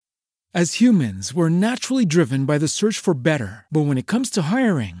As humans, we're naturally driven by the search for better. But when it comes to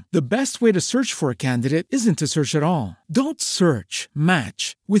hiring, the best way to search for a candidate isn't to search at all. Don't search,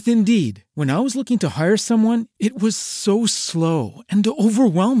 match with Indeed. When I was looking to hire someone, it was so slow and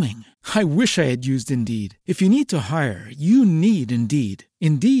overwhelming. I wish I had used Indeed. If you need to hire, you need Indeed.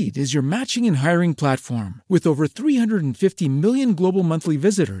 Indeed is your matching and hiring platform with over 350 million global monthly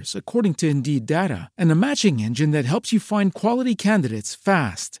visitors, according to Indeed data, and a matching engine that helps you find quality candidates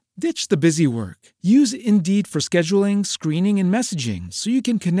fast. Ditch the busy work. Use Indeed for scheduling, screening, and messaging so you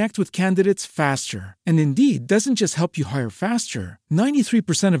can connect with candidates faster. And Indeed doesn't just help you hire faster.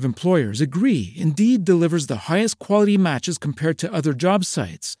 93% of employers agree Indeed delivers the highest quality matches compared to other job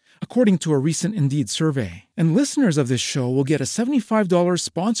sites, according to a recent Indeed survey. And listeners of this show will get a $75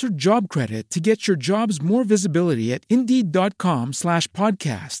 sponsored job credit to get your jobs more visibility at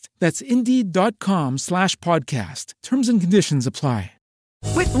Indeed.com/podcast. That's Indeed.com/podcast. Terms and conditions apply.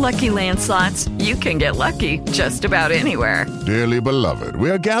 With Lucky Land Slots, you can get lucky just about anywhere. Dearly beloved,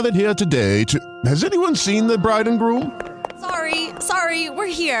 we are gathered here today to... Has anyone seen the bride and groom? Sorry, we're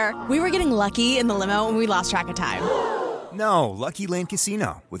here. We were getting lucky in the limo and we lost track of time. No, Lucky Land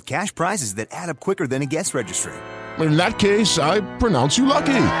Casino, with cash prizes that add up quicker than a guest registry. In that case, I pronounce you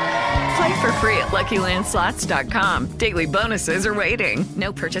lucky. Play for free at LuckyLandSlots.com. Daily bonuses are waiting.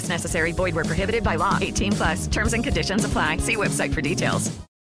 No purchase necessary. Void where prohibited by law. 18+. Terms and conditions apply. See website for details.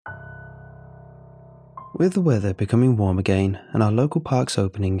 With the weather becoming warm again and our local parks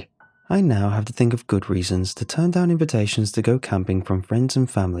opening, I now have to think of good reasons to turn down invitations to go camping from friends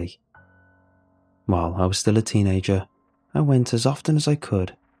and family. While I was still a teenager, I went as often as I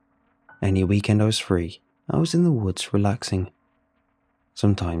could. Any weekend I was free, I was in the woods relaxing.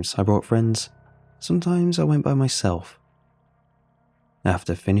 Sometimes I brought friends, sometimes I went by myself.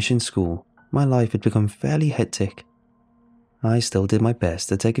 After finishing school, my life had become fairly hectic. I still did my best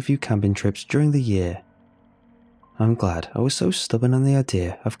to take a few camping trips during the year. I'm glad I was so stubborn on the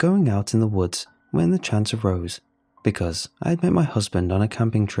idea of going out in the woods when the chance arose, because I had met my husband on a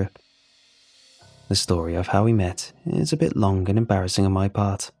camping trip. The story of how we met is a bit long and embarrassing on my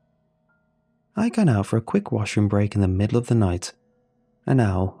part. I had gone out for a quick washroom break in the middle of the night. An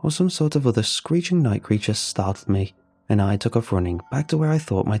owl or some sort of other screeching night creature startled me, and I took off running back to where I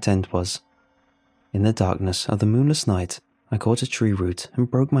thought my tent was. In the darkness of the moonless night, I caught a tree root and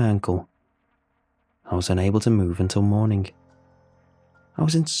broke my ankle. I was unable to move until morning. I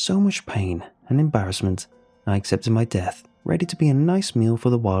was in so much pain and embarrassment, I accepted my death, ready to be a nice meal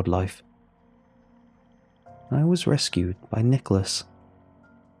for the wildlife. I was rescued by Nicholas.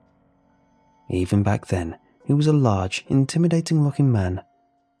 Even back then, he was a large, intimidating-looking man.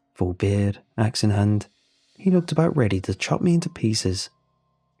 Full beard, axe in hand, he looked about ready to chop me into pieces.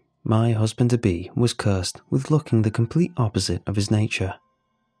 My husband-to-be was cursed with looking the complete opposite of his nature.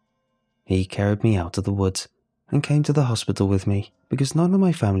 He carried me out of the woods and came to the hospital with me because none of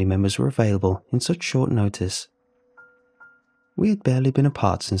my family members were available in such short notice. We had barely been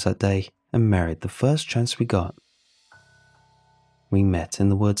apart since that day and married the first chance we got. We met in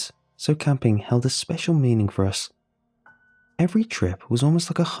the woods, so camping held a special meaning for us. Every trip was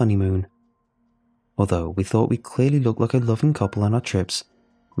almost like a honeymoon. Although we thought we clearly looked like a loving couple on our trips,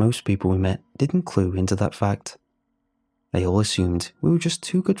 most people we met didn't clue into that fact. They all assumed we were just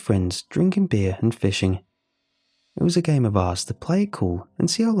two good friends drinking beer and fishing. It was a game of ours to play it cool and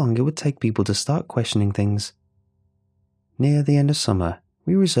see how long it would take people to start questioning things. Near the end of summer,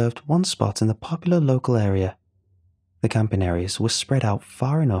 we reserved one spot in the popular local area. The camping areas were spread out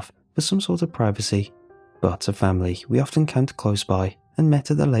far enough for some sort of privacy, but a family we often camped close by and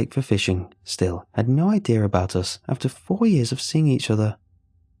met at the lake for fishing still had no idea about us after 4 years of seeing each other.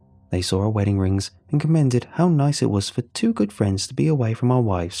 They saw our wedding rings and commended how nice it was for two good friends to be away from our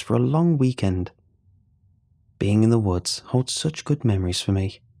wives for a long weekend. Being in the woods holds such good memories for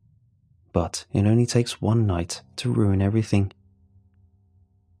me, but it only takes one night to ruin everything.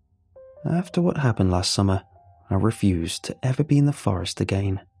 After what happened last summer, I refused to ever be in the forest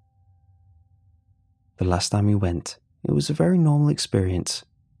again. The last time we went, it was a very normal experience.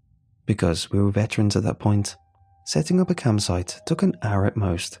 Because we were veterans at that point, setting up a campsite took an hour at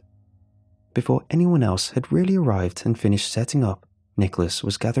most. Before anyone else had really arrived and finished setting up, Nicholas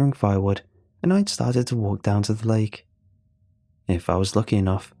was gathering firewood and I'd started to walk down to the lake. If I was lucky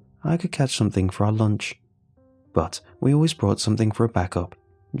enough, I could catch something for our lunch. But we always brought something for a backup,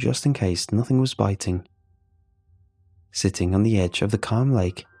 just in case nothing was biting. Sitting on the edge of the calm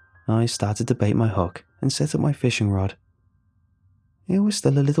lake, I started to bait my hook and set up my fishing rod. It was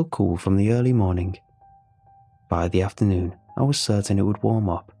still a little cool from the early morning. By the afternoon, I was certain it would warm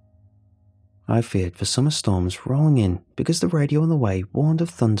up. I feared for summer storms rolling in because the radio on the way warned of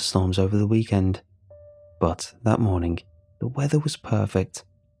thunderstorms over the weekend. But that morning, the weather was perfect.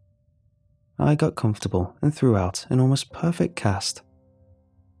 I got comfortable and threw out an almost perfect cast.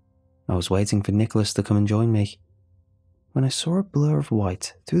 I was waiting for Nicholas to come and join me when I saw a blur of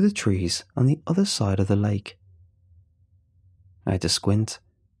white through the trees on the other side of the lake. I had to squint,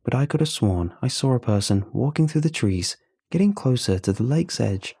 but I could have sworn I saw a person walking through the trees, getting closer to the lake's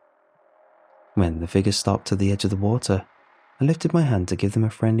edge. When the figure stopped at the edge of the water, I lifted my hand to give them a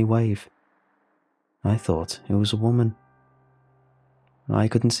friendly wave. I thought it was a woman. I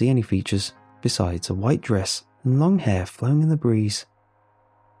couldn't see any features besides a white dress and long hair flowing in the breeze.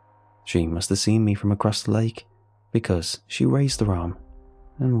 She must have seen me from across the lake because she raised her arm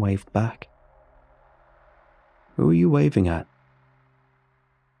and waved back. "Who are you waving at?"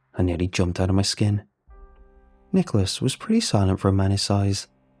 I nearly jumped out of my skin. Nicholas was pretty silent for a man his size.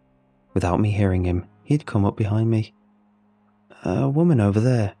 Without me hearing him, he'd come up behind me. "A woman over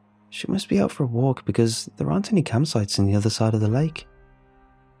there. She must be out for a walk because there aren't any campsites on the other side of the lake."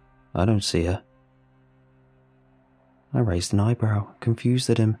 "I don't see her." I raised an eyebrow, confused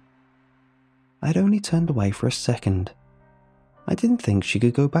at him. I'd only turned away for a second. I didn't think she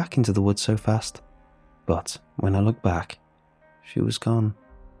could go back into the woods so fast, but when I looked back, she was gone.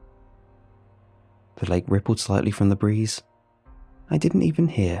 The lake rippled slightly from the breeze. I didn't even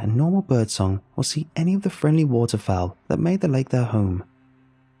hear a normal birdsong or see any of the friendly waterfowl that made the lake their home.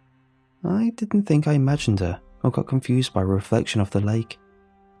 I didn't think I imagined her or got confused by a reflection of the lake,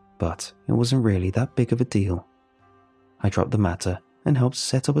 but it wasn't really that big of a deal. I dropped the matter and helped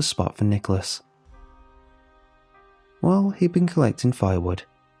set up a spot for Nicholas. While he'd been collecting firewood,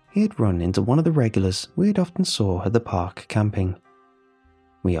 he had run into one of the regulars we had often saw at the park camping.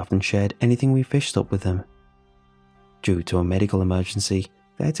 We often shared anything we fished up with them. Due to a medical emergency,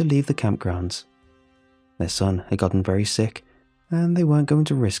 they had to leave the campgrounds. Their son had gotten very sick, and they weren't going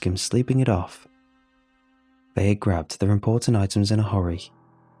to risk him sleeping it off. They had grabbed their important items in a hurry.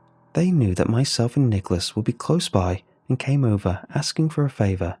 They knew that myself and Nicholas would be close by and came over asking for a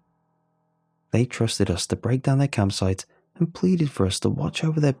favor. They trusted us to break down their campsite and pleaded for us to watch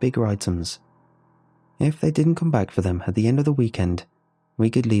over their bigger items. If they didn't come back for them at the end of the weekend,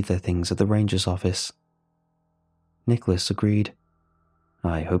 we could leave their things at the ranger's office. Nicholas agreed.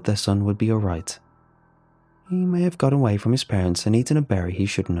 I hoped their son would be alright. He may have got away from his parents and eaten a berry he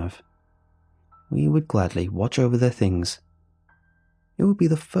shouldn't have. We would gladly watch over their things. It would be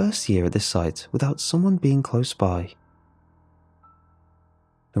the first year at this site without someone being close by.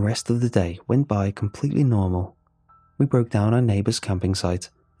 The rest of the day went by completely normal. We broke down our neighbour's camping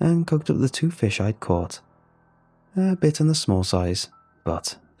site and cooked up the 2 fish I'd caught. A bit on the small size,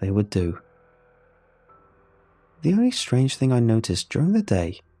 but they would do. The only strange thing I noticed during the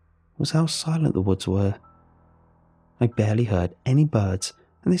day was how silent the woods were. I barely heard any birds,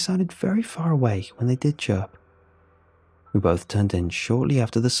 and they sounded very far away when they did chirp. We both turned in shortly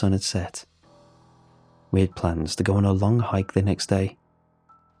after the sun had set. We had plans to go on a long hike the next day.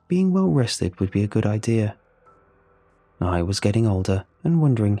 Being well rested would be a good idea. I was getting older and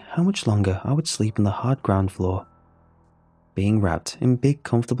wondering how much longer I would sleep on the hard ground floor. Being wrapped in big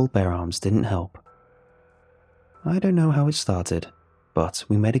comfortable bear arms didn't help. I don't know how it started, but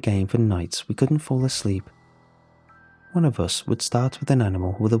we made a game for nights we couldn't fall asleep. One of us would start with an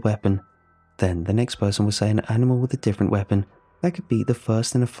animal with a weapon, then the next person would say an animal with a different weapon that could beat the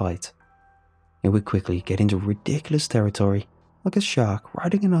first in a fight. It would quickly get into ridiculous territory, like a shark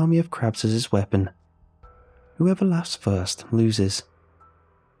riding an army of crabs as his weapon. Whoever laughs first loses.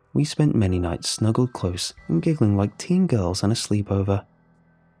 We spent many nights snuggled close and giggling like teen girls on a sleepover.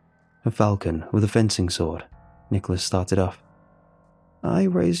 A falcon with a fencing sword, Nicholas started off. I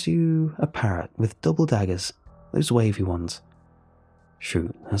raise you a parrot with double daggers, those wavy ones.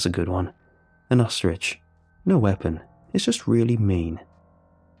 Shoot, that's a good one. An ostrich. No weapon, it's just really mean.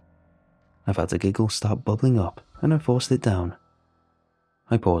 I felt a giggle start bubbling up and I forced it down.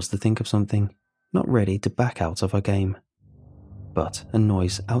 I paused to think of something, not ready to back out of our game. But a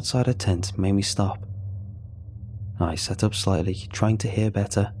noise outside our tent made me stop. I sat up slightly, trying to hear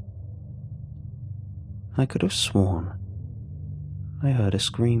better. I could have sworn I heard a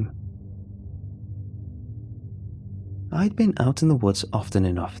scream. I'd been out in the woods often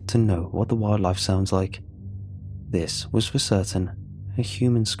enough to know what the wildlife sounds like. This was for certain a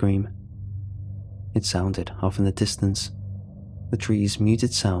human scream. It sounded off in the distance. The trees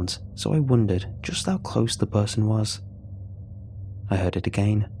muted sounds, so I wondered just how close the person was. I heard it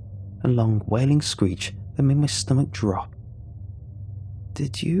again, a long wailing screech that made my stomach drop.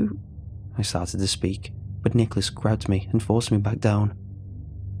 Did you? I started to speak, but Nicholas grabbed me and forced me back down.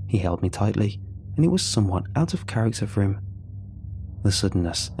 He held me tightly, and it was somewhat out of character for him. The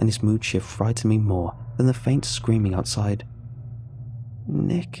suddenness and his mood shift frightened me more than the faint screaming outside.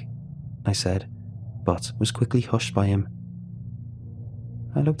 "Nick," I said, but was quickly hushed by him.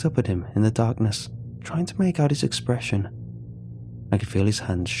 I looked up at him in the darkness, trying to make out his expression. I could feel his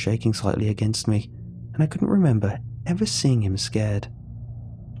hands shaking slightly against me, and I couldn't remember ever seeing him scared.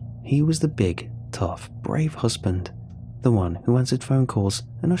 He was the big, tough, brave husband, the one who answered phone calls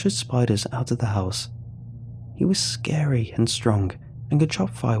and ushered spiders out of the house. He was scary and strong and could chop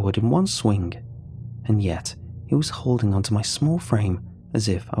firewood in one swing, and yet he was holding onto my small frame as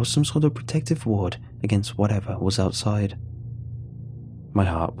if I was some sort of protective ward against whatever was outside. My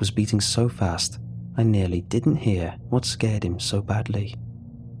heart was beating so fast, I nearly didn't hear what scared him so badly.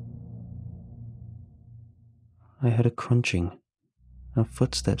 I heard a crunching of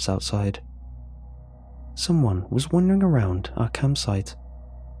footsteps outside. Someone was wandering around our campsite.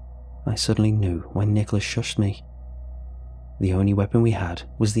 I suddenly knew why Nicholas shushed me. The only weapon we had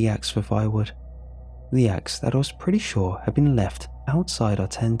was the axe for firewood, the axe that I was pretty sure had been left outside our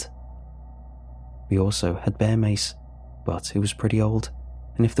tent. We also had bear mace, but it was pretty old,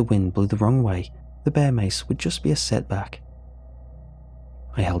 and if the wind blew the wrong way, the bear mace would just be a setback.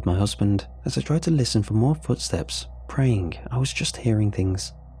 I held my husband as I tried to listen for more footsteps, praying I was just hearing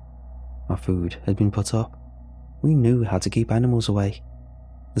things. Our food had been put up. We knew how to keep animals away.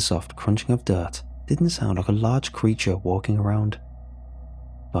 The soft crunching of dirt didn't sound like a large creature walking around.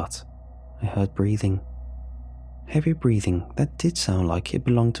 But I heard breathing. Heavy breathing that did sound like it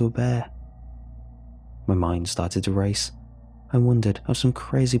belonged to a bear. My mind started to race. I wondered how some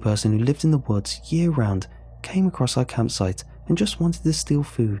crazy person who lived in the woods year-round came across our campsite and just wanted to steal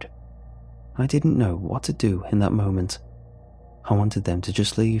food. I didn't know what to do in that moment. I wanted them to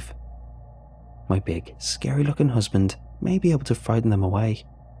just leave. My big, scary-looking husband may be able to frighten them away,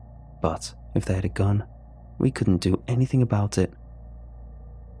 but if they had a gun, we couldn't do anything about it.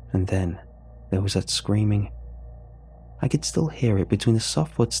 And then there was that screaming. I could still hear it between the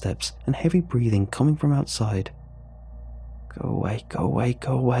soft footsteps and heavy breathing coming from outside. Go away, go away,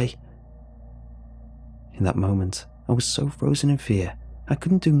 go away. In that moment, I was so frozen in fear, I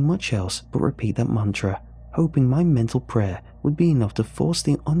couldn't do much else but repeat that mantra, hoping my mental prayer would be enough to force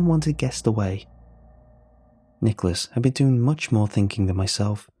the unwanted guest away. Nicholas had been doing much more thinking than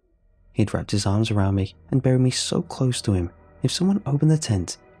myself. He'd wrapped his arms around me and buried me so close to him, if someone opened the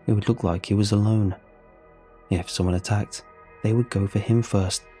tent, it would look like he was alone. If someone attacked, they would go for him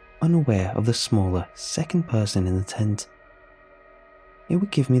first, unaware of the smaller, second person in the tent. It would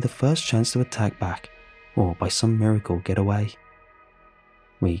give me the first chance to attack back, or by some miracle get away.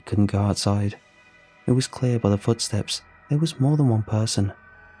 We couldn't go outside. It was clear by the footsteps there was more than one person.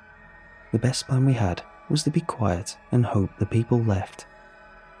 The best plan we had was to be quiet and hope the people left.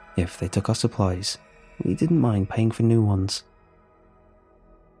 If they took our supplies, we didn't mind paying for new ones.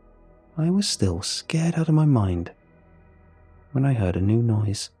 I was still scared out of my mind when I heard a new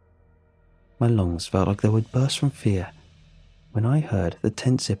noise. My lungs felt like they would burst from fear when I heard the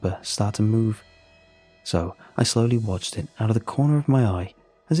tent zipper start to move. So I slowly watched it out of the corner of my eye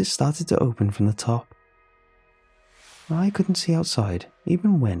as it started to open from the top. I couldn't see outside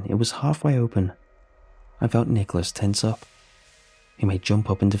even when it was halfway open. I felt Nicholas tense up. He may jump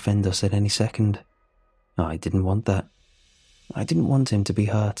up and defend us at any second. I didn't want that. I didn't want him to be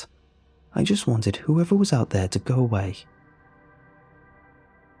hurt. I just wanted whoever was out there to go away.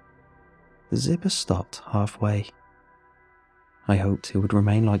 The zipper stopped halfway. I hoped it would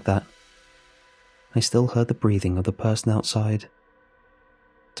remain like that. I still heard the breathing of the person outside.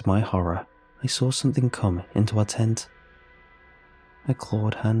 To my horror, I saw something come into our tent. A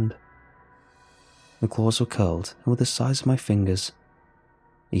clawed hand. The claws were curled and were the size of my fingers.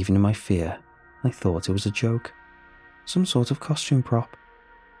 Even in my fear, I thought it was a joke, some sort of costume prop.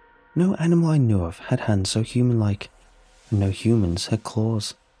 No animal I knew of had hands so human-like, and no humans had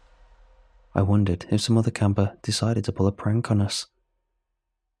claws. I wondered if some other camper decided to pull a prank on us.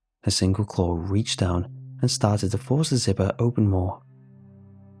 A single claw reached down and started to force the zipper open more.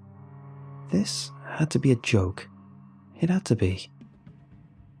 This had to be a joke. It had to be.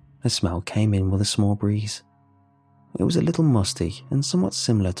 A smell came in with a small breeze. It was a little musty and somewhat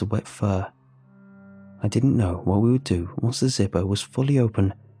similar to wet fur. I didn't know what we would do once the zipper was fully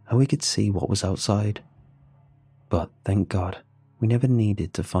open and we could see what was outside. But thank God, we never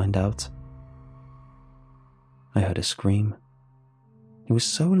needed to find out. I heard a scream. It was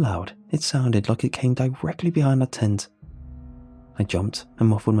so loud it sounded like it came directly behind our tent. I jumped and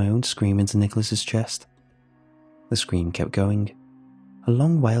muffled my own scream into Nicholas's chest. The scream kept going, a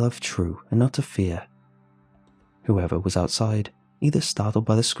long wail of true and utter fear. Whoever was outside either startled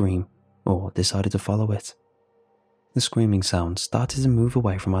by the scream or decided to follow it. The screaming sound started to move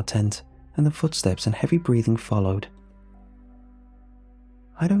away from our tent, and the footsteps and heavy breathing followed.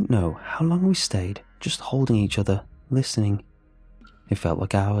 I don't know how long we stayed, just holding each other, listening. It felt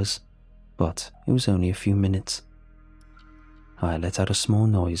like hours, but it was only a few minutes. I let out a small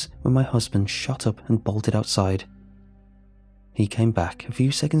noise when my husband shot up and bolted outside. He came back a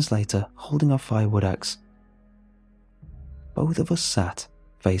few seconds later holding our firewood axe. Both of us sat,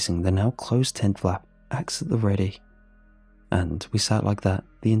 facing the now closed tent flap, axe at the ready. And we sat like that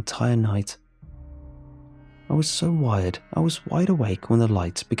the entire night. I was so wired, I was wide awake when the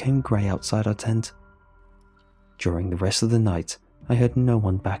lights became grey outside our tent. During the rest of the night, I heard no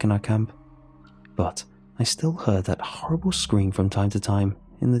one back in our camp, but I still heard that horrible scream from time to time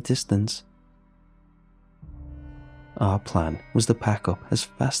in the distance. Our plan was to pack up as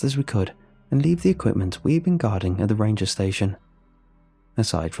fast as we could and leave the equipment we had been guarding at the ranger station.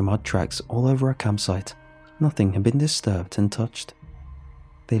 Aside from odd tracks all over our campsite, nothing had been disturbed and touched.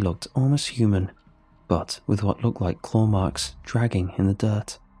 They looked almost human, but with what looked like claw marks dragging in the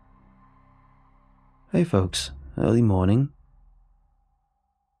dirt. "Hey folks, early morning."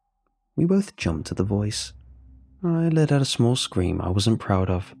 We both jumped at the voice. I let out a small scream I wasn't proud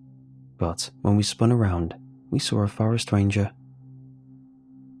of, but when we spun around, we saw a forest ranger.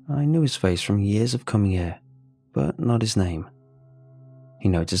 I knew his face from years of coming here, but not his name. He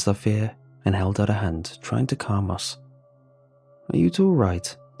noticed our fear and held out a hand, trying to calm us. "Are you two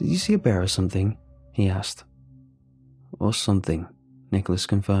alright? Did you see a bear or something?" he asked. "Or something," Nicholas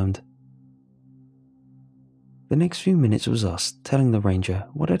confirmed. The next few minutes was us telling the ranger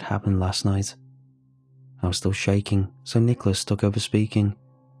what had happened last night. I was still shaking, so Nicholas took over speaking.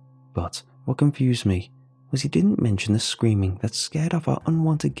 But what confused me was he didn't mention the screaming that scared off our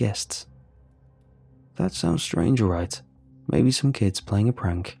unwanted guests. "That sounds strange, alright. Maybe some kids playing a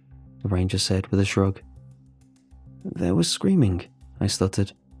prank," the ranger said with a shrug. "There was screaming," I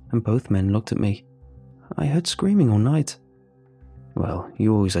stuttered, and both men looked at me. "I heard screaming all night." "Well,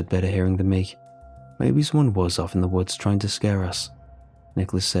 you always had better hearing than me. Maybe someone was off in the woods trying to scare us,"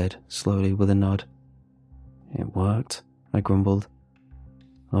 Nicholas said, slowly with a nod. "It worked," I grumbled.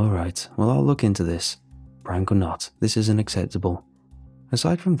 "Alright, well I'll look into this. Prank or not, this isn't acceptable.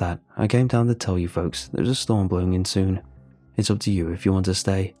 Aside from that, I came down to tell you folks there's a storm blowing in soon. It's up to you if you want to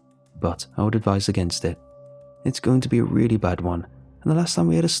stay, but I would advise against it. It's going to be a really bad one, and the last time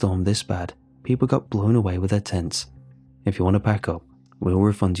we had a storm this bad, people got blown away with their tents. If you want to pack up, we'll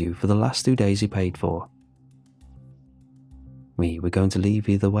refund you for the last 2 days you paid for." We were going to leave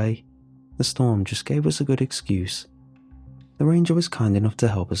either way. The storm just gave us a good excuse. The ranger was kind enough to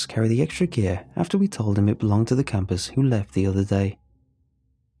help us carry the extra gear after we told him it belonged to the campers who left the other day.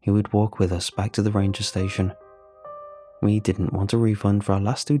 He would walk with us back to the ranger station. We didn't want a refund for our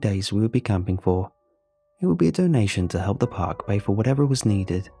last 2 days we would be camping for. It would be a donation to help the park pay for whatever was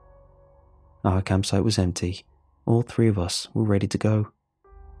needed. Our campsite was empty. All three of us were ready to go.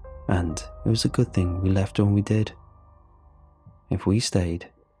 And it was a good thing we left when we did. If we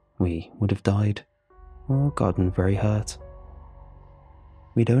stayed, we would have died, or gotten very hurt.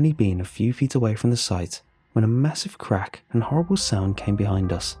 We'd only been a few feet away from the site when a massive crack and horrible sound came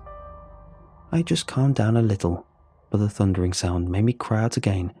behind us. I just calmed down a little, but the thundering sound made me cry out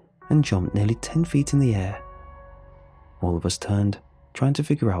again and jumped nearly 10 feet in the air. All of us turned, trying to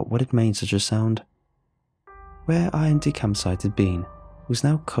figure out what had made such a sound. Where our empty campsite had been was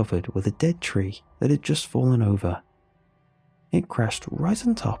now covered with a dead tree that had just fallen over. It crashed right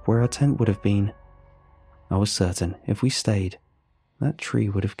on top where our tent would have been. I was certain if we stayed, that tree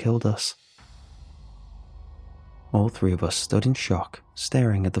would have killed us. All three of us stood in shock,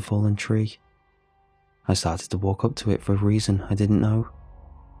 staring at the fallen tree. I started to walk up to it for a reason I didn't know.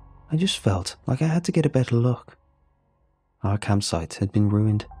 I just felt like I had to get a better look. Our campsite had been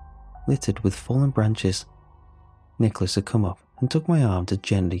ruined, littered with fallen branches. Nicholas had come up and took my arm to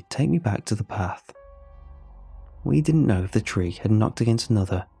gently take me back to the path. We didn't know if the tree had knocked against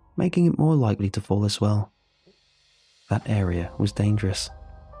another, making it more likely to fall as well. That area was dangerous.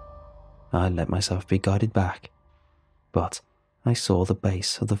 I let myself be guided back, but I saw the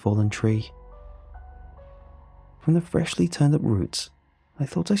base of the fallen tree. From the freshly turned up roots, I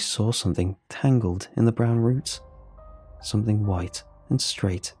thought I saw something tangled in the brown roots, something white and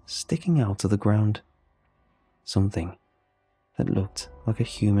straight sticking out of the ground, something that looked like a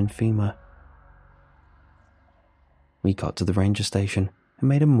human femur. We got to the ranger station and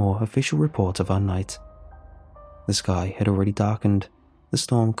made a more official report of our night. The sky had already darkened, the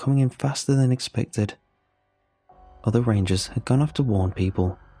storm coming in faster than expected. Other rangers had gone off to warn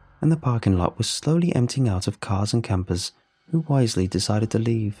people, and the parking lot was slowly emptying out of cars and campers who wisely decided to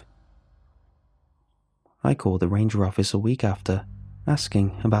leave. I called the ranger office a week after,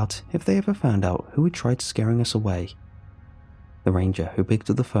 asking about if they ever found out who had tried scaring us away. The ranger who picked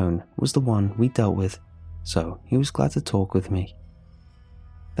up the phone was the one we dealt with, so he was glad to talk with me.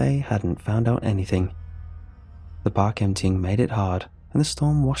 They hadn't found out anything. The park emptying made it hard, and the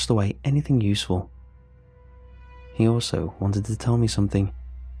storm washed away anything useful. He also wanted to tell me something.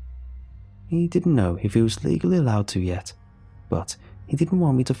 He didn't know if he was legally allowed to yet, but he didn't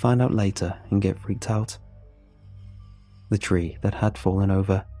want me to find out later and get freaked out. The tree that had fallen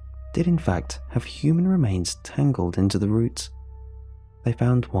over did in fact have human remains tangled into the roots. They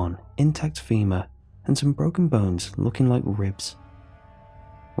found one intact femur and some broken bones looking like ribs.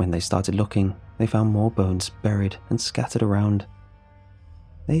 When they started looking, they found more bones buried and scattered around.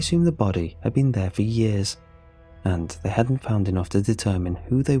 They assumed the body had been there for years, and they hadn't found enough to determine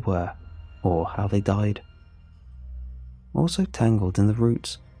who they were or how they died. Also tangled in the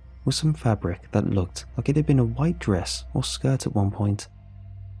roots was some fabric that looked like it had been a white dress or skirt at one point.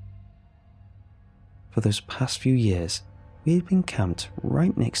 For those past few years, we had been camped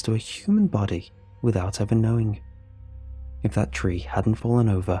right next to a human body without ever knowing. If that tree hadn't fallen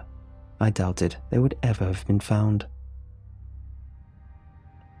over, I doubted they would ever have been found.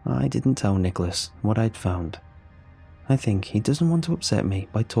 I didn't tell Nicholas what I'd found. I think he doesn't want to upset me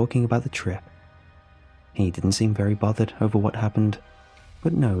by talking about the trip. He didn't seem very bothered over what happened,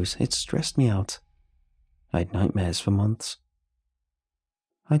 but knows it stressed me out. I had nightmares for months.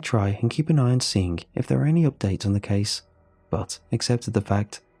 I try and keep an eye on seeing if there are any updates on the case, but accepted the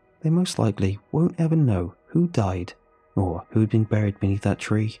fact they most likely won't ever know who died or who had been buried beneath that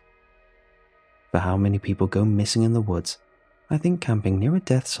tree. For how many people go missing in the woods, I think camping near a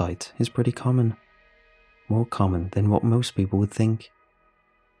death site is pretty common. More common than what most people would think.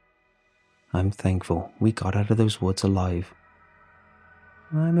 I'm thankful we got out of those woods alive.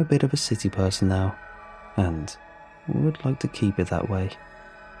 I'm a bit of a city person now, and would like to keep it that way.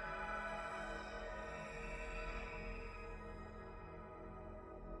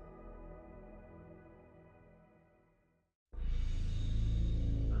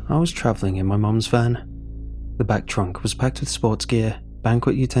 I was travelling in my mum's van. The back trunk was packed with sports gear,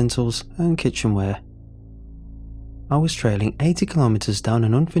 banquet utensils, and kitchenware. I was trailing 80 kilometres down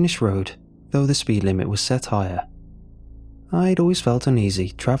an unfinished road, though the speed limit was set higher. I'd always felt uneasy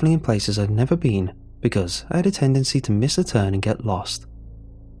travelling in places I'd never been because I had a tendency to miss a turn and get lost.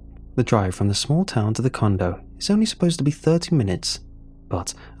 The drive from the small town to the condo is only supposed to be 30 minutes,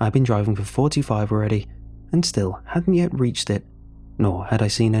 but I'd been driving for 45 already and still hadn't yet reached it, nor had I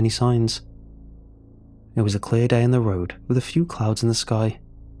seen any signs. It was a clear day on the road with a few clouds in the sky.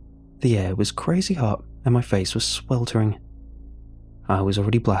 The air was crazy hot and my face was sweltering. I was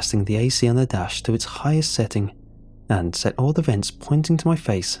already blasting the AC on the dash to its highest setting and set all the vents pointing to my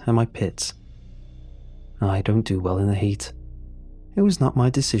face and my pits. I don't do well in the heat. It was not my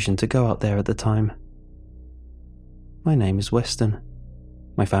decision to go out there at the time. My name is Weston.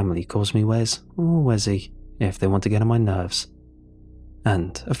 My family calls me Wes or Wesy if they want to get on my nerves.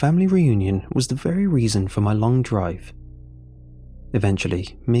 And a family reunion was the very reason for my long drive.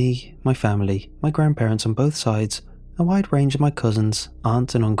 Eventually, me, my family, my grandparents on both sides, a wide range of my cousins,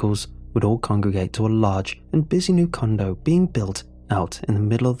 aunts and uncles would all congregate to a large and busy new condo being built out in the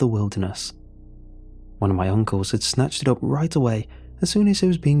middle of the wilderness. One of my uncles had snatched it up right away as soon as it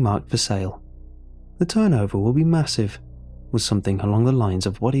was being marked for sale. The turnover will be massive, was something along the lines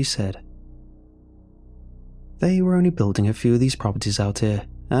of what he said. They were only building a few of these properties out here,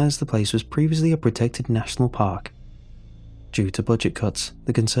 as the place was previously a protected national park. Due to budget cuts,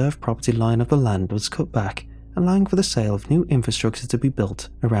 the conserved property line of the land was cut back, allowing for the sale of new infrastructure to be built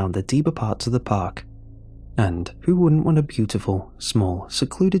around the deeper parts of the park. And who wouldn't want a beautiful, small,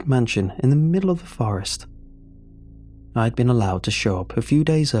 secluded mansion in the middle of the forest? I'd been allowed to show up a few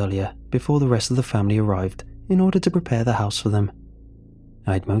days earlier before the rest of the family arrived in order to prepare the house for them.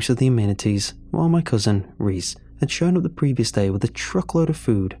 I had most of the amenities, while my cousin, Reese, had shown up the previous day with a truckload of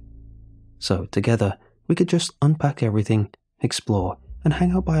food. So together, we could just unpack everything, explore, and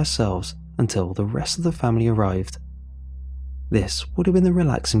hang out by ourselves until the rest of the family arrived. This would have been the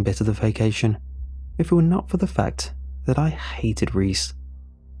relaxing bit of the vacation, if it were not for the fact that I hated Reese.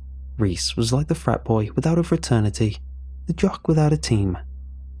 Reese was like the frat boy without a fraternity, the jock without a team,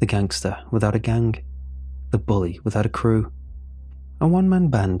 the gangster without a gang, the bully without a crew, a one-man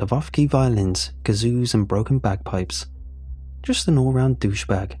band of off-key violins, kazoos and broken bagpipes. Just an all-round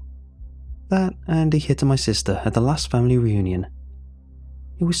douchebag. That and he hit on my sister at the last family reunion.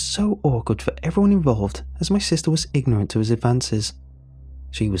 It was so awkward for everyone involved as my sister was ignorant to his advances.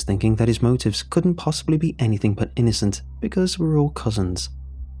 She was thinking that his motives couldn't possibly be anything but innocent because we were all cousins.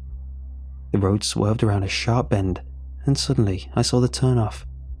 The road swerved around a sharp bend, and suddenly I saw the turn off.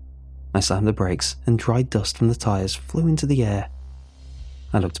 I slammed the brakes, and dry dust from the tires flew into the air.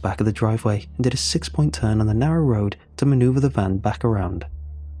 I looked back at the driveway and did a 6-point turn on the narrow road to maneuver the van back around.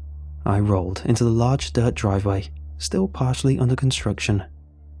 I rolled into the large dirt driveway, still partially under construction.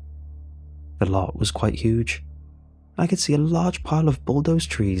 The lot was quite huge. I could see a large pile of bulldozed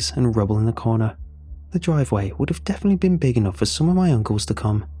trees and rubble in the corner. The driveway would have definitely been big enough for some of my uncles to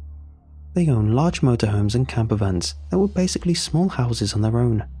come. They own large motorhomes and camper vans that were basically small houses on their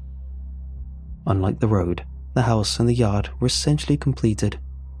own. Unlike the road, the house and the yard were essentially completed.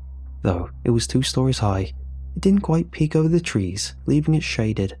 Though it was 2 stories high, it didn't quite peek over the trees, leaving it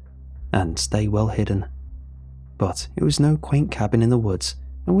shaded and stay well hidden. But it was no quaint cabin in the woods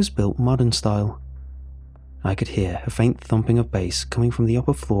and was built modern style. I could hear a faint thumping of bass coming from the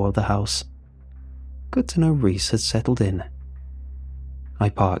upper floor of the house. Good to know Reese had settled in. I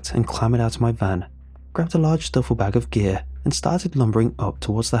parked and clambered out of my van, grabbed a large duffel bag of gear and started lumbering up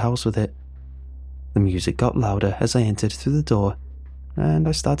towards the house with it. The music got louder as I entered through the door, and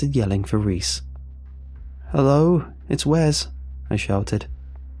I started yelling for Reese. "Hello, it's Wes," I shouted.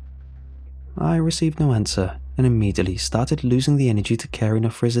 I received no answer and immediately started losing the energy to care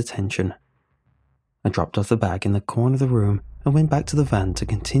enough for his attention. I dropped off the bag in the corner of the room and went back to the van to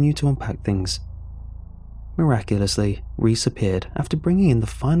continue to unpack things. Miraculously, Reese appeared after bringing in the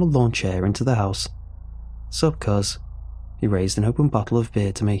final lawn chair into the house. "Sup, cuz?" He raised an open bottle of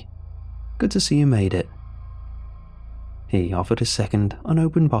beer to me. "Good to see you made it." He offered a second,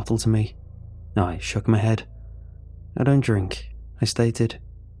 unopened bottle to me. I shook my head. "I don't drink," I stated.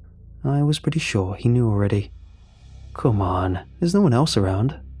 I was pretty sure he knew already. "Come on, there's no one else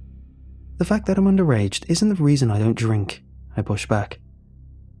around." "The fact that I'm underage isn't the reason I don't drink," I pushed back.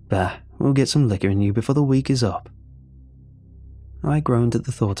 "Bah, we'll get some liquor in you before the week is up." I groaned at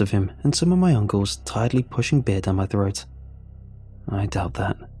the thought of him and some of my uncles tiredly pushing beer down my throat. I doubt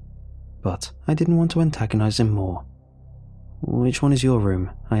that. But I didn't want to antagonize him more. "Which one is your room?"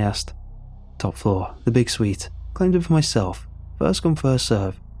 I asked. "Top floor, the big suite. Claimed it for myself. First come, first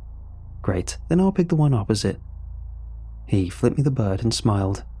serve." "Great, then I'll pick the one opposite." He flipped me the bird and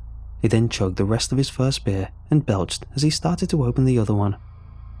smiled. He then chugged the rest of his first beer and belched as he started to open the other one.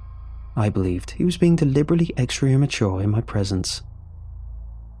 I believed he was being deliberately extra immature in my presence.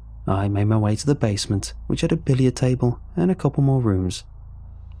 I made my way to the basement, which had a billiard table and a couple more rooms.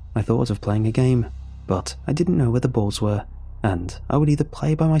 I thought of playing a game, but I didn't know where the balls were, and I would either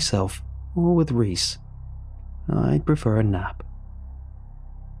play by myself or with Reese. I'd prefer a nap.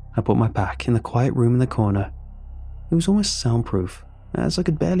 I put my pack in the quiet room in the corner. It was almost soundproof, as I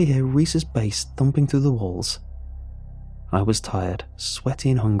could barely hear Reese's bass thumping through the walls. I was tired,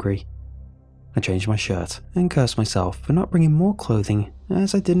 sweaty and hungry. I changed my shirt and cursed myself for not bringing more clothing,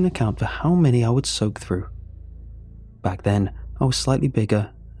 as I didn't account for how many I would soak through. Back then, I was slightly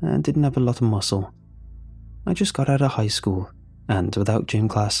bigger and didn't have a lot of muscle. I just got out of high school, and without gym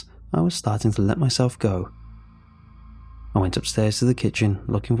class, I was starting to let myself go. I went upstairs to the kitchen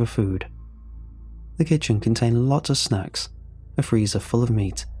looking for food. The kitchen contained lots of snacks, a freezer full of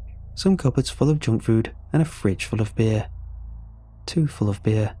meat, some cupboards full of junk food, and a fridge full of beer. 2 full of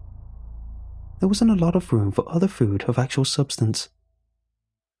beer. There wasn't a lot of room for other food of actual substance.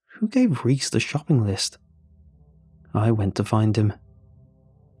 Who gave Reese the shopping list? I went to find him.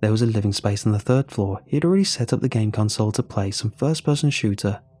 There was a living space on the 3rd floor. He had already set up the game console to play some first-person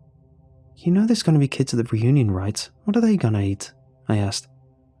shooter. "You know there's going to be kids at the reunion, right? What are they going to eat?" I asked.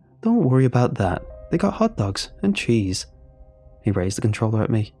 "Don't worry about that. They got hot dogs and cheese." He raised the controller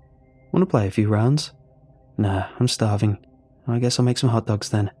at me. "Want to play a few rounds?" "Nah, I'm starving. I guess I'll make some hot dogs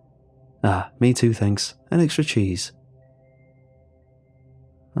then." "Ah, me too, thanks. And extra cheese."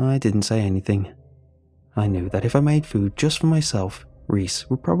 I didn't say anything. I knew that if I made food just for myself, Reese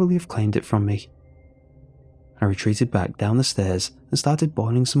would probably have claimed it from me. I retreated back down the stairs and started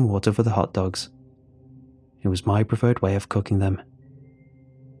boiling some water for the hot dogs. It was my preferred way of cooking them.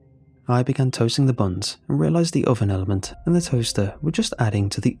 I began toasting the buns and realized the oven element and the toaster were just adding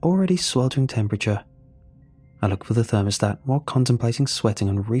to the already sweltering temperature. I looked for the thermostat while contemplating sweating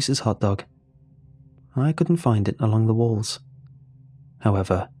on Reese's hot dog. I couldn't find it along the walls.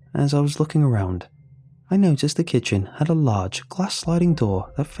 However, as I was looking around, I noticed the kitchen had a large glass sliding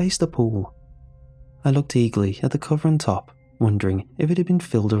door that faced the pool. I looked eagerly at the cover on top, wondering if it had been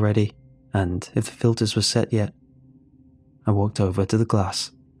filled already, and if the filters were set yet. I walked over to the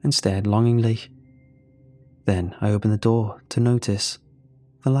glass and stared longingly. Then I opened the door to notice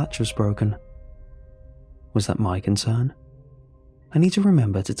the latch was broken. Was that my concern? I need to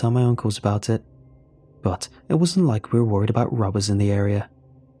remember to tell my uncles about it. But it wasn't like we were worried about robbers in the area,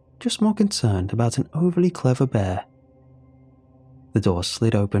 just more concerned about an overly clever bear. The door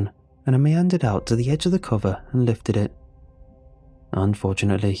slid open, and I meandered out to the edge of the cover and lifted it.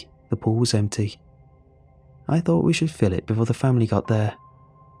 Unfortunately, the pool was empty. I thought we should fill it before the family got there,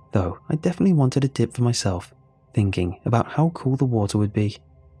 though I definitely wanted a dip for myself, thinking about how cool the water would be.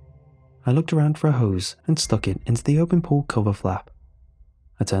 I looked around for a hose and stuck it into the open pool cover flap.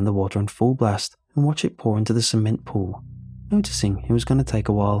 I turned the water on full blast and watched it pour into the cement pool, noticing it was going to take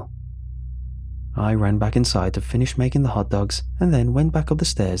a while. I ran back inside to finish making the hot dogs and then went back up the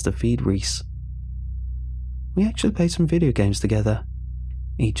stairs to feed Reese. We actually played some video games together,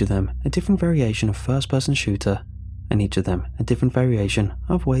 each of them a different variation of first-person shooter, and each of them a different variation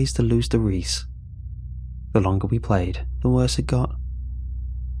of ways to lose to Reese. The longer we played, the worse it got.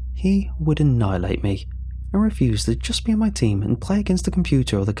 He would annihilate me and refuse to just be on my team and play against the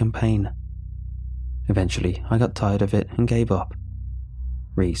computer or the campaign. Eventually, I got tired of it and gave up.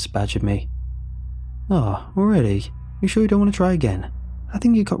 Reese badgered me. "Oh, already? You sure you don't want to try again? I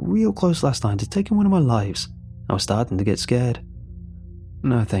think you got real close last time to taking one of my lives. I was starting to get scared."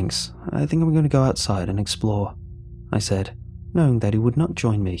 "No thanks, I think I'm going to go outside and explore," I said, knowing that he would not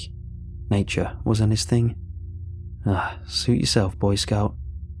join me. Nature wasn't his thing. Suit yourself, Boy Scout."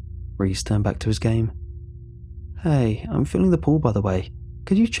 Reese turned back to his game. "Hey, I'm filling the pool by the way.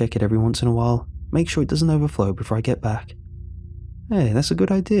 Could you check it every once in a while? Make sure it doesn't overflow before I get back." "Hey, that's a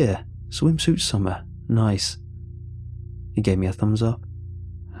good idea. Swimsuit summer. Nice." He gave me a thumbs up.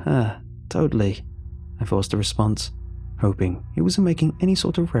 Totally," I forced a response, hoping he wasn't making any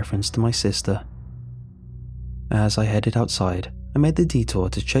sort of reference to my sister. As I headed outside, I made the detour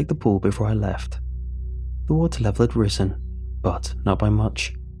to check the pool before I left. The water level had risen, but not by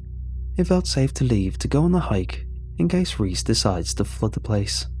much. It felt safe to leave to go on the hike in case Reese decides to flood the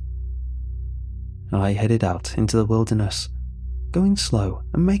place. I headed out into the wilderness, going slow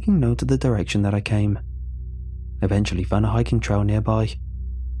and making note of the direction that I came. Eventually found a hiking trail nearby.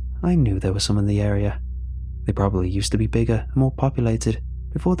 I knew there were some in the area. They probably used to be bigger and more populated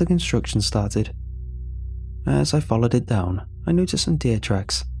before the construction started. As I followed it down, I noticed some deer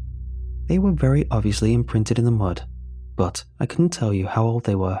tracks. They were very obviously imprinted in the mud, but I couldn't tell you how old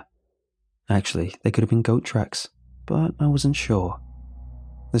they were. Actually, they could have been goat tracks, but I wasn't sure.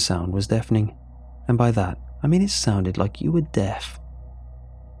 The sound was deafening, and by that, I mean it sounded like you were deaf.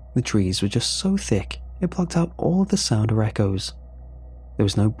 The trees were just so thick, it blocked out all of the sound or echoes. There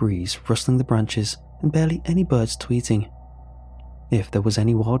was no breeze rustling the branches and barely any birds tweeting. If there was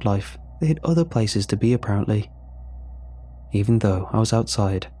any wildlife, they had other places to be apparently. Even though I was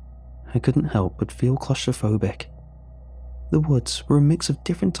outside, I couldn't help but feel claustrophobic. The woods were a mix of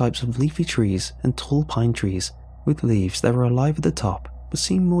different types of leafy trees and tall pine trees with leaves that were alive at the top but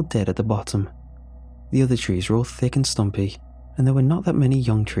seemed more dead at the bottom. The other trees were all thick and stumpy, and there were not that many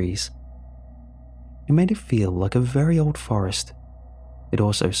young trees. It made it feel like a very old forest. It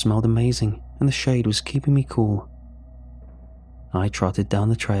also smelled amazing, and the shade was keeping me cool. I trotted down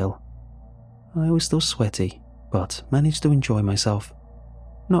the trail. I was still sweaty, but managed to enjoy myself.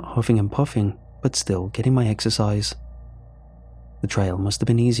 Not huffing and puffing, but still getting my exercise. The trail must have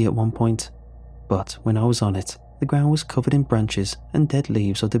been easy at one point, but when I was on it, the ground was covered in branches and dead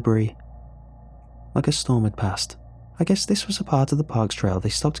leaves or debris. Like a storm had passed. I guess this was a part of the park's trail they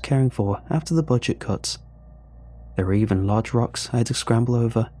stopped caring for after the budget cuts. There were even large rocks I had to scramble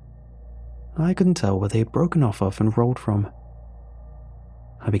over. I couldn't tell where they had broken off of and rolled from.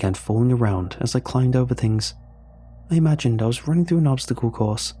 I began falling around as I climbed over things. I imagined I was running through an obstacle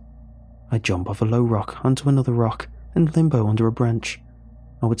course. I'd jump off a low rock onto another rock and limbo under a branch.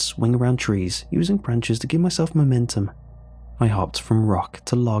 I would swing around trees using branches to give myself momentum. I hopped from rock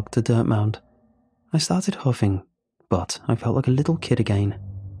to log to dirt mound. I started huffing, but I felt like a little kid again.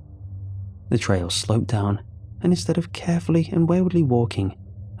 The trail sloped down, and instead of carefully and waywardly walking,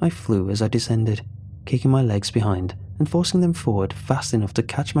 I flew as I descended, kicking my legs behind and forcing them forward fast enough to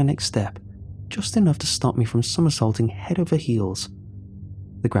catch my next step, just enough to stop me from somersaulting head over heels.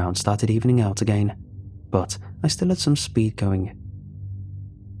 The ground started evening out again, but I still had some speed going.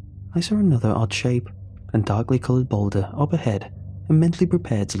 I saw another odd shape, a darkly coloured boulder up ahead, and mentally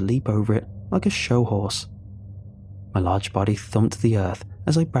prepared to leap over it like a show horse. My large body thumped the earth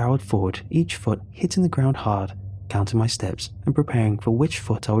as I barreled forward, each foot hitting the ground hard, counting my steps and preparing for which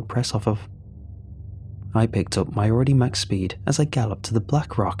foot I would press off of. I picked up my already max speed as I galloped to the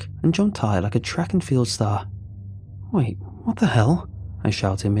black rock and jumped high like a track and field star. "Wait, what the hell?" I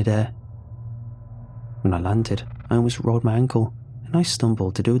shouted in midair. When I landed, I almost rolled my ankle, and I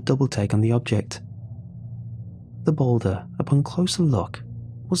stumbled to do a double take on the object. The boulder, upon closer look,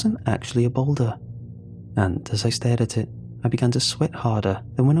 wasn't actually a boulder, and as I stared at it, I began to sweat harder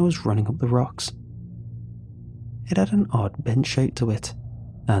than when I was running up the rocks. It had an odd bent shape to it,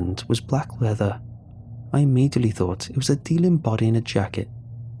 and was black leather. I immediately thought it was a dealing body in a jacket,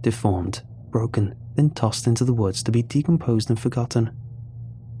 deformed, broken, then tossed into the woods to be decomposed and forgotten.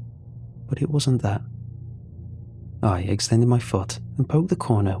 But it wasn't that. I extended my foot and poked the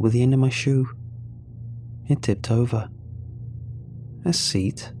corner with the end of my shoe. It tipped over. A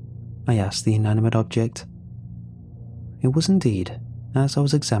seat? I asked the inanimate object. It was indeed, as I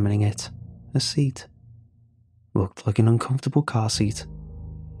was examining it, a seat. Looked like an uncomfortable car seat.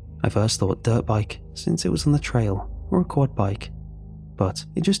 I first thought dirt bike, since it was on the trail, or a quad bike, but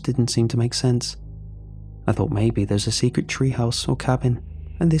it just didn't seem to make sense. I thought maybe there's a secret treehouse or cabin,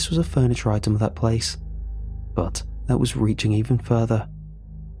 and this was a furniture item of that place. But that was reaching even further.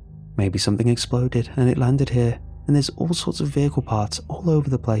 Maybe something exploded and it landed here, and there's all sorts of vehicle parts all over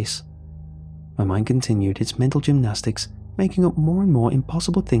the place. My mind continued its mental gymnastics, making up more and more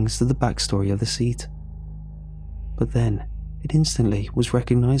impossible things to the backstory of the seat. But then, it instantly was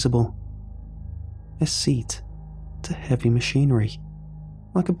recognizable. A seat to heavy machinery,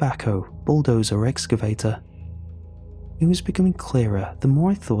 like a backhoe, bulldozer, or excavator. It was becoming clearer the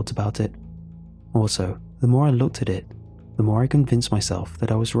more I thought about it. Also, the more I looked at it, the more I convinced myself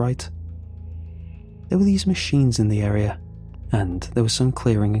that I was right. There were these machines in the area, and there was some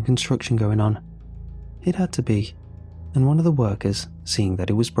clearing and construction going on. It had to be, and one of the workers, seeing that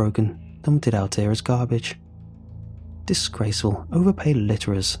it was broken, dumped it out here as garbage. Disgraceful, overpaid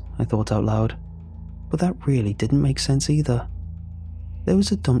litterers, I thought out loud. But that really didn't make sense either. There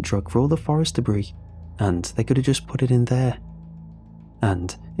was a dump truck for all the forest debris, and they could have just put it in there.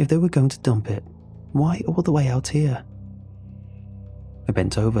 And if they were going to dump it, why all the way out here? I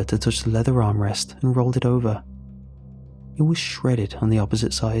bent over to touch the leather armrest and rolled it over. It was shredded on the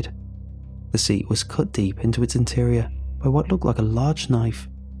opposite side. The seat was cut deep into its interior by what looked like a large knife,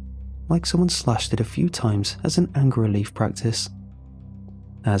 like someone slashed it a few times as an anger relief practice.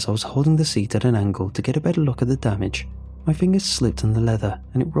 As I was holding the seat at an angle to get a better look at the damage, my fingers slipped on the leather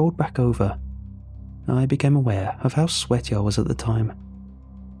and it rolled back over. I became aware of how sweaty I was at the time.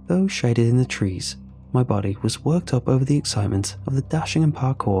 Though shaded in the trees, my body was worked up over the excitement of the dashing and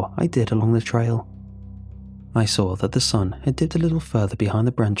parkour I did along the trail. I saw that the sun had dipped a little further behind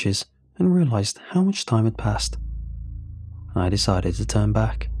the branches and realized how much time had passed. I decided to turn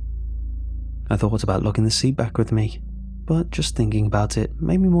back. I thought about lugging the seat back with me, but just thinking about it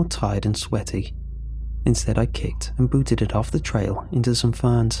made me more tired and sweaty. Instead, I kicked and booted it off the trail into some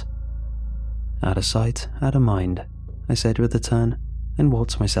ferns. Out of sight, out of mind, I said with a turn, and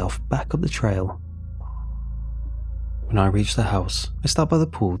walked myself back up the trail. When I reached the house, I stopped by the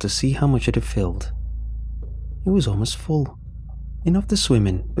pool to see how much it had filled. It was almost full. Enough to swim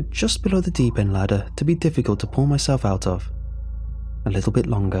in, but just below the deep end ladder to be difficult to pull myself out of. A little bit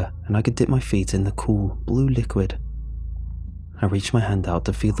longer, and I could dip my feet in the cool, blue liquid. I reached my hand out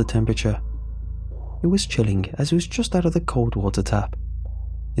to feel the temperature. It was chilling as it was just out of the cold water tap.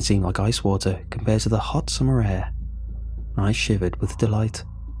 It seemed like ice water compared to the hot summer air. I shivered with delight.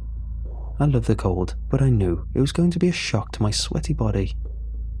 I loved the cold, but I knew it was going to be a shock to my sweaty body.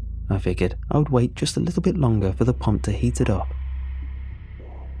 I figured I would wait just a little bit longer for the pump to heat it up.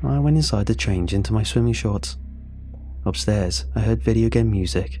 I went inside to change into my swimming shorts. Upstairs, I heard video game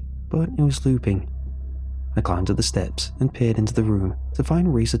music, but it was looping. I climbed up the steps and peered into the room to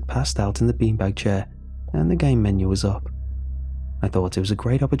find Reese had passed out in the beanbag chair and the game menu was up. I thought it was a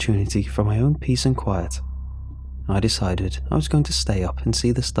great opportunity for my own peace and quiet. I decided I was going to stay up and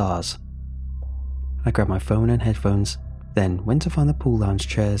see the stars. I grabbed my phone and headphones, then went to find the pool lounge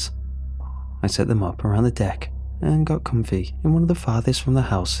chairs. I set them up around the deck and got comfy in one of the farthest from the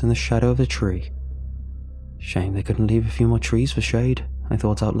house in the shadow of a tree. Shame they couldn't leave a few more trees for shade, I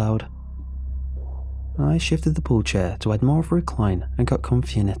thought out loud. I shifted the pool chair to add more of a recline and got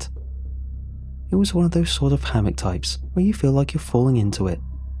comfy in it. It was one of those sort of hammock types where you feel like you're falling into it.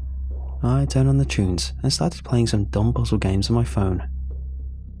 I turned on the tunes and started playing some dumb puzzle games on my phone.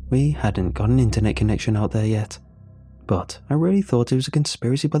 We hadn't got an internet connection out there yet, but I really thought it was a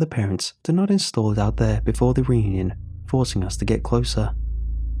conspiracy by the parents to not install it out there before the reunion, forcing us to get closer.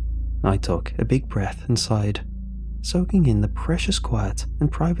 I took a big breath and sighed, soaking in the precious quiet and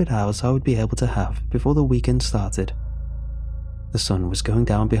private hours I would be able to have before the weekend started. The sun was going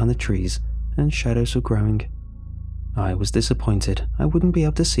down behind the trees and shadows were growing. I was disappointed I wouldn't be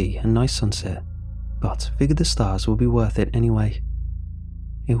able to see a nice sunset, but figured the stars would be worth it anyway.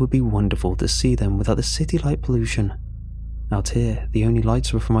 It would be wonderful to see them without the city light pollution. Out here, the only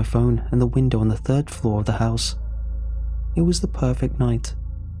lights were from my phone and the window on the third floor of the house. It was the perfect night.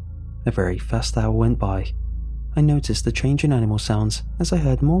 A very fast hour went by. I noticed the change in animal sounds as I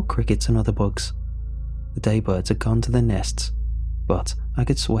heard more crickets and other bugs. The daybirds had gone to their nests, but I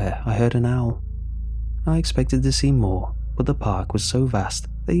could swear I heard an owl. I expected to see more, but the park was so vast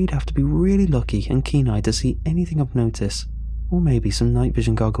that you'd have to be really lucky and keen-eyed to see anything of notice, or maybe some night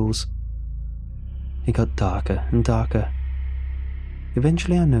vision goggles. It got darker and darker.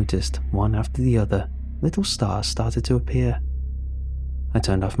 Eventually I noticed, one after the other, little stars started to appear. I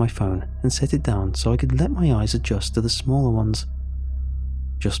turned off my phone and set it down so I could let my eyes adjust to the smaller ones.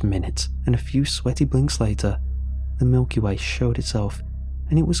 Just minutes and a few sweaty blinks later, the Milky Way showed itself,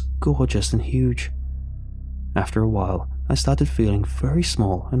 and it was gorgeous and huge. After a while, I started feeling very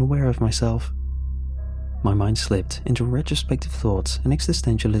small and aware of myself. My mind slipped into retrospective thoughts and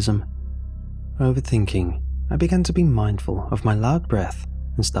existentialism. Overthinking, I began to be mindful of my loud breath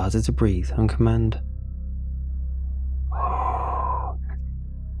and started to breathe on command.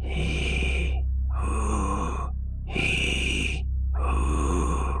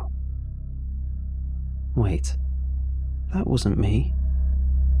 Wait, that wasn't me.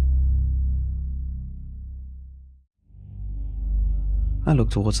 I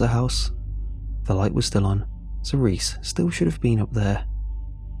looked towards the house. The light was still on, so Reese still should have been up there.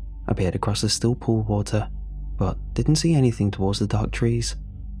 I peered across the still pool water, but didn't see anything towards the dark trees.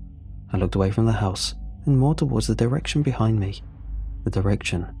 I looked away from the house and more towards the direction behind me, the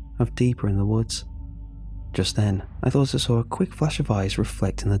direction of deeper in the woods. Just then, I thought I saw a quick flash of eyes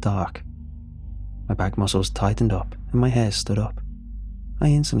reflect in the dark. My back muscles tightened up and my hair stood up. I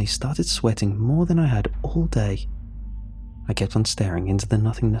instantly started sweating more than I had all day. I kept on staring into the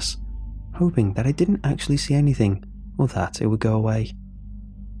nothingness, hoping that I didn't actually see anything or that it would go away.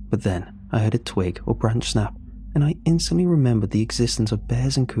 But then I heard a twig or branch snap, and I instantly remembered the existence of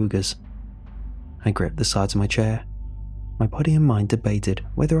bears and cougars. I gripped the sides of my chair. My body and mind debated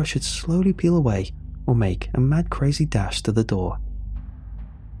whether I should slowly peel away or make a mad crazy dash to the door.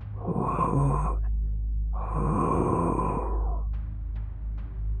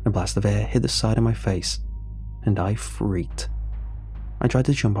 A blast of air hit the side of my face, and I freaked. I tried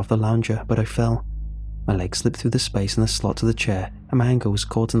to jump off the lounger, but I fell. My leg slipped through the space in the slot to the chair, and my ankle was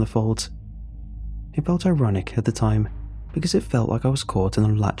caught in the folds. It felt ironic at the time, because it felt like I was caught in the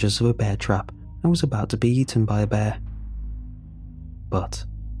latches of a bear trap and was about to be eaten by a bear. But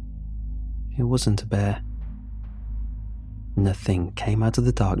it wasn't a bear. And the thing came out of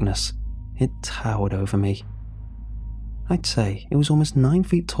the darkness. It towered over me. I'd say it was almost 9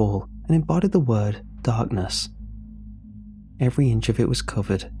 feet tall and embodied the word darkness. Every inch of it was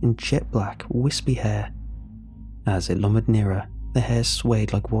covered in jet black, wispy hair. As it lumbered nearer, the hair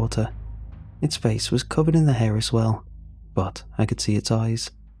swayed like water. Its face was covered in the hair as well, but I could see its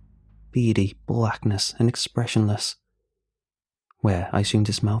eyes. Beady blackness and expressionless. Where I assumed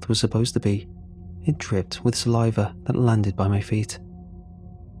its mouth was supposed to be, it dripped with saliva that landed by my feet.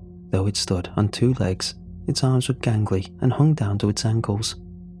 Though it stood on 2 legs, its arms were gangly and hung down to its ankles.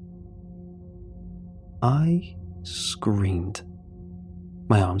 I screamed.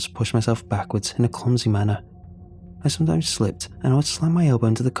 My arms pushed myself backwards in a clumsy manner. I sometimes slipped and I would slam my elbow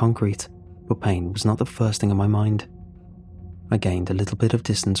into the concrete, but pain was not the first thing on my mind. I gained a little bit of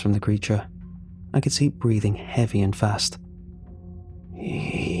distance from the creature. I could see it breathing heavy and fast.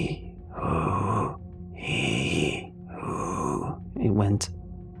 It went.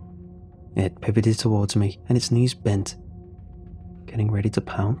 It pivoted towards me and its knees bent, getting ready to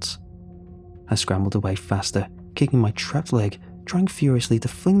pounce. I scrambled away faster, kicking my trapped leg, trying furiously to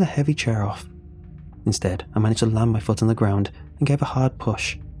fling the heavy chair off. Instead, I managed to land my foot on the ground and gave a hard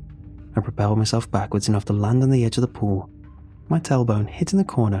push. I propelled myself backwards enough to land on the edge of the pool. My tailbone hit in the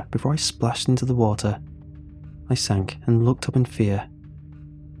corner before I splashed into the water. I sank and looked up in fear.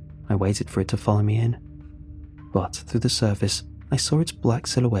 I waited for it to follow me in. But through the surface, I saw its black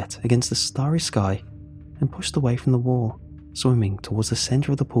silhouette against the starry sky and pushed away from the wall, swimming towards the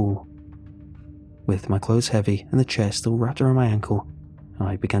center of the pool. With my clothes heavy and the chair still wrapped around my ankle,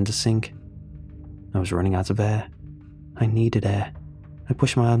 I began to sink. I was running out of air. I needed air. I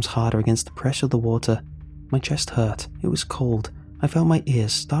pushed my arms harder against the pressure of the water. My chest hurt. It was cold. I felt my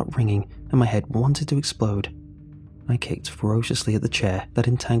ears start ringing and my head wanted to explode. I kicked ferociously at the chair that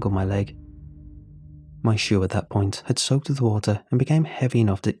entangled my leg. My shoe at that point had soaked with water and became heavy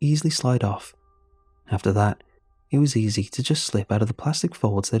enough to easily slide off. After that, it was easy to just slip out of the plastic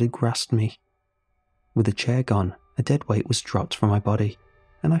folds that had grasped me. With the chair gone, a dead weight was dropped from my body,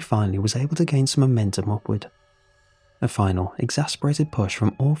 and I finally was able to gain some momentum upward. A final, exasperated push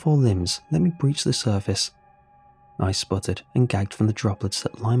from all 4 limbs let me breach the surface. I sputtered and gagged from the droplets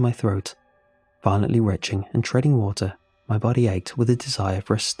that lined my throat. Violently retching and treading water, My body ached with a desire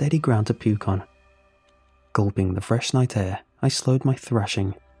for a steady ground to puke on. Gulping the fresh night air, I slowed my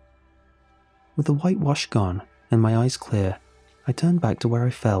thrashing. With the whitewash gone and my eyes clear, I turned back to where I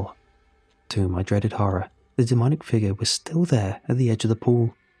fell. To my dreaded horror, the demonic figure was still there at the edge of the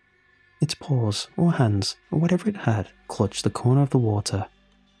pool. Its paws, or hands, or whatever it had, clutched the corner of the water.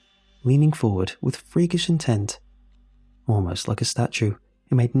 Leaning forward with freakish intent. Almost like a statue,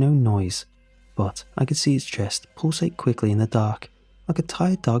 it made no noise, but I could see its chest pulsate quickly in the dark, like a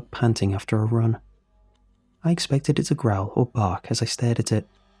tired dog panting after a run. I expected it to growl or bark as I stared at it,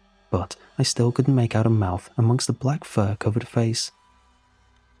 but I still couldn't make out a mouth amongst the black fur-covered face.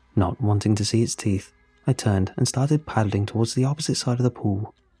 Not wanting to see its teeth, I turned and started paddling towards the opposite side of the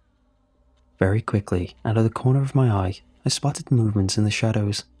pool. Very quickly, out of the corner of my eye, I spotted movements in the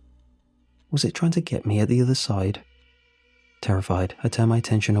shadows. Was it trying to get me at the other side? Terrified, I turned my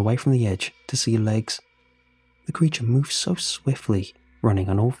attention away from the edge to see legs. The creature moved so swiftly, running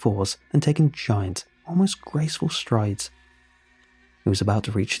on all fours and taking giant, almost graceful strides. It was about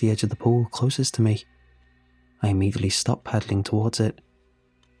to reach the edge of the pool closest to me. I immediately stopped paddling towards it.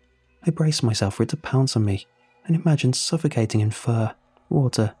 I braced myself for it to pounce on me and imagined suffocating in fur,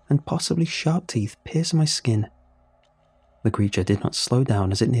 water, and possibly sharp teeth piercing my skin. The creature did not slow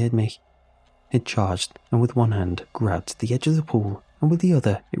down as it neared me. It charged and with one hand grabbed the edge of the pool, and with the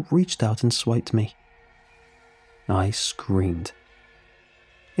other it reached out and swiped me. I screamed.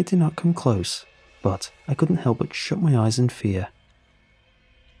 It did not come close, but I couldn't help but shut my eyes in fear.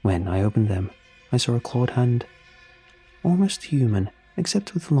 When I opened them, I saw a clawed hand. Almost human,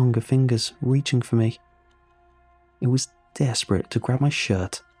 except with longer fingers reaching for me. It was desperate to grab my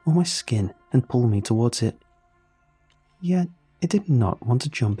shirt or my skin and pull me towards it. Yet it did not want to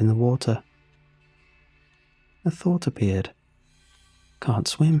jump in the water. A thought appeared. "Can't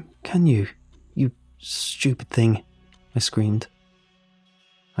swim, can you? You stupid thing," I screamed.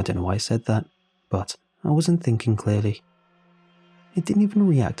 I don't know why I said that, but I wasn't thinking clearly. It didn't even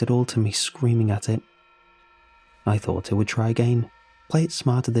react at all to me screaming at it. I thought it would try again, play it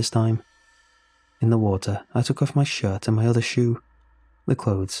smarter this time. In the water, I took off my shirt and my other shoe. The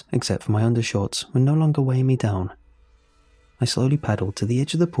clothes, except for my undershorts, were no longer weighing me down. I slowly paddled to the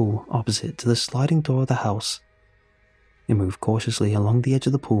edge of the pool opposite to the sliding door of the house. It moved cautiously along the edge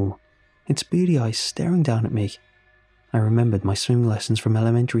of the pool, its beady eyes staring down at me. I remembered my swimming lessons from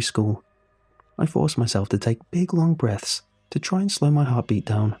elementary school. I forced myself to take big long breaths to try and slow my heartbeat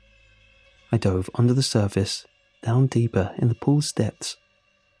down. I dove under the surface, down deeper in the pool's depths.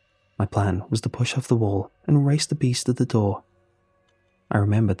 My plan was to push off the wall and race the beast to the door. I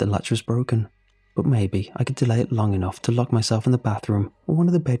remembered the latch was broken, but maybe I could delay it long enough to lock myself in the bathroom or one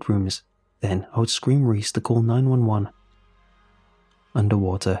of the bedrooms. Then I would scream Reese to call 911.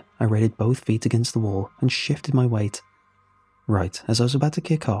 Underwater, I rated both feet against the wall and shifted my weight. Right as I was about to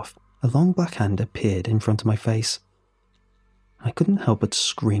kick off, a long black hand appeared in front of my face. I couldn't help but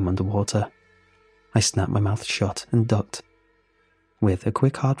scream underwater. I snapped my mouth shut and ducked. With a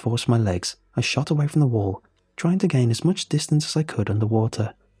quick hard force from my legs, I shot away from the wall, trying to gain as much distance as I could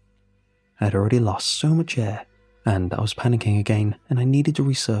underwater. I had already lost so much air, and I was panicking again, and I needed to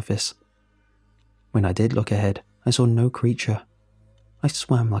resurface. When I did look ahead, I saw no creature. I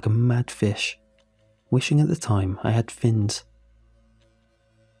swam like a mad fish, wishing at the time I had fins.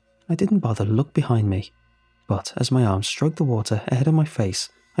 I didn't bother to look behind me, but as my arm stroked the water ahead of my face,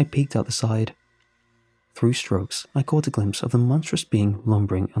 I peeked out the side. Through strokes, I caught a glimpse of the monstrous being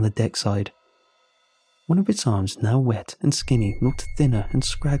lumbering on the deck side. One of its arms, now wet and skinny, looked thinner and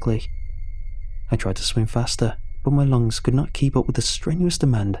scraggly. I tried to swim faster, but my lungs could not keep up with the strenuous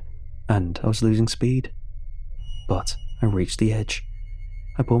demand, and I was losing speed. But I reached the edge.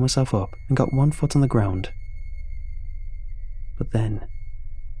 I pulled myself up and got one foot on the ground. But then,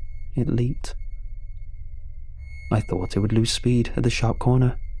 it leaped. I thought it would lose speed at the sharp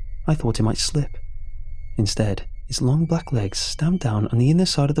corner. I thought it might slip. Instead, its long black legs stamped down on the inner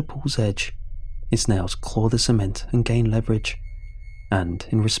side of the pool's edge. Its nails clawed the cement and gained leverage. And,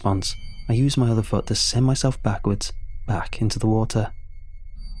 in response, I used my other foot to send myself backwards, back into the water.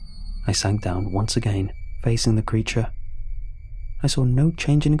 I sank down once again, facing the creature. I saw no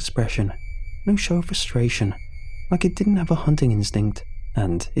change in expression, no show of frustration, like it didn't have a hunting instinct,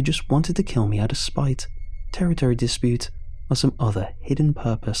 and it just wanted to kill me out of spite, territory dispute, or some other hidden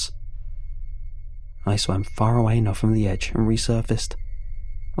purpose. I swam far away enough from the edge and resurfaced.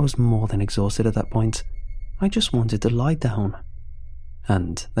 I was more than exhausted at that point. I just wanted to lie down.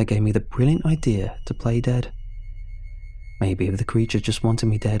 And that gave me the brilliant idea to play dead. Maybe if the creature just wanted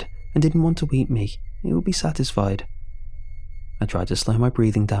me dead and didn't want to eat me, it would be satisfied. I tried to slow my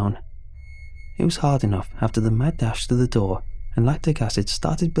breathing down. It was hard enough after the mad dash to the door, and lactic acid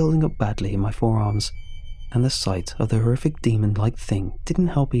started building up badly in my forearms, and the sight of the horrific demon-like thing didn't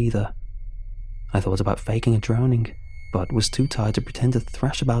help either. I thought about faking a drowning, but was too tired to pretend to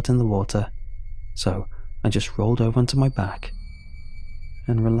thrash about in the water, so I just rolled over onto my back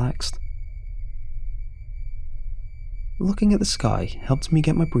and relaxed. Looking at the sky helped me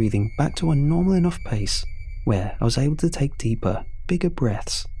get my breathing back to a normal enough pace where I was able to take deeper, bigger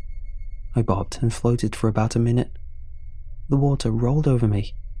breaths. I bobbed and floated for about a minute. The water rolled over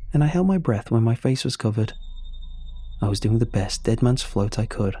me, and I held my breath when my face was covered. I was doing the best dead man's float I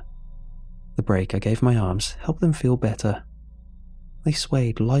could. The break I gave my arms helped them feel better. They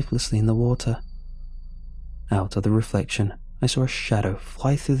swayed lifelessly in the water. Out of the reflection, I saw a shadow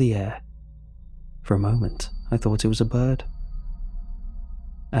fly through the air. For a moment, I thought it was a bird.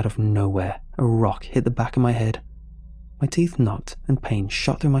 Out of nowhere, a rock hit the back of my head. My teeth knocked and pain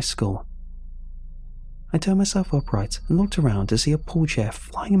shot through my skull. I turned myself upright and looked around to see a pool chair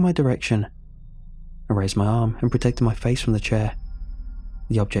flying in my direction. I raised my arm and protected my face from the chair.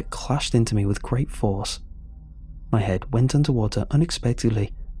 The object clashed into me with great force. My head went underwater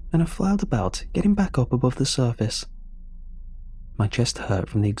unexpectedly, and I flailed about, getting back up above the surface. My chest hurt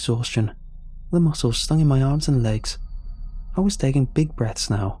from the exhaustion. The muscles stung in my arms and legs. I was taking big breaths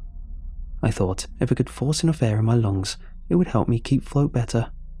now. I thought if I could force enough air in my lungs, it would help me keep float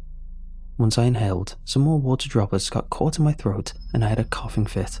better. Once I inhaled, some more water droplets got caught in my throat and I had a coughing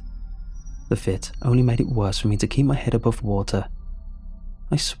fit. The fit only made it worse for me to keep my head above water.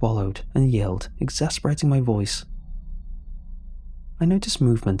 I swallowed and yelled, exasperating my voice. I noticed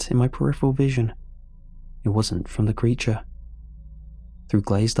movement in my peripheral vision. It wasn't from the creature. Through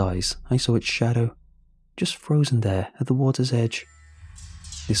glazed eyes, I saw its shadow, just frozen there at the water's edge.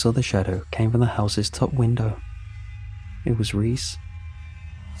 This other shadow came from the house's top window. It was Reese.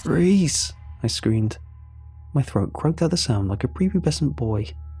 "Reese!" I screamed. My throat croaked out the sound like a prepubescent boy.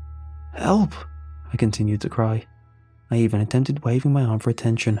 "Help!" I continued to cry. I even attempted waving my arm for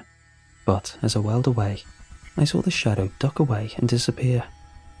attention, but as I wailed away, I saw the shadow duck away and disappear.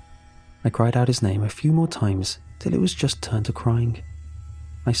 I cried out his name a few more times till it was just turned to crying.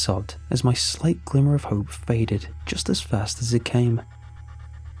 I sobbed as my slight glimmer of hope faded just as fast as it came.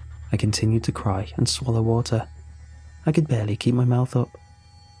 I continued to cry and swallow water. I could barely keep my mouth up.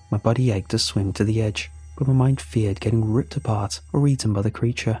 My body ached to swim to the edge, but my mind feared getting ripped apart or eaten by the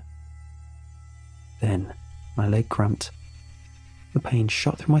creature. Then, my leg cramped. The pain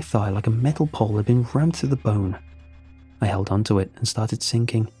shot through my thigh like a metal pole had been rammed through the bone. I held onto it and started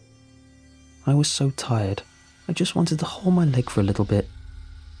sinking. I was so tired, I just wanted to hold my leg for a little bit.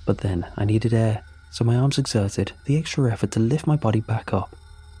 But then I needed air, so my arms exerted the extra effort to lift my body back up.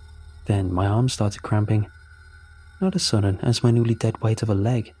 Then my arms started cramping. Not as sudden as my newly dead weight of a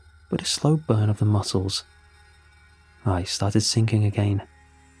leg, but a slow burn of the muscles. I started sinking again.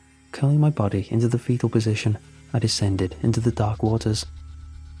 Curling my body into the fetal position, I descended into the dark waters.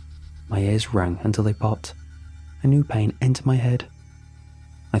 My ears rang until they popped. A new pain entered my head.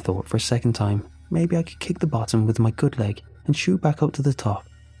 I thought for a second time maybe I could kick the bottom with my good leg and shoot back up to the top.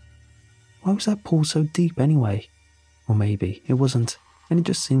 Why was that pool so deep anyway? Or maybe it wasn't, and it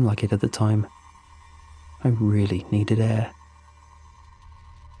just seemed like it at the time. I really needed air.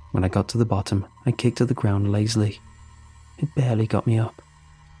 When I got to the bottom, I kicked to the ground lazily. It barely got me up.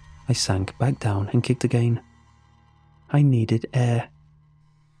 I sank back down and kicked again. I needed air.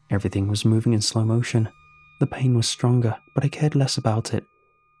 Everything was moving in slow motion. The pain was stronger, but I cared less about it.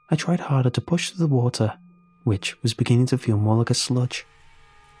 I tried harder to push through the water, which was beginning to feel more like a sludge.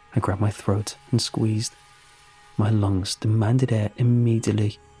 I grabbed my throat and squeezed. My lungs demanded air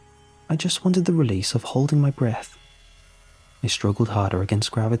immediately. I just wanted the release of holding my breath. I struggled harder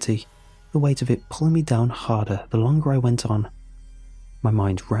against gravity, the weight of it pulling me down harder the longer I went on. My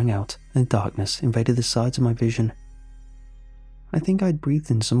mind rang out and darkness invaded the sides of my vision. I think I'd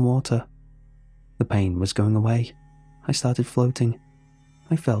breathed in some water. The pain was going away. I started floating.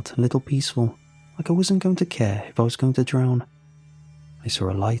 I felt a little peaceful, like I wasn't going to care if I was going to drown. I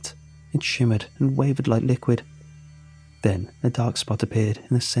saw a light. It shimmered and wavered like liquid. Then a dark spot appeared in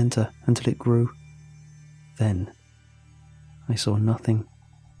the center until it grew. Then I saw nothing.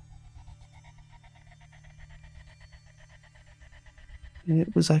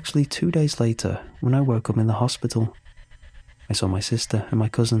 It was actually 2 days later when I woke up in the hospital. I saw my sister and my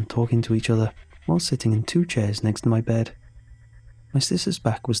cousin talking to each other while sitting in 2 chairs next to my bed. My sister's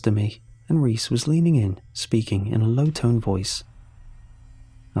back was to me, and Reese was leaning in, speaking in a low-toned voice.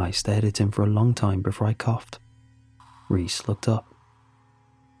 I stared at him for a long time before I coughed. Reese looked up.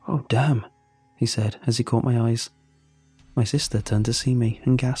 "Oh, damn," he said as he caught my eyes. My sister turned to see me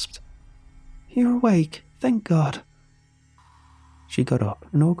and gasped. you're awake. Thank God." She got up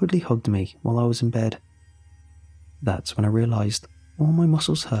and awkwardly hugged me while I was in bed. That's when I realised all my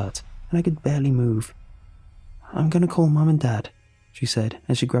muscles hurt and I could barely move. "I'm going to call Mum and Dad," she said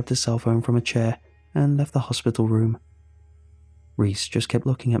as she grabbed a cell phone from a chair and left the hospital room. Reese just kept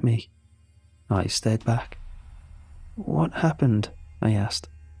looking at me. I stared back. "What happened?" I asked.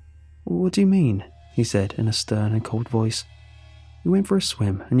 "What do you mean?" he said in a stern and cold voice. "You went for a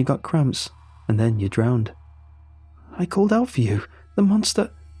swim and you got cramps, and then you drowned." "I called out for you. The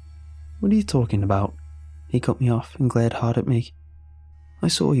monster—" "What are you talking about?" He cut me off and glared hard at me. "I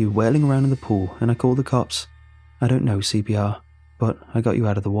saw you wailing around in the pool and I called the cops. I don't know CPR, but I got you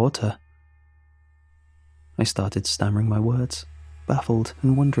out of the water." I started stammering my words, baffled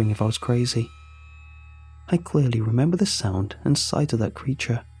and wondering if I was crazy. I clearly remember the sound and sight of that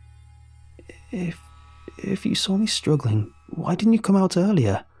creature. If you saw me struggling, why didn't you come out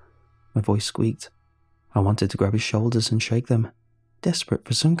earlier?" My voice squeaked. I wanted to grab his shoulders and shake them, desperate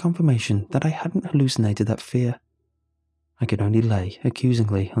for some confirmation that I hadn't hallucinated that fear. I could only lay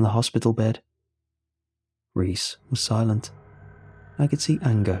accusingly on the hospital bed. Reese was silent. I could see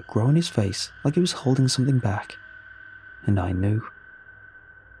anger grow on his face like he was holding something back. And I knew.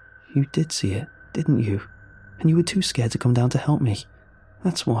 "You did see it, didn't you? And you were too scared to come down to help me.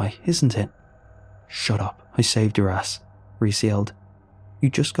 That's why, isn't it?" "Shut up, I saved your ass," Reese yelled. "You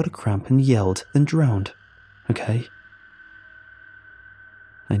just got a cramp and yelled, then drowned. Okay?"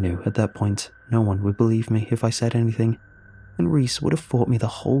 I knew at that point no one would believe me if I said anything, and Reese would have fought me the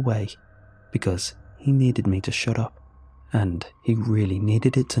whole way, because he needed me to shut up, and he really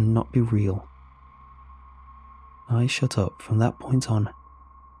needed it to not be real. I shut up from that point on.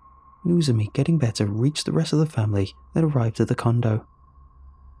 News of me getting better reached the rest of the family that arrived at the condo.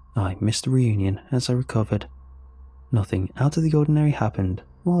 I missed the reunion as I recovered. Nothing out of the ordinary happened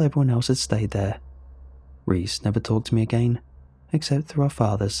while everyone else had stayed there. Reese never talked to me again, except through our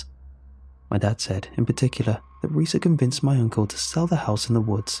fathers. My dad said, in particular, that Reese had convinced my uncle to sell the house in the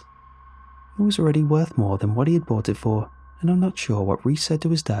woods. It was already worth more than what he had bought it for, and I'm not sure what Reese said to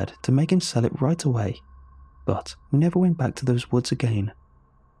his dad to make him sell it right away. But we never went back to those woods again.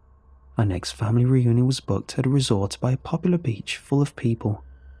 Our next family reunion was booked at a resort by a popular beach full of people.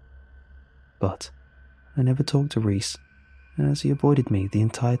 But I never talked to Reese, as he avoided me the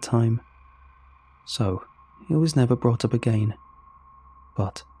entire time. So it was never brought up again.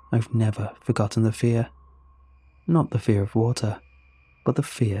 But I've never forgotten the fear. Not the fear of water, but the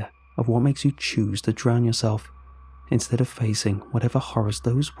fear of what makes you choose to drown yourself instead of facing whatever horrors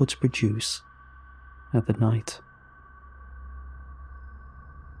those woods produce at the night.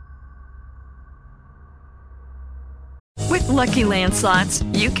 With Lucky Land Slots,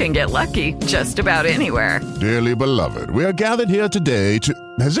 you can get lucky just about anywhere. Dearly beloved, we are gathered here today to...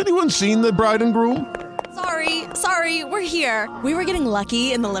 Has anyone seen the bride and groom? Sorry, we're here. We were getting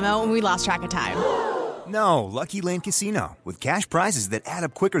lucky in the limo and we lost track of time. No, Lucky Land Casino, with cash prizes that add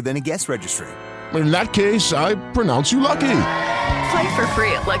up quicker than a guest registry. In that case, I pronounce you lucky. Play for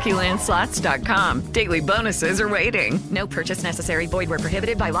free at LuckyLandSlots.com. Daily bonuses are waiting. No purchase necessary. Void where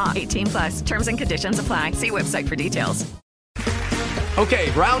prohibited by law. 18+. Terms and conditions apply. See website for details. Okay,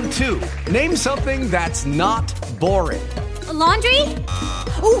 round two. Name something that's not boring. A laundry?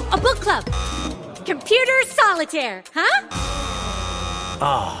 Ooh, a book club. Computer solitaire, huh?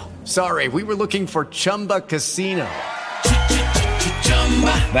 Ah, sorry, we were looking for Chumba Casino.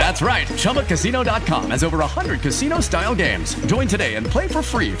 That's right, ChumbaCasino.com has over 100 casino-style games. Join today and play for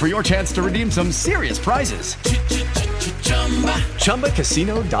free for your chance to redeem some serious prizes.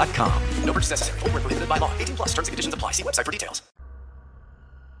 ChumbaCasino.com. No purchase necessary. Void where prohibited by law. 18+. Terms and conditions apply. See website for details.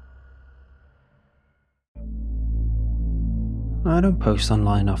 I don't post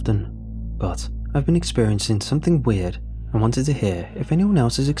online often, but I've been experiencing something weird and wanted to hear if anyone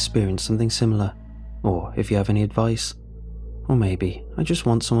else has experienced something similar, or if you have any advice. Or maybe I just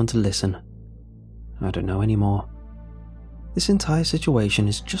want someone to listen. I don't know anymore. This entire situation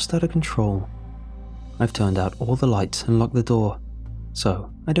is just out of control. I've turned out all the lights and locked the door,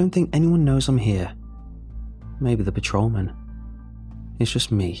 so I don't think anyone knows I'm here. Maybe the patrolman. It's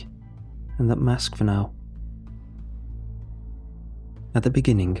just me, and that mask for now. At the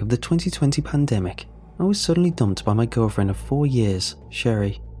beginning of the 2020 pandemic, I was suddenly dumped by my girlfriend of 4 years,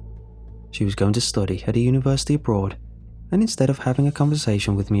 Sherry. She was going to study at a university abroad, and instead of having a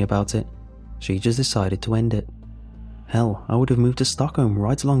conversation with me about it, she just decided to end it. Hell, I would have moved to Stockholm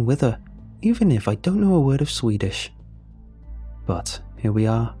right along with her, even if I don't know a word of Swedish. But here we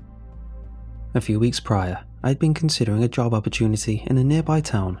are. A few weeks prior, I'd been considering a job opportunity in a nearby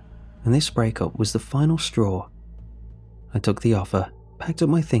town, and this breakup was the final straw. I took the offer, packed up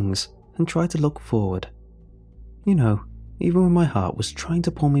my things, and tried to look forward. You know, even when my heart was trying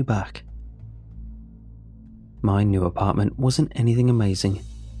to pull me back. My new apartment wasn't anything amazing,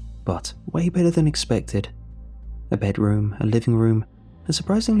 but way better than expected. A bedroom, a living room, a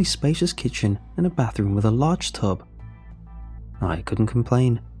surprisingly spacious kitchen, and a bathroom with a large tub. I couldn't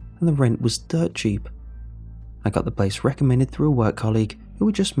complain, and the rent was dirt cheap. I got the place recommended through a work colleague who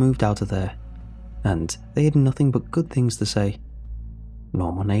had just moved out of there, and they had nothing but good things to say.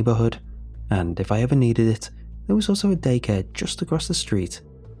 Normal neighborhood, and if I ever needed it, there was also a daycare just across the street.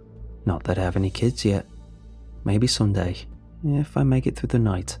 Not that I have any kids yet. Maybe someday, if I make it through the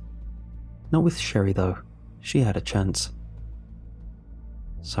night. Not with Sherry though, she had a chance.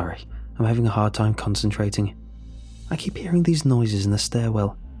 Sorry, I'm having a hard time concentrating. I keep hearing these noises in the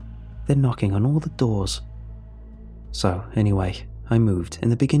stairwell. They're knocking on all the doors. So anyway, I moved in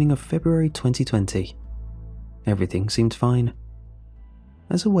the beginning of February 2020. Everything seemed fine.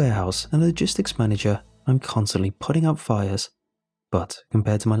 As a warehouse and logistics manager, I'm constantly putting out fires, but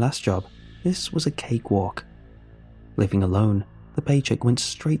compared to my last job, this was a cakewalk. Living alone, the paycheck went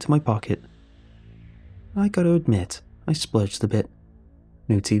straight to my pocket. I gotta admit, I splurged a bit.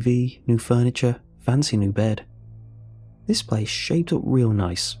 New TV, new furniture, fancy new bed. This place shaped up real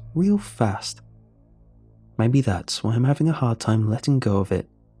nice, real fast. Maybe that's why I'm having a hard time letting go of it.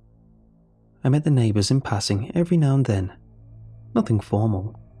 I met the neighbours in passing every now and then. Nothing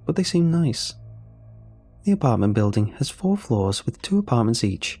formal, but they seem nice. The apartment building has 4 floors with 2 apartments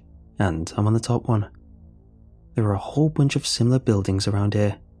each, and I'm on the top one. There are a whole bunch of similar buildings around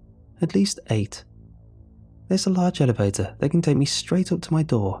here, at least 8. There's a large elevator that can take me straight up to my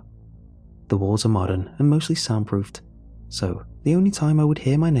door. The walls are modern and mostly soundproofed, so the only time I would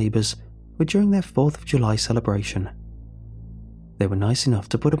hear my neighbours were during their 4th of July celebration. They were nice enough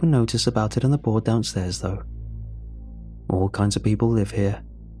to put up a notice about it on the board downstairs though. All kinds of people live here,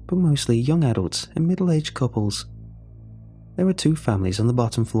 but mostly young adults and middle-aged couples. There are 2 families on the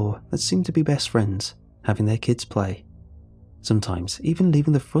bottom floor that seem to be best friends, having their kids play. Sometimes even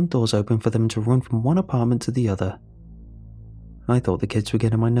leaving the front doors open for them to run from one apartment to the other. I thought the kids were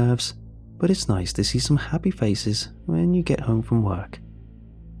getting on my nerves, but it's nice to see some happy faces when you get home from work.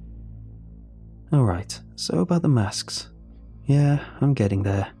 Alright, so about the masks. Yeah, I'm getting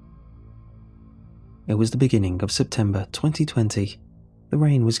there. It was the beginning of September 2020. The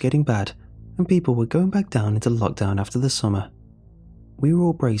rain was getting bad, and people were going back down into lockdown after the summer. We were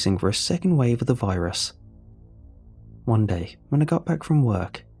all bracing for a second wave of the virus. One day, when I got back from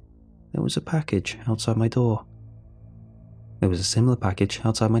work, there was a package outside my door. There was a similar package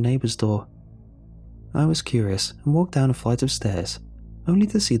outside my neighbour's door. I was curious and walked down a flight of stairs, only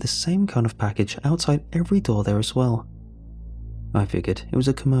to see the same kind of package outside every door there as well. I figured it was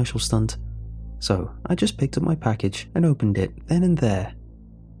a commercial stunt, so I just picked up my package and opened it then and there.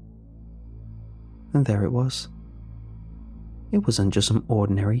 And there it was. It wasn't just some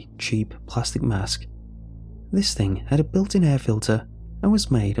ordinary, cheap plastic mask. This thing had a built-in air filter and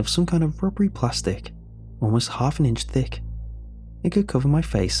was made of some kind of rubbery plastic, almost half an inch thick. It could cover my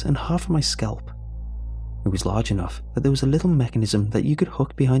face and half of my scalp. It was large enough that there was a little mechanism that you could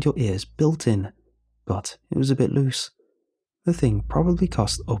hook behind your ears built in, but it was a bit loose. The thing probably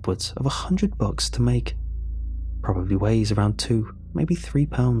cost upwards of $100 to make. Probably weighs around 2, maybe 3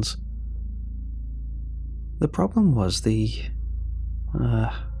 pounds. The problem was the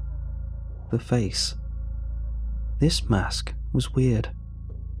face. This mask was weird.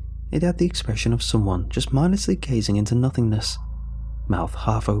 It had the expression of someone just mindlessly gazing into nothingness. Mouth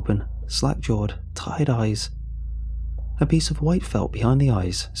half open, slack-jawed, tired eyes. A piece of white felt behind the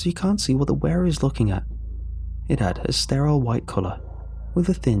eyes so you can't see what the wearer is looking at. It had a sterile white colour, with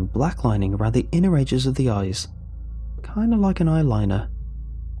a thin black lining around the inner edges of the eyes, kinda like an eyeliner.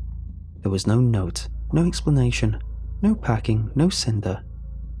 There was no note, no explanation, no packing, no sender,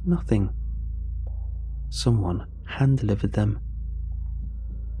 nothing. Someone hand-delivered them.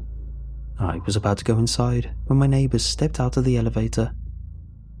 I was about to go inside when my neighbours stepped out of the elevator.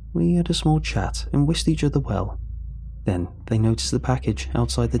 We had a small chat and wished each other well. Then they noticed the package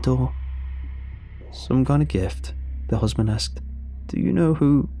outside the door. "Some kind of gift?" the husband asked. "Do you know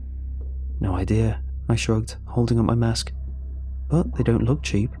who?" "No idea," I shrugged, holding up my mask. "But they don't look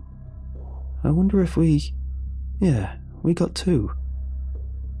cheap. I wonder if we... Yeah, we got 2.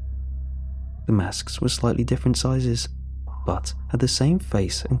 The masks were slightly different sizes, but had the same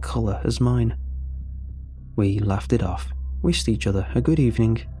face and colour as mine. We laughed it off, wished each other a good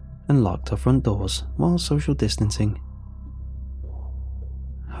evening, and locked our front doors while social distancing.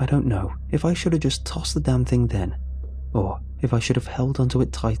 I don't know if I should have just tossed the damn thing then, or if I should have held onto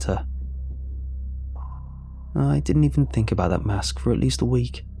it tighter. I didn't even think about that mask for at least a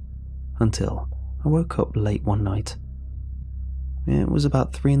week. until I woke up late one night. It was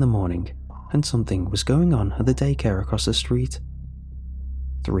about 3 a.m, and something was going on at the daycare across the street.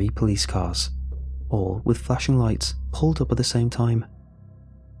 3 police cars, all with flashing lights, pulled up at the same time.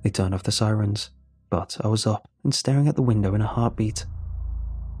 They turned off the sirens, but I was up and staring at the window in a heartbeat.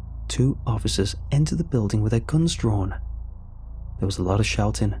 2 officers entered the building with their guns drawn. There was a lot of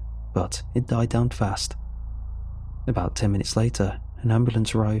shouting, but it died down fast. About 10 minutes later, an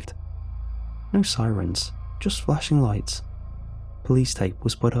ambulance arrived. No sirens, just flashing lights. Police tape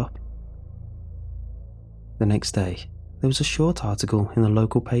was put up. The next day, there was a short article in the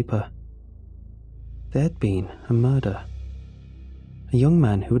local paper. There had been a murder. A young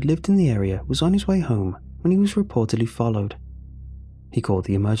man who had lived in the area was on his way home when he was reportedly followed. He called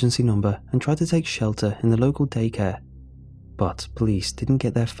the emergency number and tried to take shelter in the local daycare, but police didn't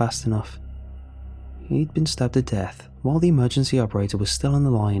get there fast enough. He'd been stabbed to death while the emergency operator was still on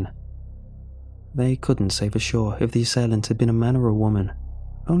the line. They couldn't say for sure if the assailant had been a man or a woman,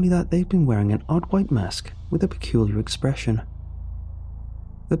 only that they'd been wearing an odd white mask with a peculiar expression.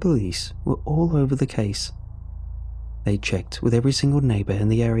 The police were all over the case. They checked with every single neighbour in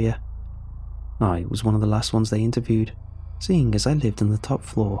the area. I was one of the last ones they interviewed, seeing as I lived on the top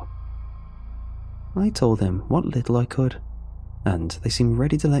floor. I told them what little I could, and they seemed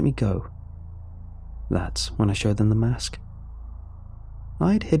ready to let me go. That's when I showed them the mask.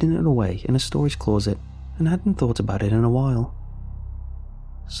 I'd hidden it away in a storage closet and hadn't thought about it in a while.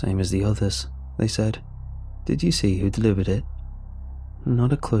 "Same as the others," they said. "Did you see who delivered it?"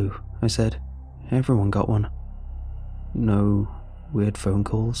 "Not a clue," I said. "Everyone got one." "No weird phone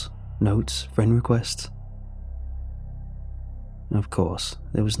calls, notes, friend requests?" Of course,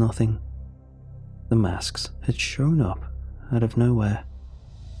 there was nothing. The masks had shown up out of nowhere.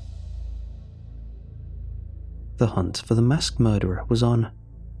 The hunt for the masked murderer was on.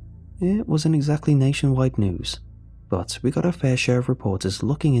 It wasn't exactly nationwide news, but we got our fair share of reporters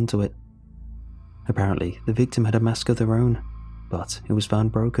looking into it. Apparently, the victim had a mask of their own, but it was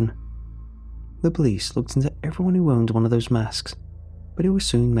found broken. The police looked into everyone who owned one of those masks, but it was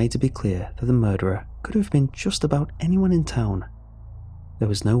soon made to be clear that the murderer could have been just about anyone in town. There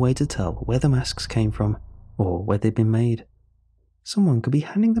was no way to tell where the masks came from or where they'd been made. Someone could be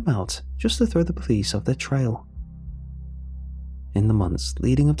handing them out just to throw the police off their trail. In the months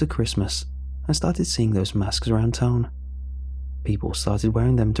leading up to Christmas, I started seeing those masks around town. People started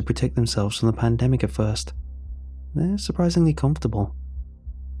wearing them to protect themselves from the pandemic at first. They're surprisingly comfortable.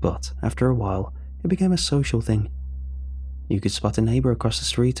 But after a while, it became a social thing. You could spot a neighbour across the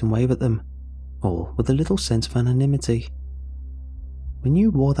street and wave at them, all with a little sense of anonymity. When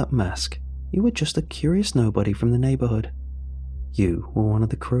you wore that mask, you were just a curious nobody from the neighbourhood. You were one of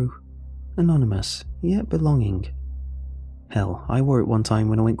the crew, anonymous yet belonging. Hell, I wore it one time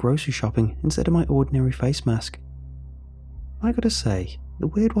when I went grocery shopping instead of my ordinary face mask. I gotta say, the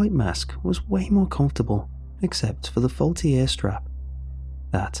weird white mask was way more comfortable, except for the faulty ear strap.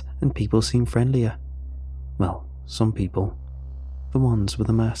 That, and people seemed friendlier. Well, some people. The ones with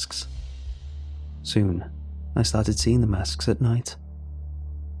the masks. Soon, I started seeing the masks at night.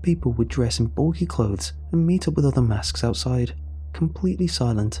 People would dress in bulky clothes and meet up with other masks outside, completely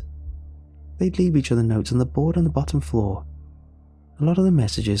silent. They'd leave each other notes on the board on the bottom floor. A lot of the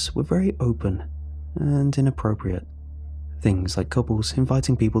messages were very open and inappropriate. Things like couples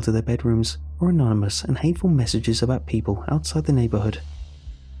inviting people to their bedrooms, or anonymous and hateful messages about people outside the neighbourhood.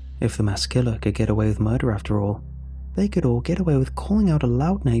 If the mass killer could get away with murder after all, they could all get away with calling out a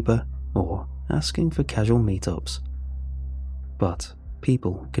loud neighbour or asking for casual meetups. But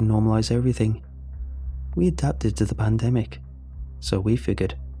people can normalise everything. We adapted to the pandemic, so we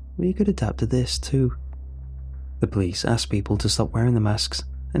figured we could adapt to this too. The police asked people to stop wearing the masks,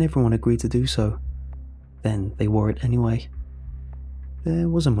 and everyone agreed to do so. Then they wore it anyway. There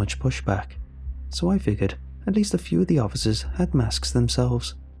wasn't much pushback, so I figured at least a few of the officers had masks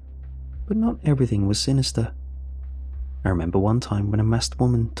themselves. But not everything was sinister. I remember one time when a masked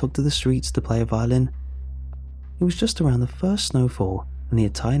woman took to the streets to play a violin. It was just around the first snowfall, and the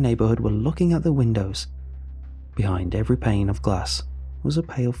entire neighbourhood were looking out the windows. Behind every pane of glass was a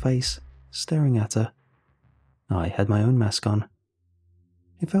pale face, staring at her. I had my own mask on.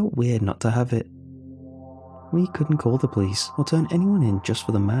 It felt weird not to have it. We couldn't call the police or turn anyone in just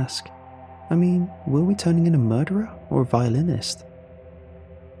for the mask. I mean, were we turning in a murderer or a violinist?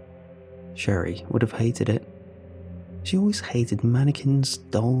 Sherry would have hated it. She always hated mannequins,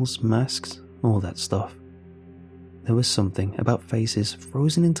 dolls, masks, all that stuff. There was something about faces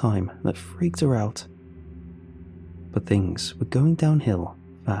frozen in time that freaked her out. But things were going downhill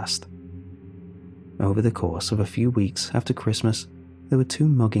fast. Over the course of a few weeks after Christmas, there were 2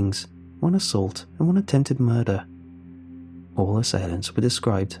 muggings, one assault, and one attempted murder. All assailants were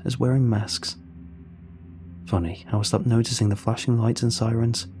described as wearing masks. Funny how I stopped noticing the flashing lights and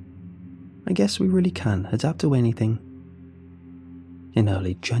sirens. I guess we really can adapt to anything. In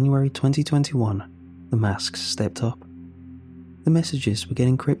early January 2021, the masks stepped up. The messages were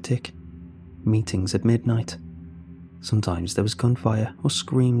getting cryptic. Meetings at midnight. Sometimes there was gunfire or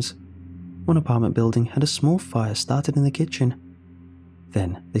screams. One apartment building had a small fire started in the kitchen.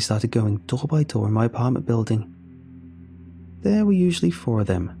 Then they started going door by door in my apartment building. There were usually 4 of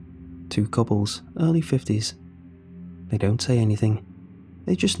them, 2 couples, early 50s. They don't say anything.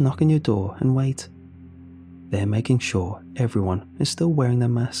 They just knock on your door and wait. They're making sure everyone is still wearing their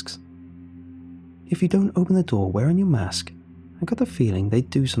masks. If you don't open the door wearing your mask, I got the feeling they'd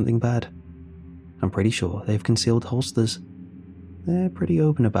do something bad. I'm pretty sure they've concealed holsters. They're pretty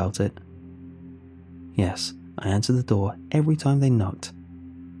open about it. Yes, I answered the door every time they knocked.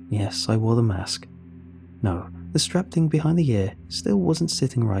 Yes, I wore the mask. No, the strap thing behind the ear still wasn't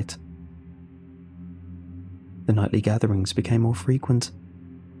sitting right. The nightly gatherings became more frequent.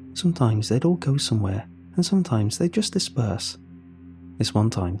 Sometimes they'd all go somewhere, and sometimes they'd just disperse. This one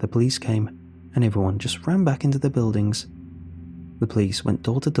time the police came, and everyone just ran back into their buildings. The police went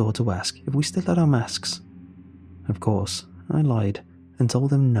door to door to ask if we still had our masks. Of course, I lied and told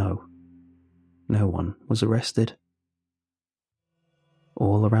them no. No one was arrested.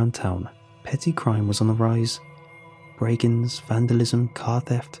 All around town, petty crime was on the rise. Break-ins, vandalism, car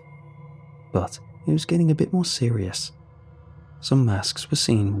theft. But it was getting a bit more serious. Some masks were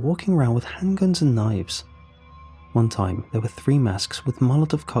seen walking around with handguns and knives. One time there were 3 masks with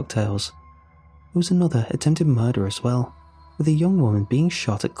Molotov cocktails. There was another attempted murder as well, with a young woman being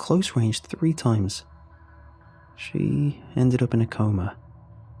shot at close range 3 times. She ended up in a coma.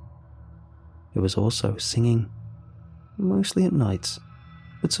 There was also singing, mostly at nights,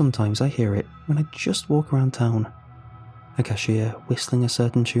 but sometimes I hear it when I just walk around town. A cashier whistling a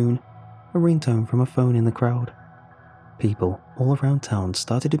certain tune, a ringtone from a phone in the crowd. People all around town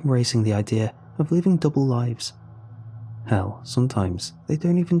started embracing the idea of living double lives. Hell, sometimes they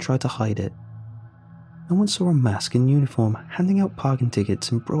don't even try to hide it. I once saw a mask in uniform handing out parking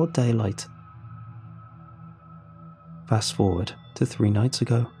tickets in broad daylight. Fast forward to 3 nights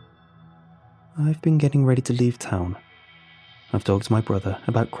ago. I've been getting ready to leave town. I've talked to my brother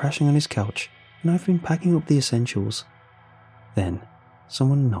about crashing on his couch, and I've been packing up the essentials. Then,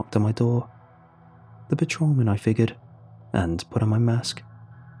 someone knocked on my door. The patrolman, I figured, and put on my mask.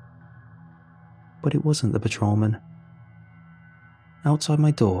 But it wasn't the patrolman. Outside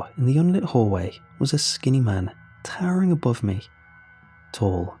my door, in the unlit hallway, was a skinny man, towering above me.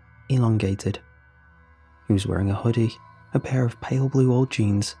 Tall, elongated. He was wearing a hoodie, a pair of pale blue old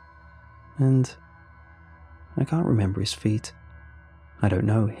jeans, and I can't remember his feet. I don't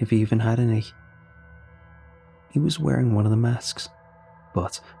know if he even had any. He was wearing one of the masks,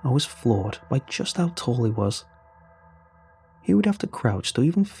 but I was floored by just how tall he was. He would have to crouch to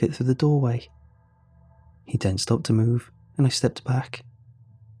even fit through the doorway. He tensed up to move, and I stepped back.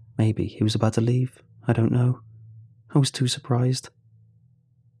 Maybe he was about to leave, I don't know. I was too surprised.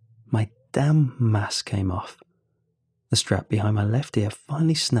 My damn mask came off. The strap behind my left ear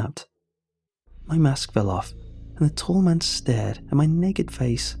finally snapped. My mask fell off, and the tall man stared at my naked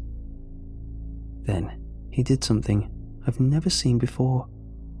face. Then he did something I've never seen before.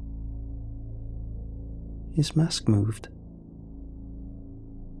 His mask moved.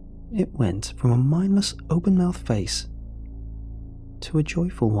 It went from a mindless, open-mouthed face to a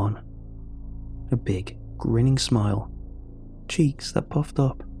joyful one. A big, grinning smile, cheeks that puffed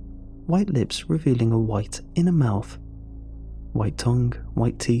up, white lips revealing a white inner mouth, white tongue,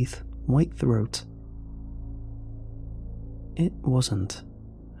 white teeth, white throat. It wasn't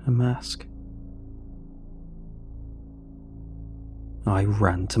a mask. I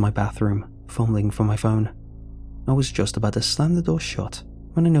ran to my bathroom, fumbling for my phone. I was just about to slam the door shut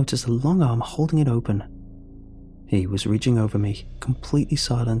when I noticed a long arm holding it open. He was reaching over me, completely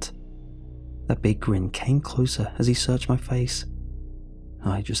silent. That big grin came closer as he searched my face.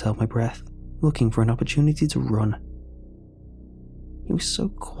 I just held my breath, looking for an opportunity to run. He was so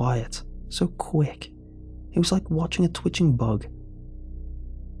quiet, so quick. It was like watching a twitching bug.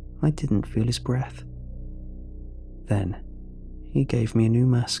 I didn't feel his breath. Then, he gave me a new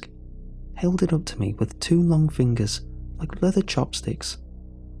mask, held it up to me with 2 long fingers, like leather chopsticks.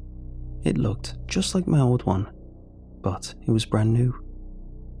 It looked just like my old one, but it was brand new.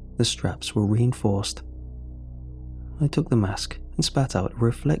 The straps were reinforced. I took the mask and spat out a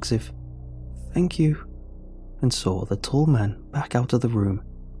reflexive, "Thank you," and saw the tall man back out of the room,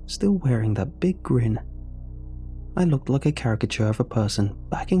 still wearing that big grin. I looked like a caricature of a person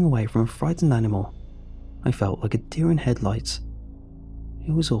backing away from a frightened animal. I felt like a deer in headlights.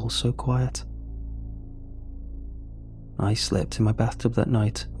 It was all so quiet. I slept in my bathtub that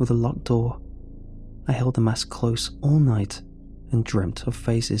night with a locked door. I held the mask close all night and dreamt of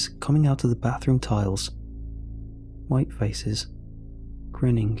faces coming out of the bathroom tiles. White faces,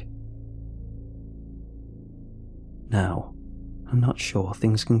 grinning. Now, I'm not sure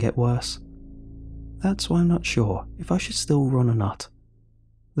things can get worse. That's why I'm not sure if I should still run or not.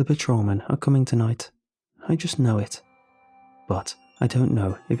 The patrolmen are coming tonight. I just know it. But I don't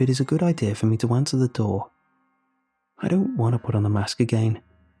know if it is a good idea for me to answer the door. I don't want to put on the mask again.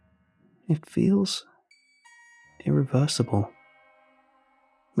 It feels irreversible.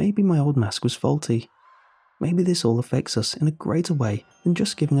 Maybe my old mask was faulty. Maybe this all affects us in a greater way than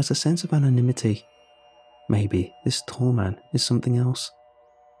just giving us a sense of anonymity. Maybe this tall man is something else.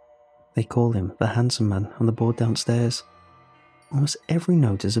 They call him the handsome man on the board downstairs. Almost every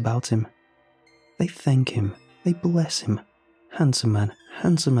note is about him. They thank him. They bless him. Handsome man,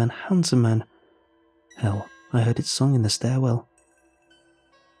 handsome man, handsome man. Hell, I heard it sung in the stairwell.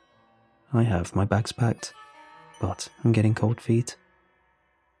 I have my bags packed, but I'm getting cold feet.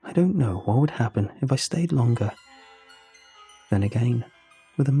 I don't know what would happen if I stayed longer. Then again,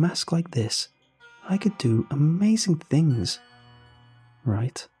 with a mask like this, I could do amazing things.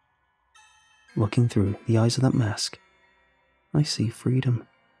 Right? Looking through the eyes of that mask, I see freedom.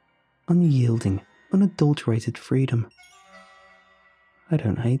 Unyielding, unadulterated freedom. I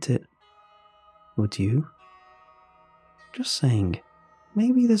don't hate it. Would you? Just saying,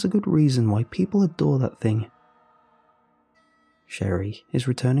 maybe there's a good reason why people adore that thing. Sherry is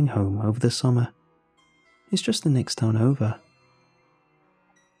returning home over the summer. It's just the next town over.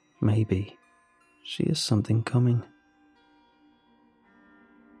 Maybe she has something coming.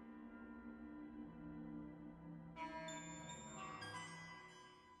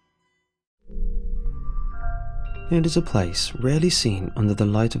 It is a place rarely seen under the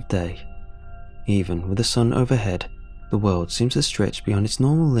light of day. Even with the sun overhead, the world seems to stretch beyond its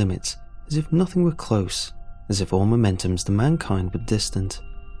normal limits, as if nothing were close, as if all momentums to mankind were distant.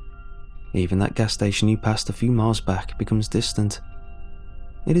 Even that gas station you passed a few miles back becomes distant.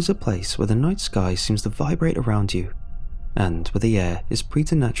 It is a place where the night sky seems to vibrate around you, and where the air is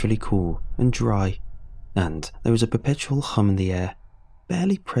preternaturally cool and dry, and there is a perpetual hum in the air,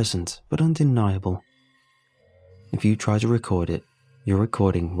 barely present but undeniable. If you try to record it, your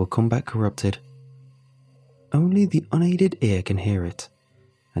recording will come back corrupted. Only the unaided ear can hear it,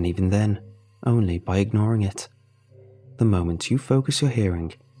 and even then, only by ignoring it. The moment you focus your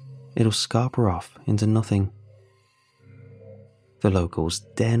hearing, it'll scarper off into nothing. The locals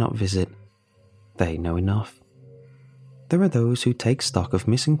dare not visit. They know enough. There are those who take stock of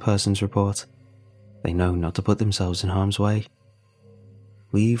missing persons report. They know not to put themselves in harm's way.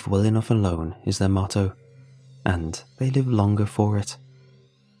 Leave well enough alone is their motto, and they live longer for it.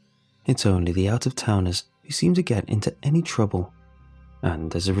 It's only the out-of-towners who seem to get into any trouble,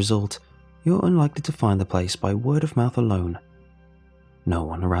 and as a result, you're unlikely to find the place by word of mouth alone. No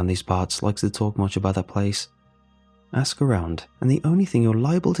one around these parts likes to talk much about that place. Ask around, and the only thing you're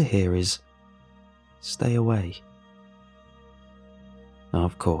liable to hear is, "Stay away." Now,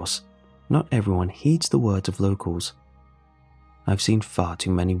 of course, not everyone heeds the words of locals. I've seen far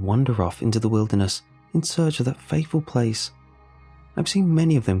too many wander off into the wilderness in search of that fateful place. I've seen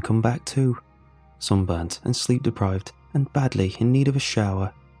many of them come back too, sunburnt and sleep-deprived and badly in need of a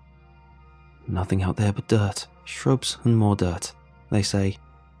shower. Nothing out there but dirt, shrubs and more dirt, they say,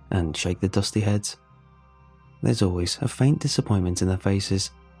 and shake their dusty heads. There's always a faint disappointment in their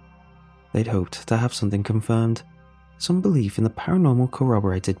faces. They'd hoped to have something confirmed, some belief in the paranormal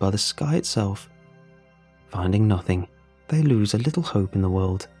corroborated by the sky itself. Finding nothing, they lose a little hope in the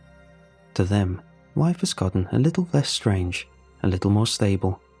world. To them, life has gotten a little less strange, a little more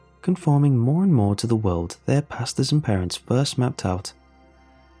stable, conforming more and more to the world their pastors and parents first mapped out.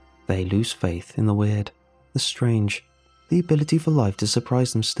 They lose faith in the weird, the strange, the ability for life to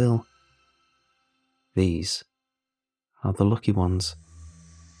surprise them still. These are the lucky ones.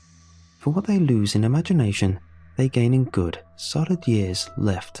 For what they lose in imagination, they gain in good, solid years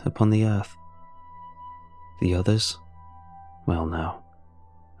left upon the earth. The others? Well now,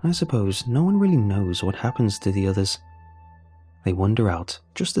 I suppose no one really knows what happens to the others. They wander out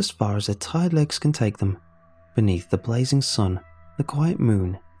just as far as their tired legs can take them, beneath the blazing sun, the quiet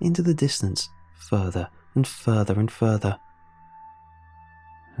moon, into the distance, further and further and further.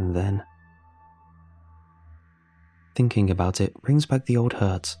 And then, thinking about it brings back the old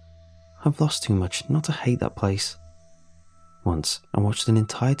hurts. I've lost too much not to hate that place. Once, I watched an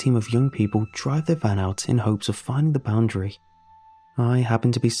entire team of young people drive their van out in hopes of finding the boundary. I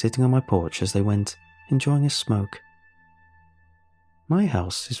happened to be sitting on my porch as they went, enjoying a smoke. My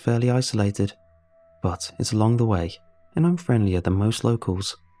house is fairly isolated, but it's along the way, and I'm friendlier than most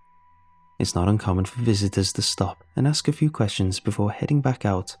locals. It's not uncommon for visitors to stop and ask a few questions before heading back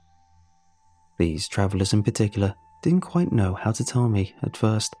out. These travellers in particular didn't quite know how to tell me, at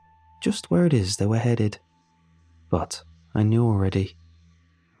first, just where it is they were headed. But I knew already.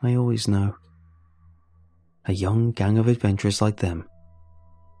 I always know. A young gang of adventurers like them.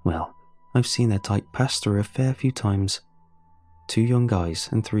 Well, I've seen their type pass through a fair few times. 2 young guys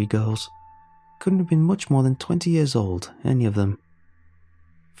and 3 girls. Couldn't have been much more than 20 years old, any of them.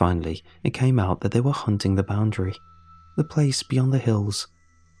 Finally, it came out that they were hunting the boundary, the place beyond the hills.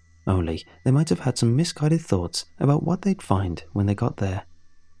 Only, they might have had some misguided thoughts about what they'd find when they got there.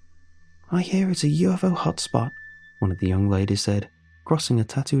 "I hear it's a UFO hotspot," one of the young ladies said, crossing her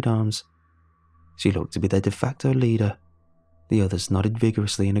tattooed arms. She looked to be their de facto leader. The others nodded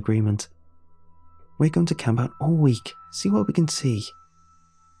vigorously in agreement. "We're going to camp out all week, see what we can see."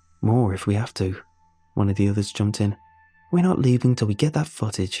 "More if we have to," one of the others jumped in. "We're not leaving till we get that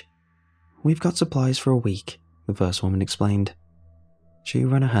footage." "We've got supplies for a week," the first woman explained. She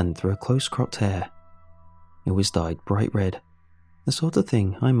ran a hand through her close-cropped hair. It was dyed bright red, the sort of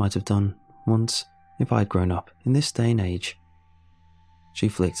thing I might have done once if I'd grown up in this day and age. She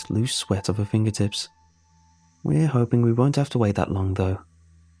flicked loose sweat off her fingertips. "We're hoping we won't have to wait that long, though."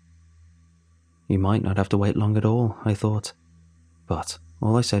 You might not have to wait long at all, I thought. But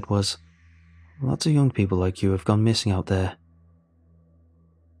all I said was, "Lots of young people like you have gone missing out there."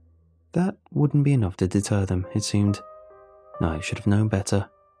 That wouldn't be enough to deter them, it seemed. I should have known better.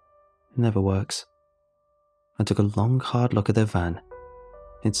 It never works. I took a long, hard look at their van.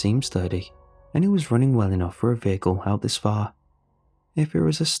 It seemed sturdy, and it was running well enough for a vehicle out this far. If it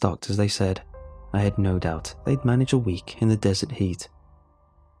was as stocked as they said, I had no doubt they'd manage a week in the desert heat.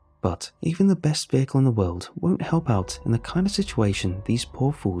 But even the best vehicle in the world won't help out in the kind of situation these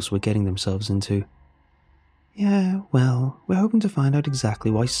poor fools were getting themselves into. "Yeah, well, we're hoping to find out exactly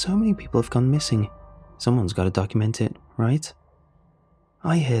why so many people have gone missing. Someone's got to document it, right?"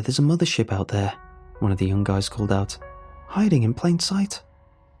 "I hear there's a mothership out there," one of the young guys called out, "hiding in plain sight."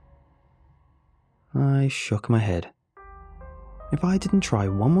 I shook my head. If I didn't try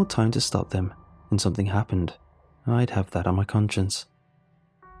one more time to stop them, and something happened, I'd have that on my conscience.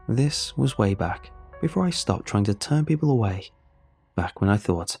 This was way back, before I stopped trying to turn people away, back when I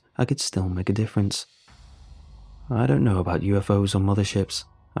thought I could still make a difference. "I don't know about UFOs or motherships,"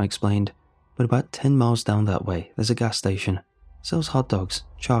 I explained, "but about 10 miles down that way there's a gas station. Sells hot dogs,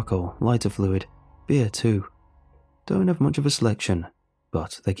 charcoal, lighter fluid, beer too. Don't have much of a selection,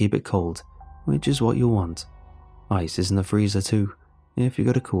 but they keep it cold, which is what you'll want. Ice is in the freezer too, if you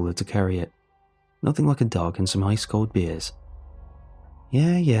got a cooler to carry it. Nothing like a dog and some ice-cold beers."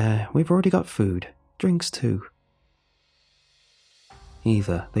 Yeah, we've already got food, drinks too."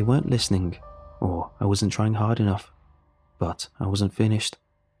 Either they weren't listening, or I wasn't trying hard enough, but I wasn't finished.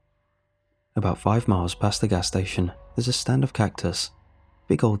 About 5 miles past the gas station, there's a stand of cactus.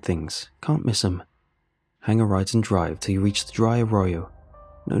 Big old things, can't miss 'em. Hang a right and drive till you reach the dry arroyo.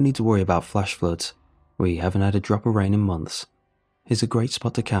 No need to worry about flash floods. We haven't had a drop of rain in months. It's a great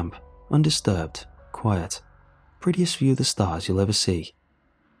spot to camp, undisturbed, quiet. Prettiest view of the stars you'll ever see.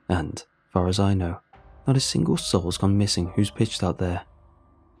 And, far as I know, not a single soul's gone missing who's pitched out there.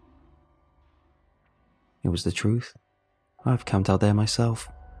 It was the truth. I've camped out there myself.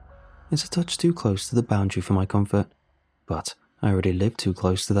 It's a touch too close to the boundary for my comfort, but I already lived too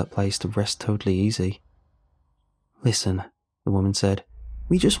close to that place to rest totally easy. "Listen," the woman said,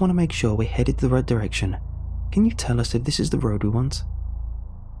 "we just want to make sure we're headed the right direction. Can you tell us if this is the road we want?"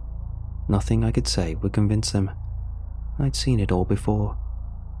 Nothing I could say would convince them. I'd seen it all before.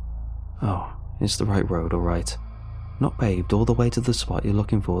 "Oh, it's the right road, all right. Not paved all the way to the spot you're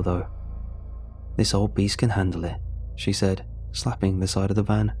looking for, though. This old beast can handle it," she said, slapping the side of the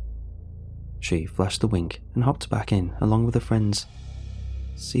van. She flashed a wink and hopped back in along with her friends.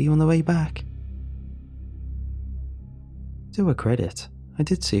 "See you on the way back." To her credit, I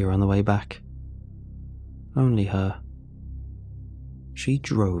did see her on the way back. Only her. She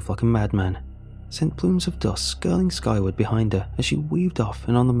drove like a madman, sent plumes of dust curling skyward behind her as she weaved off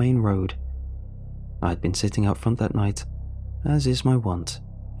and on the main road. I'd been sitting out front that night, as is my wont,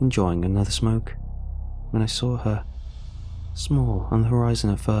 enjoying another smoke, when I saw her, small on the horizon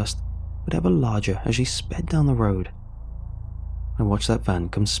at first, but ever larger as she sped down the road. I watched that van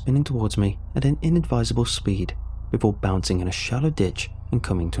come spinning towards me at an inadvisable speed before bouncing in a shallow ditch and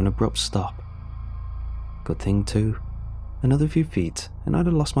coming to an abrupt stop. Good thing too. Another few feet and I'd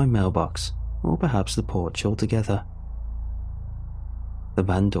have lost my mailbox, or perhaps the porch altogether. The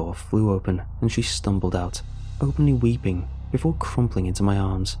van door flew open and she stumbled out, openly weeping before crumpling into my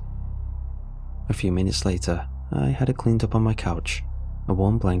arms. A few minutes later, I had her cleaned up on my couch, a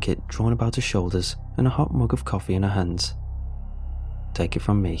warm blanket drawn about her shoulders and a hot mug of coffee in her hands. Take it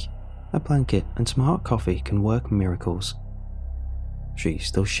from me, a blanket and some hot coffee can work miracles. She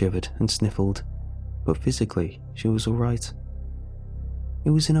still shivered and sniffled, but physically she was all right. It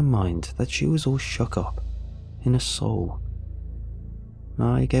was in her mind that she was all shook up, in her soul.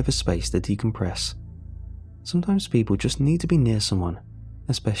 I gave her space to decompress. Sometimes people just need to be near someone,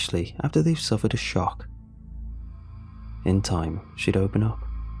 especially after they've suffered a shock. In time, she'd open up.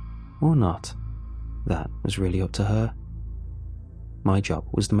 Or not. That was really up to her. My job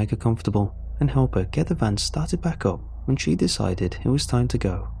was to make her comfortable and help her get the van started back up when she decided it was time to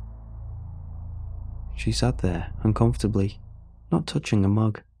go. She sat there uncomfortably, not touching a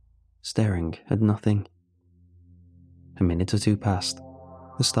mug, staring at nothing. A minute or two passed,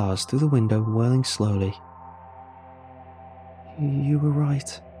 the stars through the window whirling slowly. "You were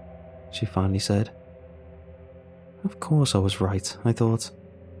right," she finally said. Of course I was right, I thought.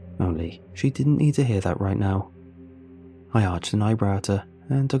 Only she didn't need to hear that right now. I arched an eyebrow at her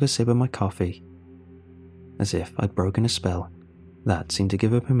and took a sip of my coffee. As if I'd broken a spell, that seemed to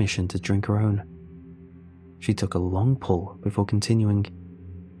give her permission to drink her own. She took a long pull before continuing.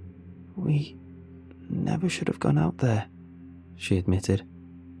 "We never should have gone out there," she admitted.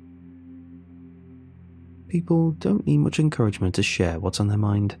 People don't need much encouragement to share what's on their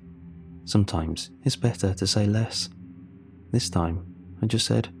mind. Sometimes it's better to say less. This time, I just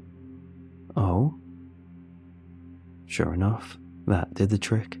said, "Oh?" Sure enough, that did the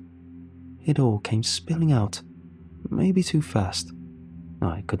trick. It all came spilling out, maybe too fast.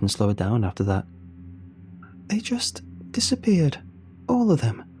 I couldn't slow it down after that. "They just disappeared. All of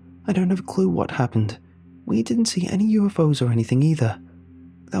them. I don't have a clue what happened. We didn't see any UFOs or anything either.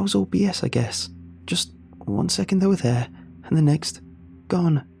 That was all BS, I guess. Just 1 second they were there, and the next,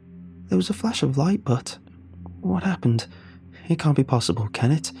 gone. There was a flash of light, but what happened? It can't be possible,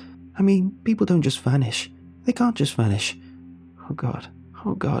 can it? I mean, people don't just vanish. They can't just vanish. Oh God,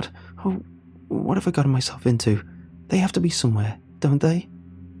 oh God, oh, what have I gotten myself into? They have to be somewhere, don't they?"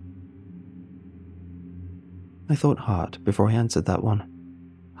 I thought hard before I answered that one.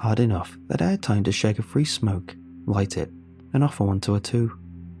 Hard enough that I had time to shake a free smoke, light it, and offer one to her too.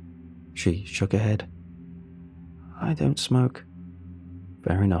 She shook her head. "I don't smoke."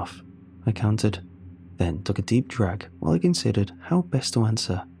 Fair enough, I countered, then took a deep drag while I considered how best to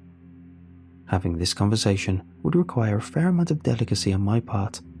answer. Having this conversation would require a fair amount of delicacy on my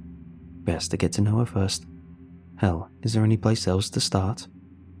part. Best to get to know her first. Hell, is there any place else to start?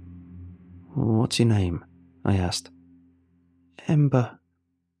 "What's your name?" I asked. "Ember.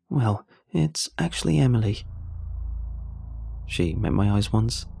 Well, it's actually Emily." She met my eyes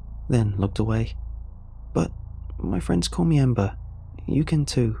once, then looked away. "But my friends call me Ember. You can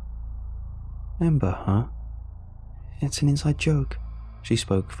too." "Ember, huh?" "It's an inside joke." She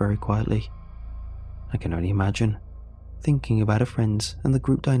spoke very quietly. I can only imagine. Thinking about her friends and the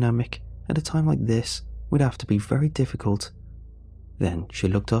group dynamic at a time like this would have to be very difficult. Then she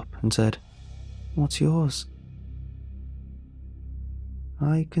looked up and said, "What's yours?"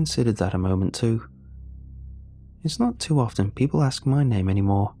 I considered that a moment too. It's not too often people ask my name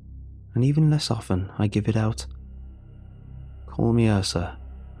anymore, and even less often I give it out. "Call me Ursa,"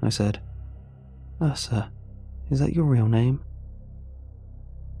 I said. "Ursa? Is that your real name?"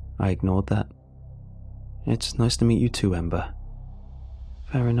 I ignored that. "It's nice to meet you too, Ember."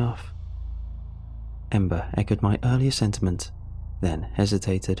 "Fair enough." Ember echoed my earlier sentiment, then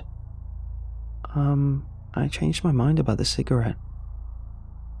hesitated. I changed my mind about the cigarette."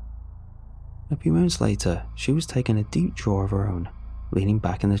 A few moments later, she was taking a deep draw of her own, leaning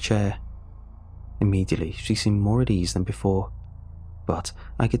back in the chair. Immediately, she seemed more at ease than before, but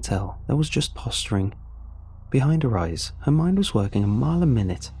I could tell that was just posturing. Behind her eyes, her mind was working a mile a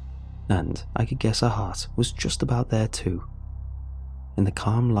minute, and I could guess her heart was just about there too. In the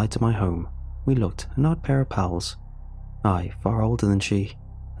calm light of my home, we looked an odd pair of pals. I far older than she,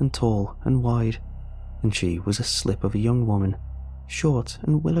 and tall and wide, and she was a slip of a young woman, short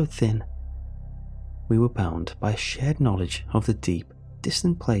and willow-thin. We were bound by a shared knowledge of the deep,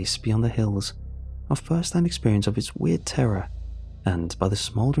 distant place beyond the hills, of first-hand experience of its weird terror, and by the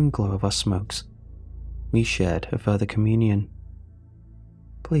smouldering glow of our smokes. We shared a further communion.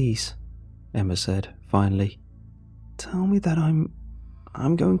 "Please," Emma said, finally, "tell me that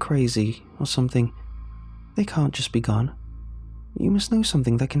I'm going crazy or something. They can't just be gone. You must know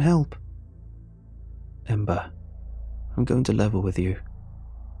something that can help." "Ember, I'm going to level with you.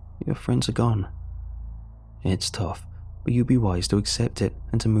 Your friends are gone. It's tough, but you'd be wise to accept it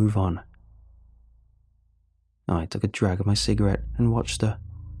and to move on. I took a drag of my cigarette and watched her.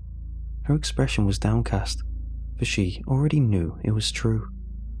 Her expression was downcast, for she already knew it was true.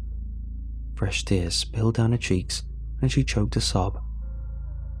 Fresh tears spilled down her cheeks, and she choked a sob.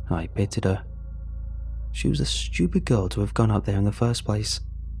 I pitied her. She was a stupid girl to have gone out there in the first place,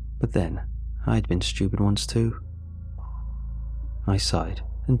 but then I'd been stupid once too. I sighed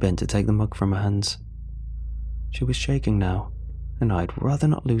and bent to take the mug from her hands. She was shaking now, and I'd rather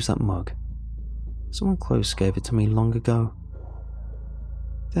not lose that mug. Someone close gave it to me long ago.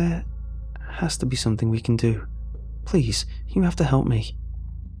 There has to be something we can do. Please, you have to help me.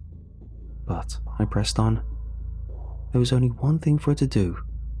 But I pressed on. There was only one thing for her to do,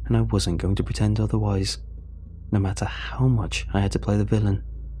 and I wasn't going to pretend otherwise, no matter how much I had to play the villain.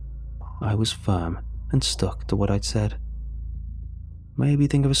 I was firm and stuck to what I'd said. Maybe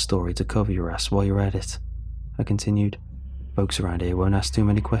think of a story to cover your ass while you're at it, I continued. Folks around here won't ask too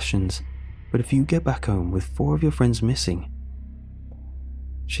many questions, but if you get back home with 4 of your friends missing...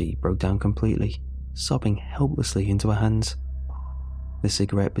 She broke down completely, sobbing helplessly into her hands. The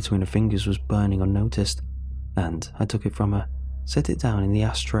cigarette between her fingers was burning unnoticed, and I took it from her, set it down in the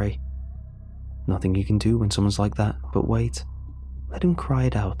ashtray. Nothing you can do when someone's like that but wait. Let him cry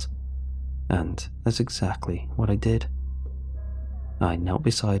it out. And that's exactly what I did. I knelt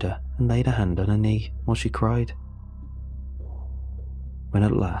beside her and laid a hand on her knee while she cried. When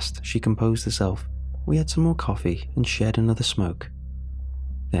at last she composed herself, we had some more coffee and shared another smoke.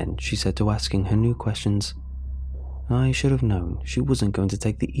 Then she set to asking her new questions. I should have known she wasn't going to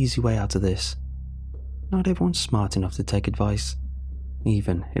take the easy way out of this. Not everyone's smart enough to take advice,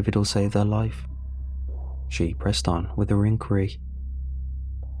 even if it'll save their life. She pressed on with her inquiry.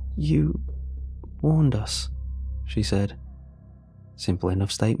 You warned us, she said. Simple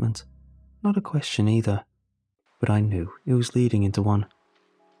enough statement. Not a question either, but I knew it was leading into one.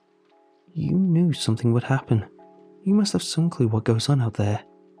 You knew something would happen. You must have some clue what goes on out there.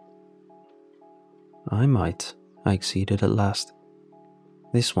 I might, I acceded at last.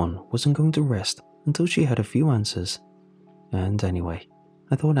 This one wasn't going to rest until she had a few answers. And anyway,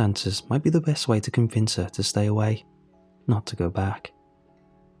 I thought answers might be the best way to convince her to stay away, not to go back.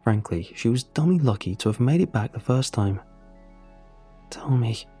 Frankly, she was dummy lucky to have made it back the first time. Tell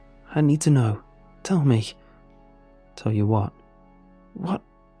me. I need to know. Tell me. Tell you what? What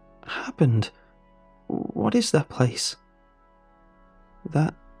happened? What is that place?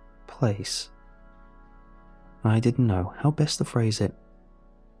 That place? I didn't know how best to phrase it.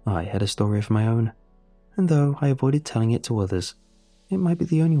 I had a story of my own, and though I avoided telling it to others, it might be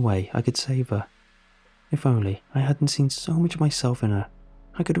the only way I could save her. If only I hadn't seen so much of myself in her,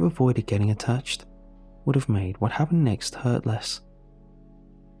 I could have avoided getting attached, would have made what happened next hurt less.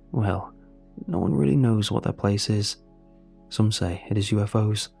 Well, no one really knows what that place is. Some say it is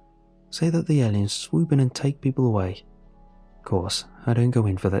UFOs, say that the aliens swoop in and take people away. Of course, I don't go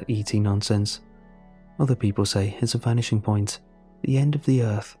in for that ET nonsense. Other people say it's a vanishing point, the end of the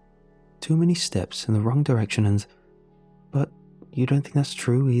earth, too many steps in the wrong direction and... But you don't think that's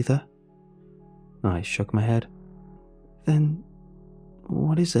true either? I shook my head. Then,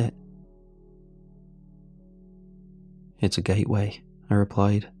 what is it? It's a gateway, I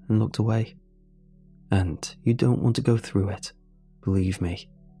replied and looked away. And you don't want to go through it, believe me.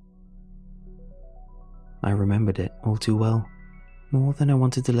 I remembered it all too well, more than I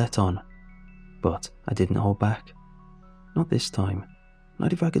wanted to let on. But I didn't hold back. Not this time,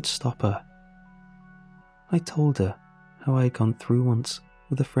 not if I could stop her. I told her how I had gone through once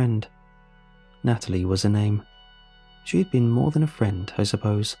with a friend. Natalie was her name. She had been more than a friend, I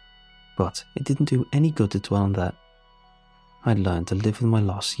suppose, but it didn't do any good to dwell on that. I'd learned to live with my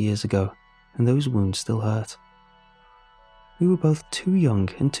loss years ago, and those wounds still hurt. We were both too young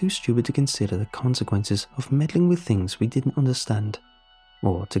and too stupid to consider the consequences of meddling with things we didn't understand,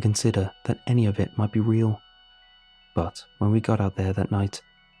 or to consider that any of it might be real. But when we got out there that night,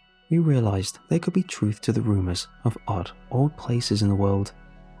 we realized there could be truth to the rumors of odd, old places in the world.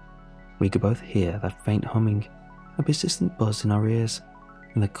 We could both hear that faint humming, a persistent buzz in our ears,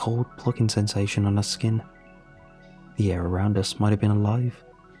 and the cold plucking sensation on our skin. The air around us might have been alive,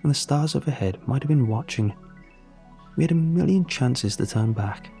 and the stars overhead might have been watching. We had a million chances to turn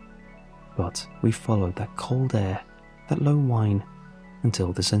back, but we followed that cold air, that low whine,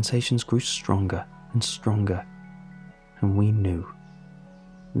 until the sensations grew stronger and stronger, and we knew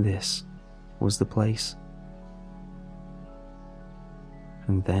this was the place.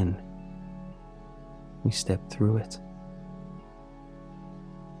 And then we stepped through it.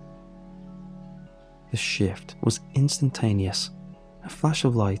 The shift was instantaneous. A flash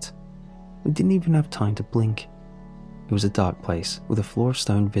of light. We didn't even have time to blink. It was a dark place with a floor of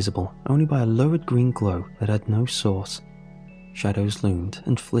stone visible only by a lurid green glow that had no source. Shadows loomed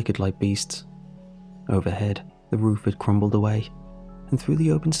and flickered like beasts. Overhead, the roof had crumbled away, and through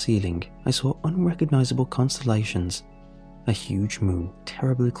the open ceiling I saw unrecognizable constellations, a huge moon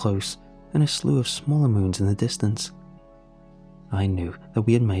terribly close, and a slew of smaller moons in the distance. I knew that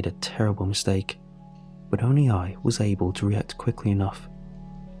we had made a terrible mistake, but only I was able to react quickly enough.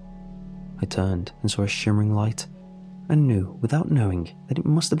 I turned and saw a shimmering light, and knew without knowing that it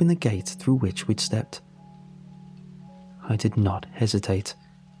must have been the gate through which we'd stepped. I did not hesitate.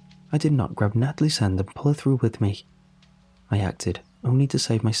 I did not grab Natalie's hand and pull her through with me. I acted only to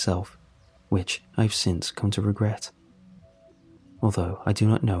save myself, which I've since come to regret. Although I do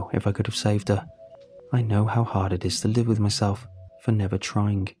not know if I could have saved her, I know how hard it is to live with myself for never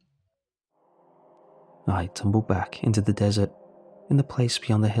trying. I tumbled back into the desert, in the place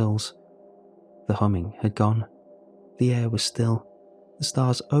beyond the hills. The humming had gone. The air was still. The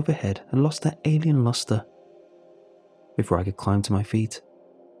stars overhead had lost their alien luster. Before I could climb to my feet,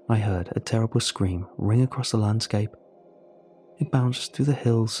 I heard a terrible scream ring across the landscape. It bounced through the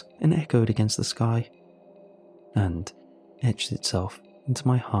hills and echoed against the sky, and etched itself into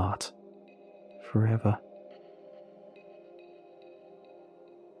my heart forever.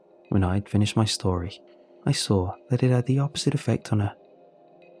 When I'd finished my story, I saw that it had the opposite effect on her.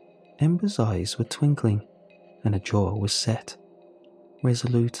 Ember's eyes were twinkling, and her jaw was set,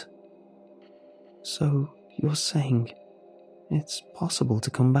 resolute. So you're saying it's possible to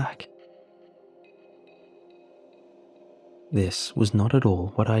come back? This was not at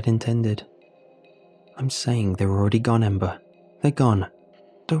all what I'd intended. I'm saying they're already gone, Ember. They're gone.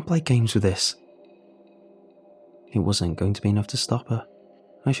 Don't play games with this. It wasn't going to be enough to stop her.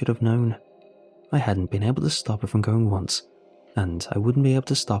 I should have known. I hadn't been able to stop her from going once, and I wouldn't be able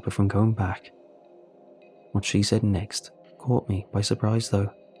to stop her from going back. What she said next caught me by surprise,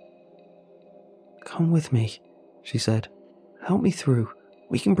 though. "Come with me," she said. "Help me through.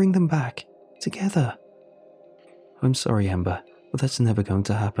 We can bring them back. Together." "I'm sorry, Ember, but that's never going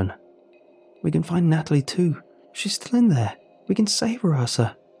to happen. We can find Natalie too. She's still in there. We can save her,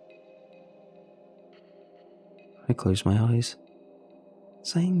 Ursa." I closed my eyes.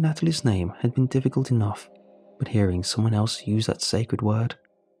 Saying Natalie's name had been difficult enough, but hearing someone else use that sacred word,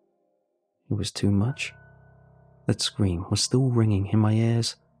 it was too much. That scream was still ringing in my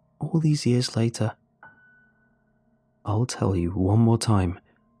ears all these years later. I'll tell you one more time,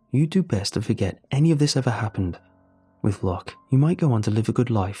 you do best to forget any of this ever happened. With luck, you might go on to live a good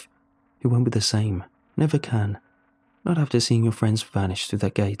life. It won't be the same, never can. Not after seeing your friends vanish through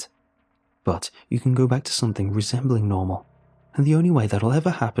that gate. But you can go back to something resembling normal. And the only way that'll ever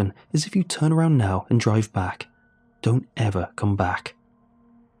happen is if you turn around now and drive back. Don't ever come back.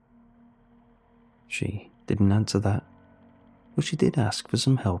 She didn't answer that, but she did ask for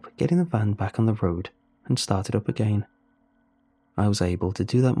some help getting the van back on the road and start it up again. I was able to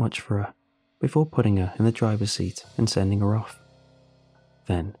do that much for her before putting her in the driver's seat and sending her off.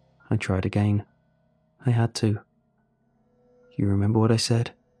 Then I tried again. I had to. You remember what I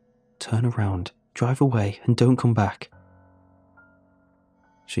said? Turn around, drive away, and don't come back.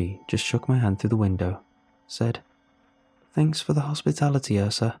 She just shook my hand through the window, said, "Thanks for the hospitality,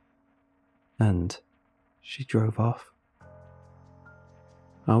 Ursa," and she drove off.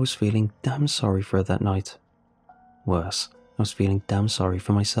 I was feeling damn sorry for her that night. Worse, I was feeling damn sorry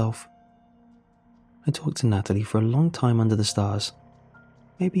for myself. I talked to Natalie for a long time under the stars.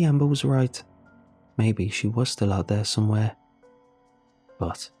 Maybe Amber was right. Maybe she was still out there somewhere.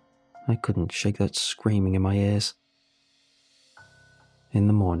 But I couldn't shake that screaming in my ears. In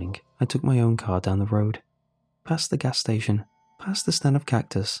the morning, I took my own car down the road, past the gas station, past the stand of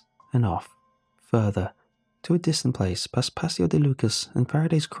cactus, and off, further, to a distant place past Paseo de Lucas and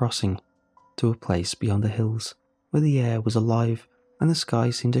Faraday's Crossing, to a place beyond the hills, where the air was alive and the sky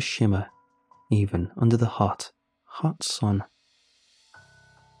seemed to shimmer, even under the hot, hot sun.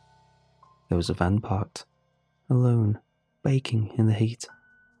 There was a van parked, alone, baking in the heat.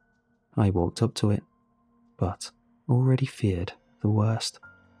 I walked up to it, but already feared the worst.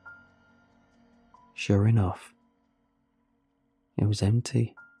 Sure enough, it was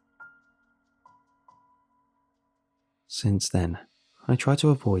empty. Since then, I try to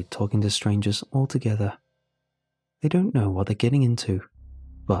avoid talking to strangers altogether. They don't know what they're getting into,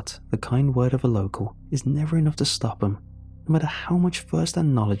 but the kind word of a local is never enough to stop them, no matter how much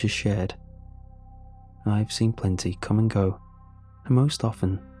first-hand knowledge is shared. I've seen plenty come and go, and most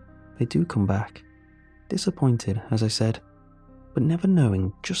often, they do come back, disappointed, as I said, but never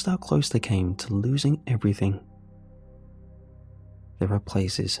knowing just how close they came to losing everything. There are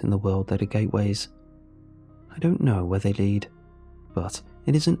places in the world that are gateways. I don't know where they lead, but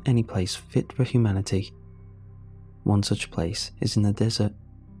it isn't any place fit for humanity. One such place is in the desert,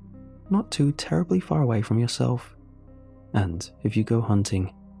 not too terribly far away from yourself. And if you go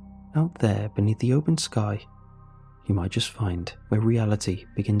hunting, out there beneath the open sky, you might just find where reality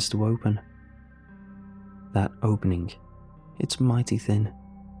begins to open. That opening, it's mighty thin.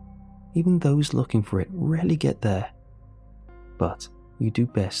 Even those looking for it rarely get there. But you do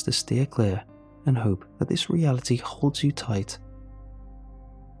best to steer clear and hope that this reality holds you tight.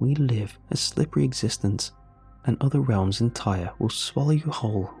 We live a slippery existence, and other realms entire will swallow you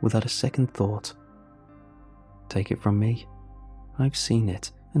whole without a second thought. Take it from me, I've seen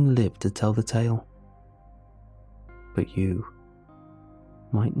it and lived to tell the tale. But you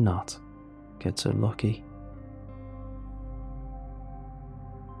might not get so lucky.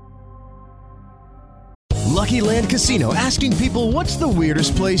 Lucky Land Casino, asking people, what's the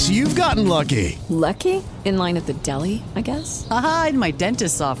weirdest place you've gotten lucky? Lucky? In line at the deli, I guess? Aha, in my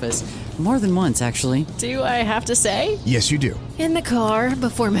dentist's office. More than once, actually. Do I have to say? Yes, you do. In the car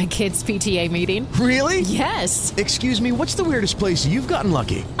before my kids' PTA meeting. Really? Yes. Excuse me, what's the weirdest place you've gotten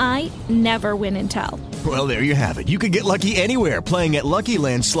lucky? I never win and tell. Well, there you have it. You can get lucky anywhere, playing at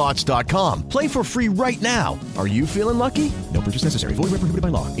LuckyLandSlots.com. Play for free right now. Are you feeling lucky? No purchase necessary. Void where prohibited by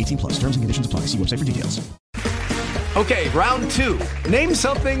law. 18+. Terms and conditions apply. See website for details. Okay, round two. Name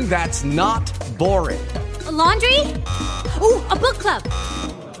something that's not boring. A laundry? Ooh, a book club.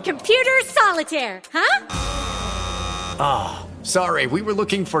 Computer solitaire, huh? Ah, sorry, we were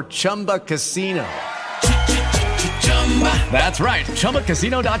looking for Chumba Casino. That's right,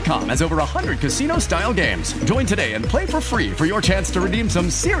 ChumbaCasino.com has over 100 casino-style games. Join today and play for free for your chance to redeem some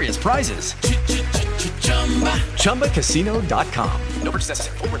serious prizes. ChumbaCasino.com. No purchase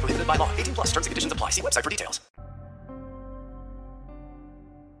necessary. Void where prohibited by law. 18+. Terms and conditions apply. See website for details.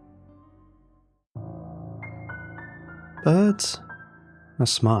 Birds are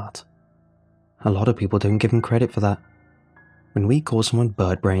smart. A lot of people don't give them credit for that. When we call someone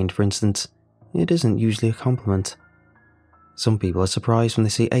bird-brained, for instance, it isn't usually a compliment. Some people are surprised when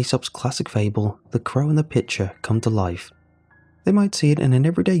they see Aesop's classic fable, The Crow and the Pitcher, come to life. They might see it in an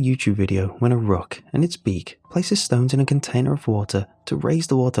everyday YouTube video when a rook and its beak places stones in a container of water to raise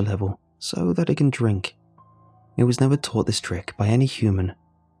the water level so that it can drink. It was never taught this trick by any human.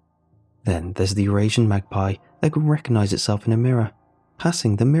 Then there's the Eurasian magpie that can recognize itself in a mirror,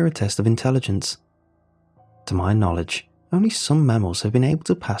 passing the mirror test of intelligence. To my knowledge, only some mammals have been able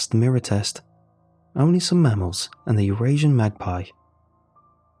to pass the mirror test. Only some mammals and the Eurasian magpie.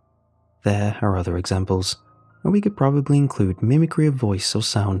 There are other examples, and we could probably include mimicry of voice or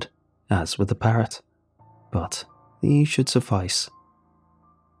sound, as with the parrot, but these should suffice.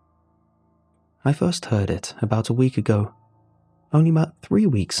 I first heard it about a week ago, only about 3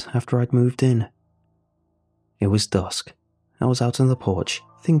 weeks after I'd moved in. It was dusk. I was out on the porch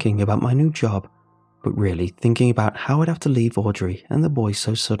thinking about my new job, but really thinking about how I'd have to leave Audrey and the boys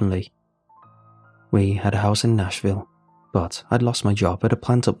so suddenly. We had a house in Nashville, but I'd lost my job at a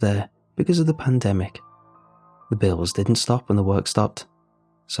plant up there because of the pandemic. The bills didn't stop when the work stopped.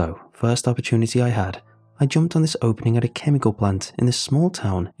 So, first opportunity I had, I jumped on this opening at a chemical plant in this small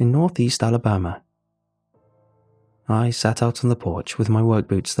town in northeast Alabama. I sat out on the porch with my work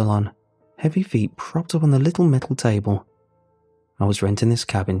boots still on, heavy feet propped up on the little metal table. I was renting this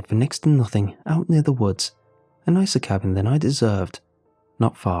cabin for next to nothing out near the woods, a nicer cabin than I deserved,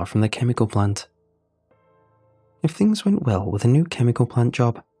 not far from the chemical plant. If things went well with a new chemical plant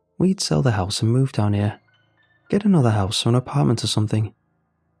job, we'd sell the house and move down here. Get another house or an apartment or something.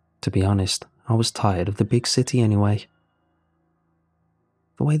 To be honest, I was tired of the big city anyway.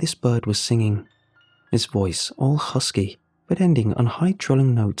 The way this bird was singing, its voice all husky, but ending on high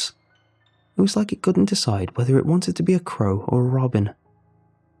trolling notes. It was like it couldn't decide whether it wanted to be a crow or a robin.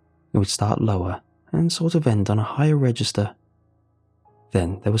 It would start lower and sort of end on a higher register.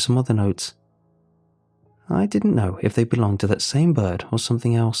 Then there were some other notes. I didn't know if they belonged to that same bird or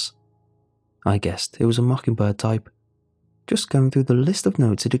something else. I guessed it was a mockingbird type. Just going through the list of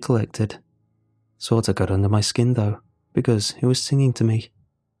notes it had collected. Sorta got under my skin though, because it was singing to me.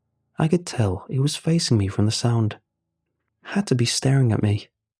 I could tell it was facing me from the sound. Had to be staring at me.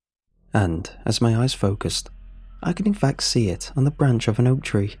 And as my eyes focused, I could in fact see it on the branch of an oak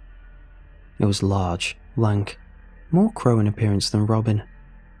tree. It was large, lank, more crow in appearance than robin.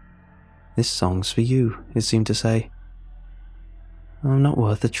 "This song's for you," it seemed to say. "I'm not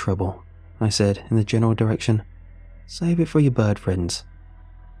worth the trouble," I said in the general direction. "Save it for your bird friends."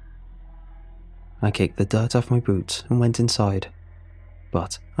 I kicked the dirt off my boots and went inside,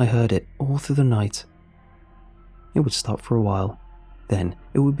 but I heard it all through the night. It would stop for a while, then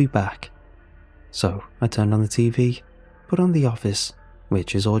it would be back. So I turned on the TV, put on The Office,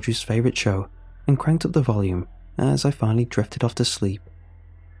 which is Audrey's favourite show, and cranked up the volume as I finally drifted off to sleep.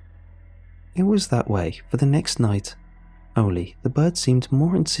 It was that way for the next night, only the bird seemed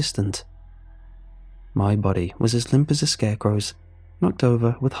more insistent. My body was as limp as a scarecrow's, knocked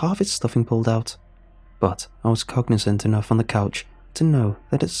over with half its stuffing pulled out, but I was cognizant enough on the couch to know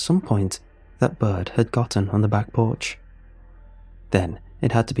that at some point that bird had gotten on the back porch. Then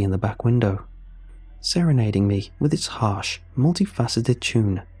it had to be in the back window, serenading me with its harsh, multifaceted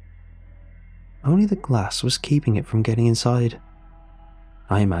tune. Only the glass was keeping it from getting inside.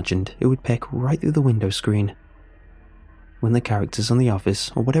 I imagined it would peck right through the window screen. When the characters on The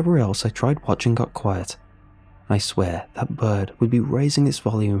Office or whatever else I tried watching got quiet, I swear that bird would be raising its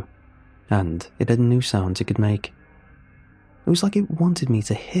volume, and it had new sounds it could make. It was like it wanted me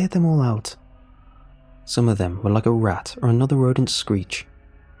to hear them all out. Some of them were like a rat or another rodent's screech.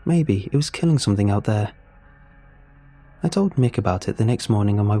 Maybe it was killing something out there. I told Mick about it the next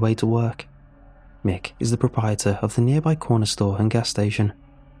morning on my way to work. Mick is the proprietor of the nearby corner store and gas station.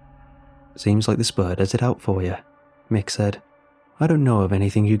 "Seems like this bird has it out for you," Mick said. "I don't know of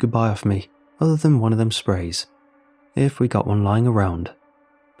anything you could buy off me other than one of them sprays. If we got one lying around.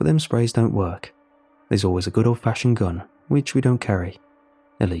 But them sprays don't work. There's always a good old-fashioned gun, which we don't carry.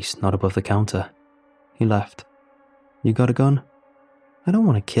 At least not above the counter." He laughed. "You got a gun?" "I don't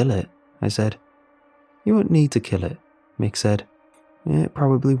want to kill it," I said. "You won't need to kill it," Mick said. "It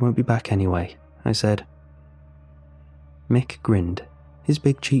probably won't be back anyway," I said. Mick grinned, his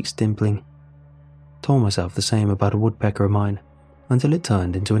big cheeks dimpling. Told myself the same about a woodpecker of mine, until it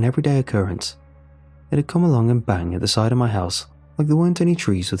turned into an everyday occurrence. It had come along and bang at the side of my house, like there weren't any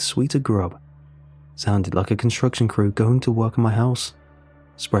trees with sweeter grub. Sounded like a construction crew going to work on my house.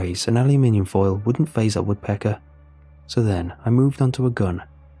 Sprays and aluminium foil wouldn't faze that woodpecker, so then I moved on to a gun.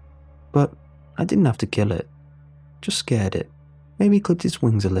 But I didn't have to kill it, just scared it, maybe clipped its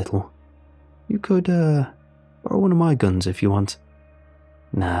wings a little. "You could, borrow one of my guns if you want."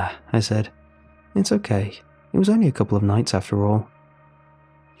 "Nah," I said. "It's okay. It was only a couple of nights after all."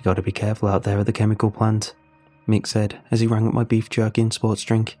 "You gotta be careful out there at the chemical plant," Mick said as he rang up my beef jerky and sports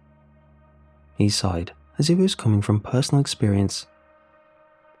drink. He sighed, as if it was coming from personal experience.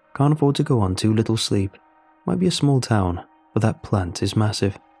 "Can't afford to go on too little sleep. Might be a small town, but that plant is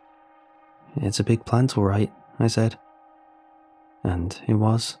massive." "It's a big plant, all right," I said. And it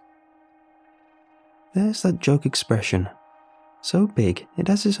was. There's that joke expression. So big, it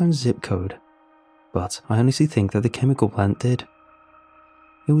has its own zip code. But I honestly think that the chemical plant did.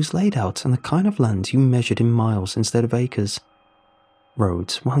 It was laid out on the kind of land you measured in miles instead of acres.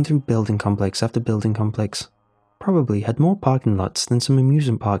 Roads wound through building complex after building complex. Probably had more parking lots than some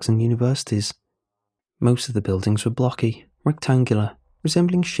amusement parks and universities. Most of the buildings were blocky, rectangular,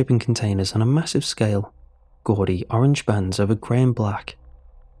 resembling shipping containers on a massive scale. Gaudy orange bands over grey and black.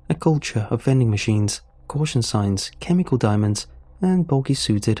 A culture of vending machines, caution signs, chemical diamonds, and bulky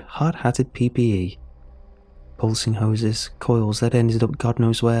suited, hard-hatted PPE. Pulsing hoses, coils that ended up God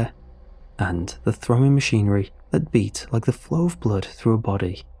knows where, and the thrumming machinery that beat like the flow of blood through a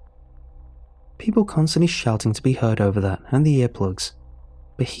body. People constantly shouting to be heard over that and the earplugs.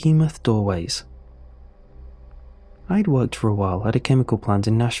 Behemoth doorways. I'd worked for a while at a chemical plant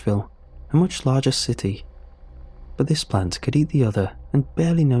in Nashville, a much larger city. But this plant could eat the other and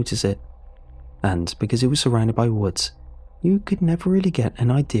barely notice it. And because it was surrounded by woods, you could never really get an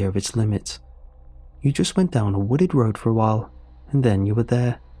idea of its limits. You just went down a wooded road for a while, and then you were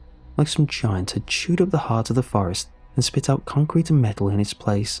there, like some giant had chewed up the heart of the forest and spit out concrete and metal in its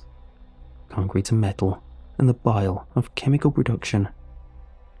place. Concrete and metal, and the bile of chemical production.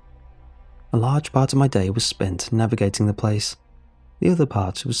 A large part of my day was spent navigating the place. The other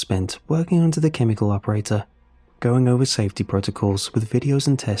part was spent working under the chemical operator, going over safety protocols with videos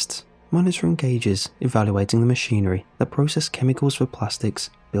and tests, monitoring gauges, evaluating the machinery that processed chemicals for plastics,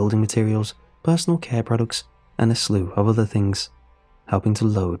 building materials, personal care products, and a slew of other things, helping to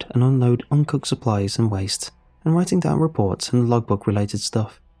load and unload uncooked supplies and waste, and writing down reports and logbook-related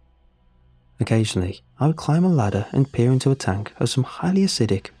stuff. Occasionally, I would climb a ladder and peer into a tank of some highly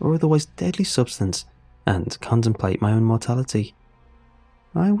acidic or otherwise deadly substance and contemplate my own mortality.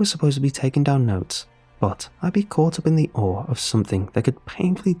 I was supposed to be taking down notes, but I'd be caught up in the awe of something that could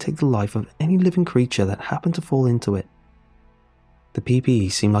painfully take the life of any living creature that happened to fall into it. The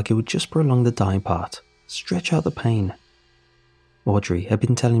PPE seemed like it would just prolong the dying part, stretch out the pain. Audrey had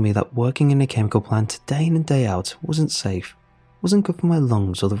been telling me that working in a chemical plant day in and day out wasn't safe, wasn't good for my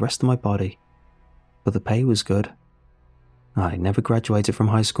lungs or the rest of my body. But the pay was good. I never graduated from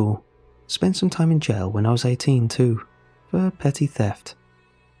high school. Spent some time in jail when I was 18 too, for petty theft.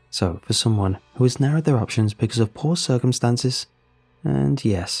 So for someone who has narrowed their options because of poor circumstances, and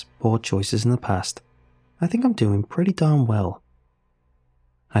yes, poor choices in the past, I think I'm doing pretty darn well.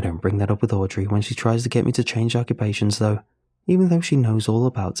 I don't bring that up with Audrey when she tries to get me to change occupations though, even though she knows all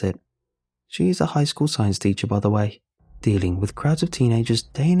about it. She is a high school science teacher, by the way, dealing with crowds of teenagers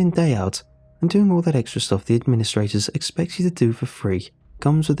day in and day out, and doing all that extra stuff the administrators expect you to do for free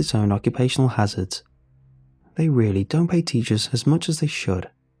comes with its own occupational hazards. They really don't pay teachers as much as they should.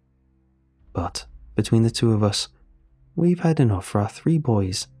 But between the two of us, we've had enough for our 3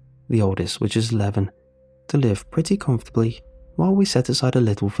 boys, the oldest, which is 11, to live pretty comfortably while we set aside a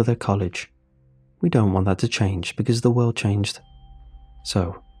little for their college. We don't want that to change because the world changed.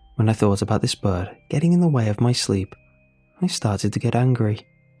 So, when I thought about this bird getting in the way of my sleep, I started to get angry.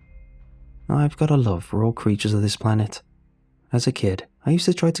 I've got a love for all creatures of this planet. As a kid, I used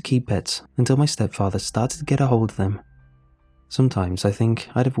to try to keep pets until my stepfather started to get a hold of them. Sometimes I think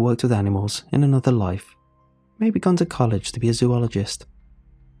I'd have worked with animals in another life, maybe gone to college to be a zoologist,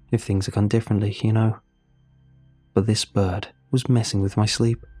 if things had gone differently, you know. But this bird was messing with my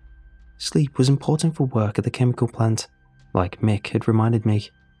sleep. Sleep was important for work at the chemical plant, like Mick had reminded me,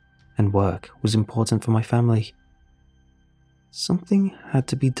 and work was important for my family. Something had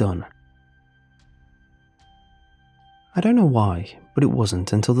to be done. I don't know why, but it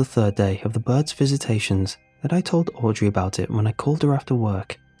wasn't until the 3rd day of the bird's visitations that I told Audrey about it when I called her after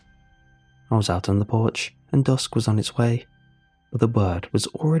work. I was out on the porch, and dusk was on its way, but the bird was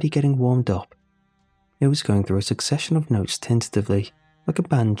already getting warmed up. It was going through a succession of notes tentatively, like a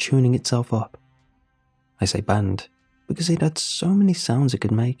band tuning itself up. I say band, because it had so many sounds it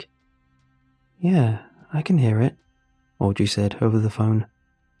could make. "Yeah, I can hear it," Audrey said over the phone.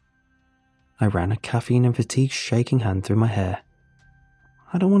 I ran a caffeine and fatigue shaking hand through my hair.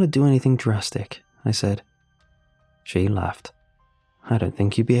 "I don't want to do anything drastic," I said. She laughed. "I don't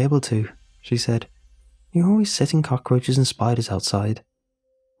think you'd be able to," she said. "You're always setting cockroaches and spiders outside."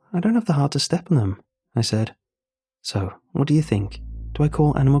 "I don't have the heart to step on them," I said. "So, what do you think? Do I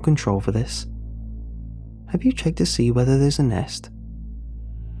call animal control for this?" "Have you checked to see whether there's a nest?"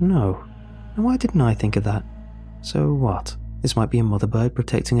 "No. And why didn't I think of that? So what? This might be a mother bird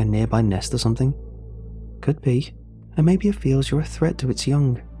protecting a nearby nest or something?" "Could be. And maybe it feels you're a threat to its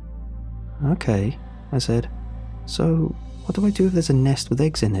young." "Okay," I said. "So, what do I do if there's a nest with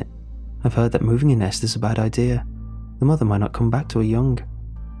eggs in it? I've heard that moving a nest is a bad idea. The mother might not come back to her young."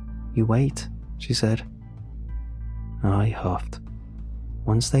 "You wait," she said. I huffed.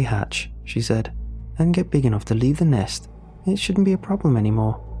 "Once they hatch," she said, "and get big enough to leave the nest, it shouldn't be a problem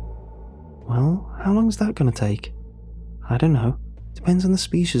anymore." "Well, how long is that going to take?" "I don't know. Depends on the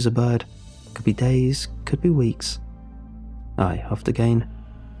species of bird. Could be days, could be weeks." I huffed again.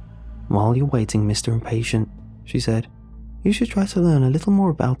 "While you're waiting, Mr. Impatient," she said, "you should try to learn a little more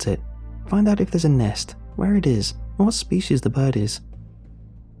about it. Find out if there's a nest, where it is, and what species the bird is."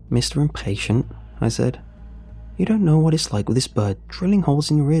 "Mr. Impatient," I said. "You don't know what it's like with this bird drilling holes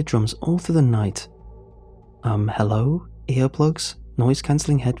in your eardrums all through the night." Hello? Earplugs?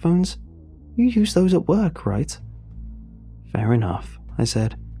 Noise-cancelling headphones? You use those at work, right?" "Fair enough," I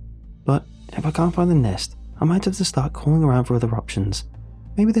said. "But if I can't find the nest, I might have to start calling around for other options.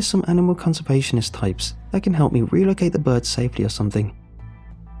 Maybe there's some animal conservationist types that can help me relocate the bird safely or something."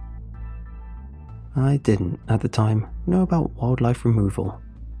 I didn't, at the time, know about wildlife removal.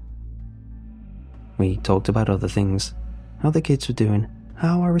 We talked about other things, how the kids were doing,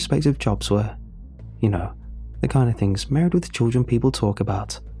 how our respective jobs were. You know, the kind of things married with children people talk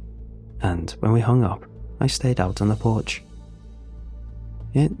about. And when we hung up, I stayed out on the porch.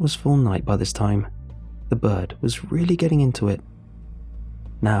 It was full night by this time. The bird was really getting into it.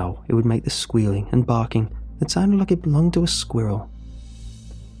 Now it would make this squealing and barking that sounded like it belonged to a squirrel.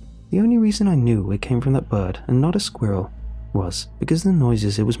 The only reason I knew it came from that bird and not a squirrel was because the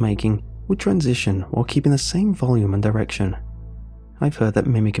noises it was making would transition while keeping the same volume and direction. I've heard that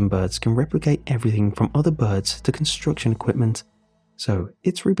mimicking birds can replicate everything from other birds to construction equipment, so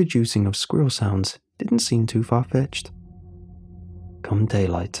its reproducing of squirrel sounds didn't seem too far-fetched. "Come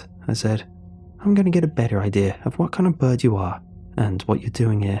daylight," I said, "I'm going to get a better idea of what kind of bird you are and what you're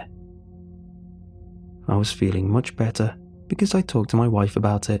doing here." I was feeling much better because I talked to my wife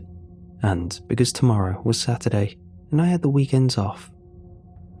about it, and because tomorrow was Saturday and I had the weekends off.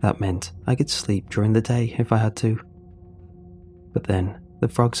 That meant I could sleep during the day if I had to. But then the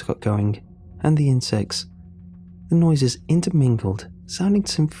frogs got going, and the insects. The noises intermingled, sounding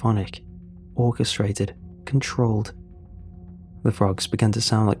symphonic, orchestrated, controlled. The frogs began to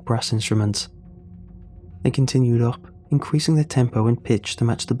sound like brass instruments. They continued up increasing their tempo and pitch to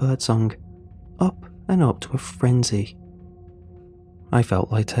match the birdsong, up and up to a frenzy. I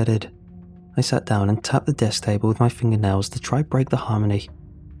felt lightheaded. I sat down and tapped the desk table with my fingernails to try break the harmony.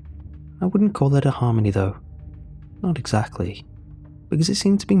 I wouldn't call it a harmony though. Not exactly, because it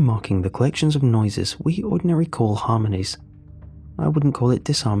seemed to be mocking the collections of noises we ordinarily call harmonies. I wouldn't call it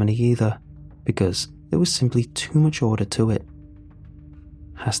disharmony either, because there was simply too much order to it.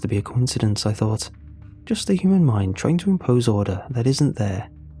 Has to be a coincidence, I thought. Just the human mind trying to impose order that isn't there.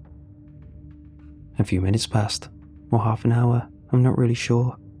 A few minutes passed, or half an hour, I'm not really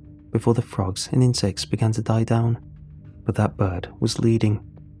sure, before the frogs and insects began to die down, but that bird was leading.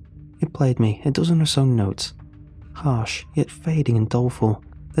 It played me a dozen or so notes, harsh yet fading and doleful,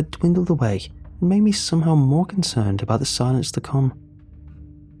 that dwindled away and made me somehow more concerned about the silence to come.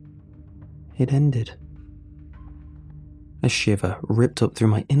 It ended. A shiver ripped up through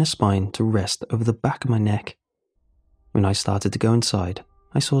my inner spine to rest over the back of my neck. When I started to go inside,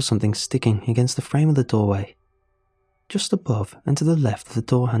 I saw something sticking against the frame of the doorway, just above and to the left of the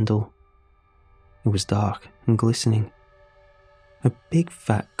door handle. It was dark and glistening. A big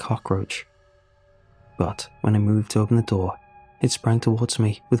fat cockroach. But when I moved to open the door, it sprang towards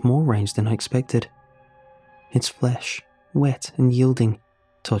me with more range than I expected. Its flesh, wet and yielding,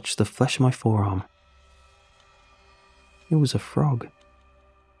 touched the flesh of my forearm. It was a frog.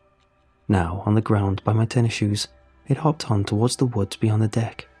 Now, on the ground by my tennis shoes, it hopped on towards the woods beyond the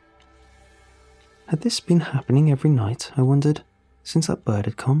deck. Had this been happening every night, I wondered, since that bird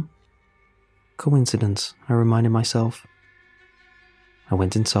had come? Coincidence, I reminded myself. I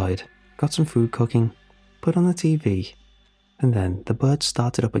went inside, got some food cooking, put on the TV, and then the bird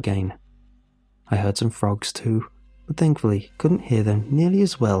started up again. I heard some frogs too, but thankfully couldn't hear them nearly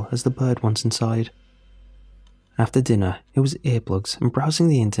as well as the bird once inside. After dinner, it was earplugs and browsing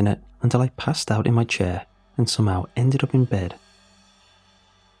the internet until I passed out in my chair and somehow ended up in bed.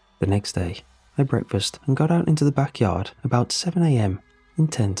 The next day, I breakfasted and got out into the backyard about 7 a.m,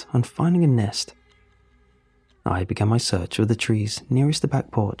 intent on finding a nest. I began my search of the trees nearest the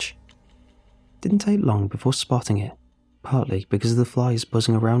back porch. Didn't take long before spotting it, partly because of the flies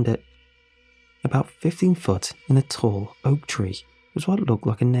buzzing around it. About 15 foot in a tall oak tree was what looked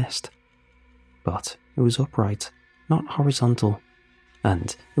like a nest. But it was upright, not horizontal,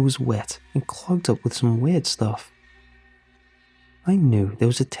 and it was wet and clogged up with some weird stuff. I knew there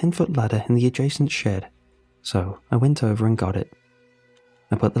was a 10-foot ladder in the adjacent shed, so I went over and got it.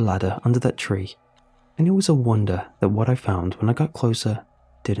 I put the ladder under that tree, and it was a wonder that what I found when I got closer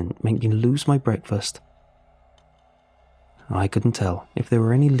didn't make me lose my breakfast. I couldn't tell if there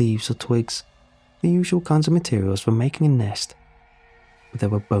were any leaves or twigs, the usual kinds of materials for making a nest, but there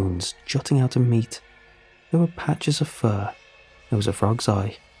were bones jutting out of meat. There were patches of fur. There was a frog's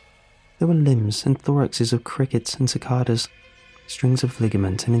eye. There were limbs and thoraxes of crickets and cicadas. Strings of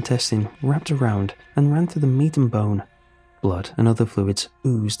ligament and intestine wrapped around and ran through the meat and bone. Blood and other fluids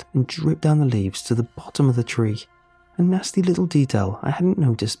oozed and dripped down the leaves to the bottom of the tree, a nasty little detail I hadn't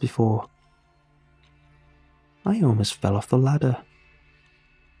noticed before. I almost fell off the ladder.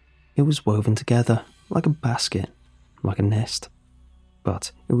 It was woven together, like a basket, like a nest,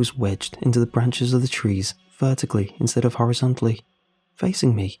 but it was wedged into the branches of the trees vertically instead of horizontally,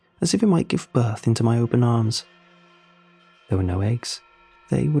 facing me as if it might give birth into my open arms. There were no eggs.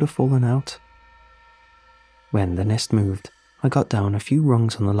 They would have fallen out. When the nest moved, I got down a few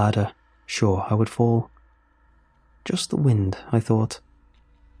rungs on the ladder, sure I would fall. Just the wind, I thought.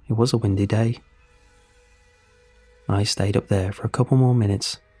 It was a windy day. I stayed up there for a couple more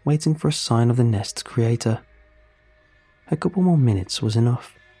minutes, waiting for a sign of the nest's creator. A couple more minutes was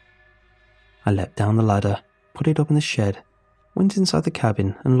enough. I leapt down the ladder, put it up in the shed, went inside the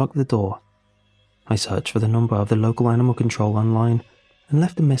cabin and locked the door. I searched for the number of the local animal control online and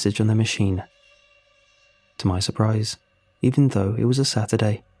left a message on their machine. To my surprise, even though it was a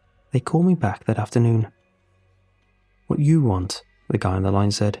Saturday, they called me back that afternoon. "What you want," the guy on the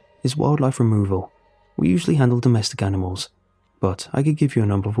line said, "is wildlife removal. We usually handle domestic animals, but I could give you a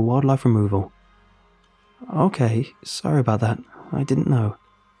number for wildlife removal." "Okay, sorry about that, I didn't know.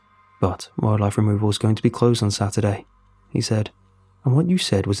 But wildlife removal is going to be closed on Saturday," he said, "and what you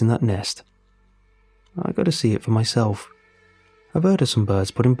said was in that nest. I got to see it for myself. I've heard of some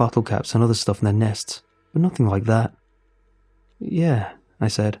birds putting bottle caps and other stuff in their nests, but nothing like that." "Yeah," I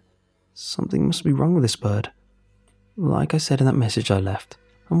said, "something must be wrong with this bird. Like I said in that message I left,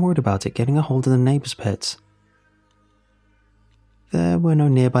 I'm worried about it getting a hold of the neighbours' pets." There were no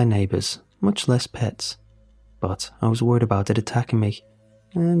nearby neighbours, much less pets, but I was worried about it attacking me,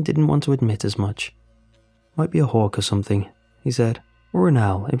 and didn't want to admit as much. "Might be a hawk or something," he said, "or an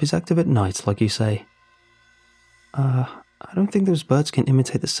owl if it's active at night like you say." I don't think those birds can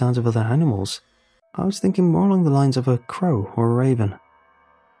imitate the sounds of other animals. I was thinking more along the lines of a crow or a raven.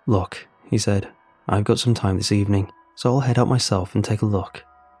 Look, he said, I've got some time this evening, so I'll head out myself and take a look.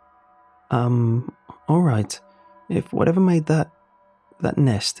 Alright. If whatever made that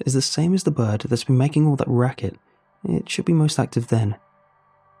nest is the same as the bird that's been making all that racket, it should be most active then.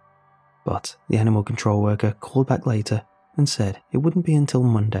 But the animal control worker called back later and said it wouldn't be until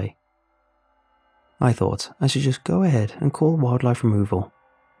Monday. I thought I should just go ahead and call wildlife removal,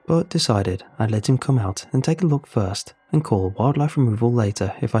 but decided I'd let him come out and take a look first and call wildlife removal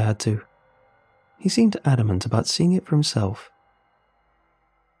later if I had to. He seemed adamant about seeing it for himself.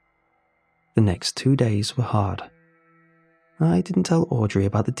 The next 2 days were hard. I didn't tell Audrey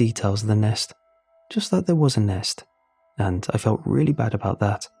about the details of the nest, just that there was a nest, and I felt really bad about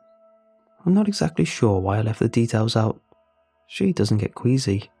that. I'm not exactly sure why I left the details out. She doesn't get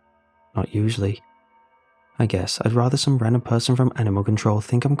queasy. Not usually. I guess I'd rather some random person from animal control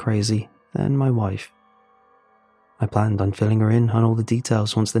think I'm crazy than my wife. I planned on filling her in on all the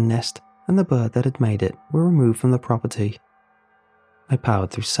details once the nest and the bird that had made it were removed from the property. I powered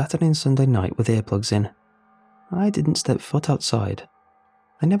through Saturday and Sunday night with earplugs in. I didn't step foot outside.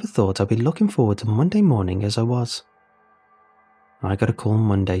 I never thought I'd be looking forward to Monday morning as I was. I got a call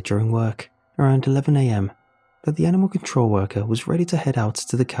Monday during work, around 11 a.m, that the animal control worker was ready to head out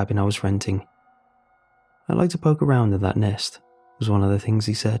to the cabin I was renting. I'd like to poke around in that nest, was one of the things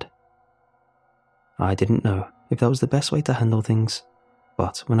he said. I didn't know if that was the best way to handle things,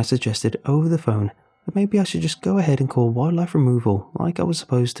 but when I suggested over the phone that maybe I should just go ahead and call wildlife removal like I was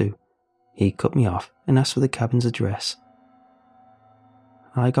supposed to, he cut me off and asked for the cabin's address.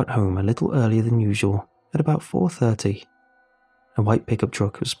 I got home a little earlier than usual, at about 4:30. A white pickup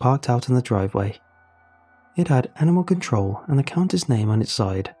truck was parked out in the driveway. It had animal control and the counter's name on its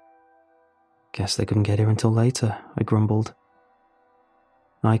side. Guess they couldn't get here until later, I grumbled.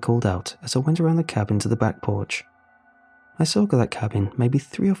 I called out as I went around the cabin to the back porch. I circled that cabin maybe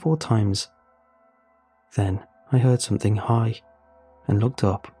 3 or 4 times. Then I heard something high and looked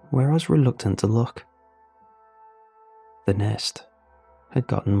up where I was reluctant to look. The nest had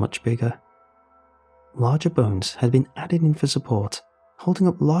gotten much bigger. Larger bones had been added in for support, holding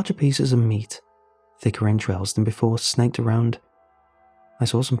up larger pieces of meat. Thicker entrails than before snaked around. I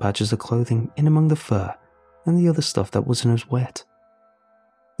saw some patches of clothing in among the fur and the other stuff that wasn't as wet.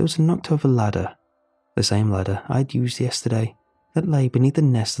 There was a knocked over ladder, the same ladder I'd used yesterday, that lay beneath the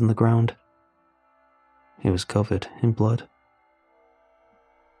nest on the ground. It was covered in blood.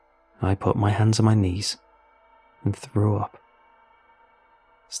 I put my hands on my knees and threw up.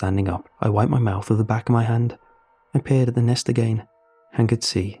 Standing up, I wiped my mouth with the back of my hand and peered at the nest again and could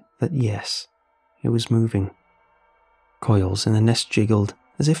see that yes, it was moving. Coils in the nest jiggled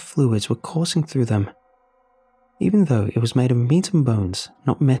as if fluids were coursing through them. Even though it was made of meat and bones,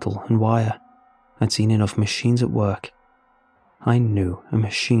 not metal and wire, I'd seen enough machines at work. I knew a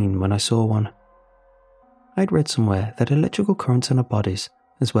machine when I saw one. I'd read somewhere that electrical currents in our bodies,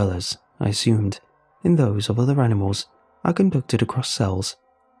 as well as, I assumed, in those of other animals, are conducted across cells,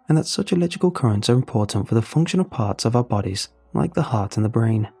 and that such electrical currents are important for the functional parts of our bodies, like the heart and the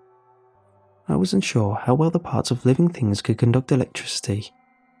brain. I wasn't sure how well the parts of living things could conduct electricity,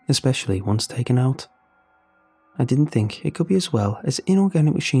 especially once taken out. I didn't think it could be as well as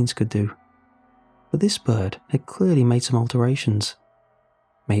inorganic machines could do. But this bird had clearly made some alterations.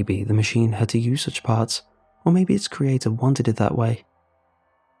 Maybe the machine had to use such parts, or maybe its creator wanted it that way.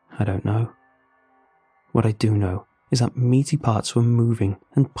 I don't know. What I do know is that meaty parts were moving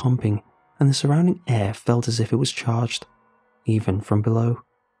and pumping, and the surrounding air felt as if it was charged, even from below.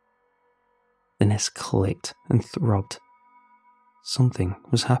 The nest clicked and throbbed. Something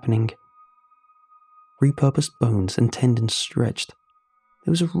was happening. Repurposed bones and tendons stretched.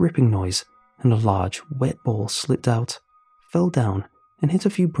 There was a ripping noise, and a large, wet ball slipped out, fell down, and hit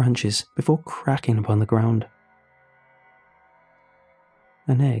a few branches before cracking upon the ground.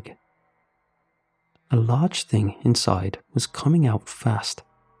 An egg. A large thing inside was coming out fast.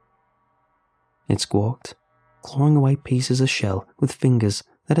 It squawked, clawing away pieces of shell with fingers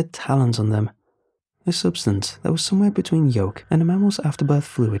that had talons on them. A substance that was somewhere between yolk and a mammal's afterbirth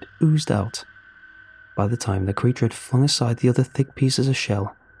fluid oozed out. By the time the creature had flung aside the other thick pieces of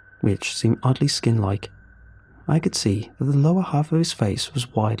shell, which seemed oddly skin-like, I could see that the lower half of his face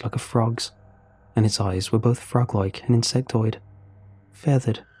was wide like a frog's, and its eyes were both frog-like and insectoid.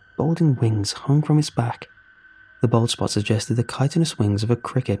 Feathered, bulging wings hung from its back. The bald spot suggested the chitinous wings of a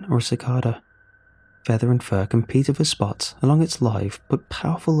cricket or a cicada. Feather and fur competed for spots along its lithe but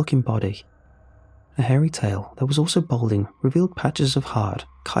powerful-looking body. A hairy tail that was also balding revealed patches of hard,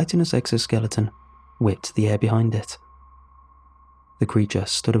 chitinous exoskeleton, whipped the air behind it. The creature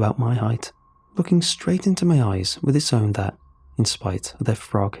stood about my height, looking straight into my eyes with its own that, in spite of their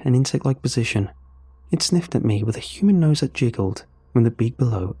frog and insect-like position, it sniffed at me with a human nose that jiggled when the beak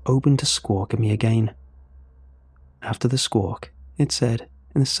below opened to squawk at me again. After the squawk, it said,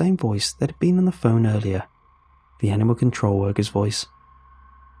 in the same voice that had been on the phone earlier, the animal control worker's voice,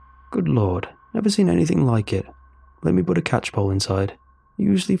 "Good Lord, never seen anything like it. Let me put a catch pole inside,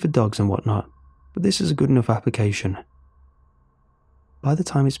 usually for dogs and whatnot, but this is a good enough application." By the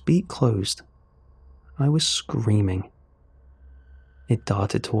time its beak closed, I was screaming. It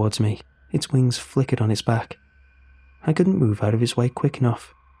darted towards me, its wings flickered on its back. I couldn't move out of its way quick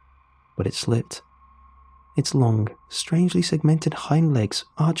enough, but it slipped. Its long, strangely segmented hind legs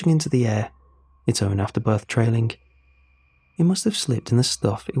arching into the air, its own afterbirth trailing. It must have slipped in the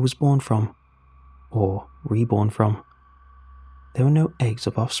stuff it was born from, or reborn from. There were no eggs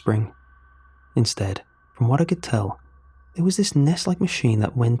of offspring. Instead, from what I could tell, there was this nest-like machine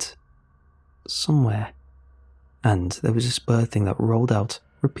that went somewhere, and there was this bird thing that rolled out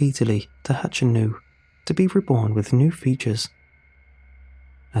repeatedly to hatch anew, to be reborn with new features.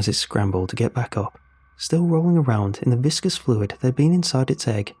 As it scrambled to get back up, still rolling around in the viscous fluid that had been inside its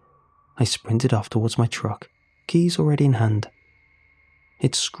egg, I sprinted off towards my truck, keys already in hand.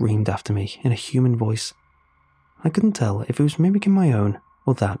 It screamed after me in a human voice. I couldn't tell if it was mimicking my own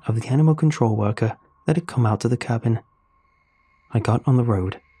or that of the animal control worker that had come out to the cabin. I got on the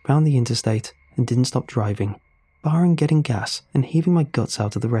road, found the interstate, and didn't stop driving, barring getting gas and heaving my guts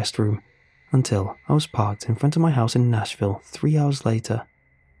out of the restroom, until I was parked in front of my house in Nashville 3 hours later.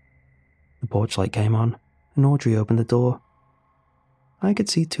 The porch light came on, and Audrey opened the door. I could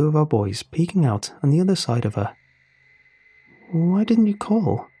see 2 of our boys peeking out on the other side of her. "Why didn't you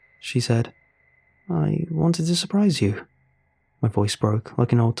call?" she said. "I wanted to surprise you." My voice broke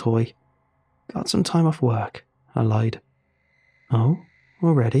like an old toy. "Got some time off work," I lied. "Oh,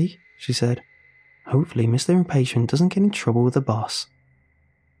 already?" she said. "Hopefully Mr. Impatient doesn't get in trouble with the boss."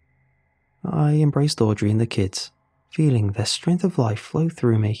 I embraced Audrey and the kids, feeling their strength of life flow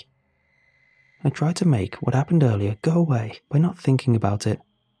through me. I tried to make what happened earlier go away by not thinking about it.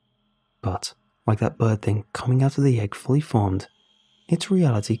 But, like that bird thing coming out of the egg fully formed, its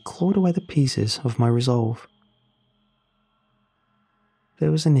reality clawed away the pieces of my resolve.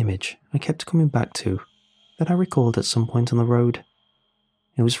 There was an image I kept coming back to that I recalled at some point on the road.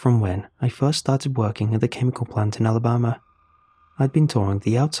 It was from when I first started working at the chemical plant in Alabama. I'd been touring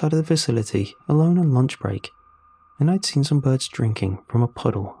the outside of the facility alone on lunch break, and I'd seen some birds drinking from a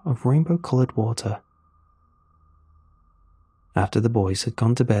puddle of rainbow-coloured water. After the boys had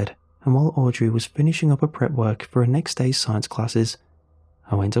gone to bed, and while Audrey was finishing up her prep work for her next day's science classes,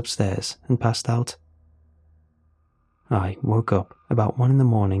 I went upstairs and passed out. I woke up about 1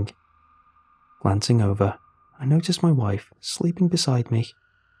 a.m. Glancing over, I noticed my wife sleeping beside me.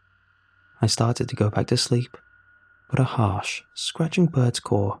 I started to go back to sleep, but a harsh, scratching bird's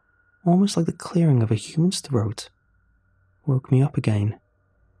call, almost like the clearing of a human's throat, woke me up again.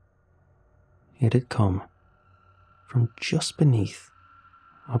 It had come from just beneath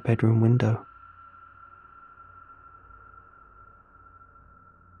our bedroom window.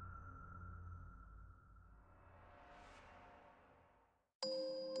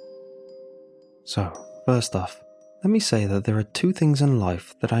 So, first off, let me say that there are 2 things in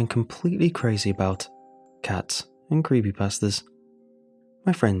life that I'm completely crazy about: cats and creepypastas.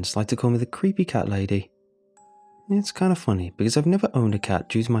 My friends like to call me the creepy cat lady. It's kind of funny because I've never owned a cat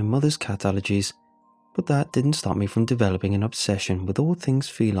due to my mother's cat allergies, but that didn't stop me from developing an obsession with all things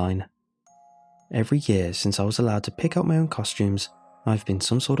feline. Every year since I was allowed to pick out my own costumes, I've been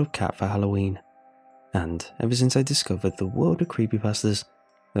some sort of cat for Halloween. And ever since I discovered the world of creepypastas,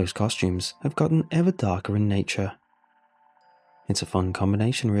 those costumes have gotten ever darker in nature. It's a fun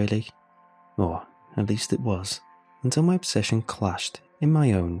combination, really. Or at least it was, until my obsession clashed in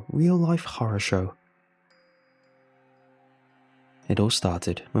my own real-life horror show. It all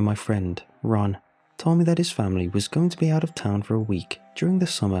started when my friend, Ron, told me that his family was going to be out of town for a week during the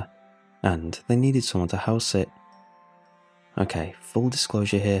summer, and they needed someone to house sit. Okay, full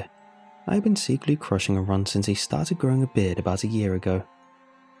disclosure here, I've been secretly crushing on Ron since he started growing a beard about a year ago.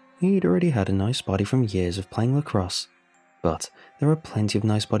 He'd already had a nice body from years of playing lacrosse, but there are plenty of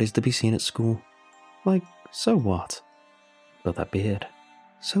nice bodies to be seen at school. Like, so what? But that beard,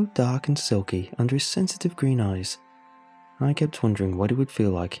 so dark and silky under his sensitive green eyes, I kept wondering what it would feel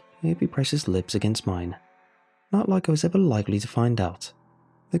like if he pressed his lips against mine. Not like I was ever likely to find out.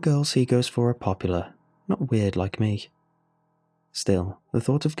 The girls he goes for are popular, not weird like me. Still, the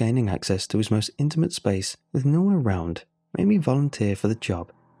thought of gaining access to his most intimate space with no one around made me volunteer for the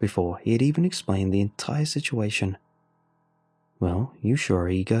job before he had even explained the entire situation. "Well, you sure are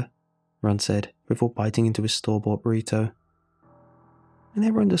eager," Ron said before biting into his store-bought burrito. I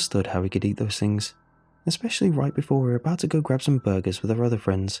never understood how he could eat those things, especially right before we were about to go grab some burgers with our other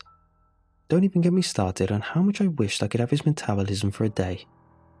friends. Don't even get me started on how much I wished I could have his metabolism for a day.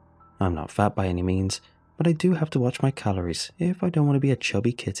 I'm not fat by any means, but I do have to watch my calories if I don't want to be a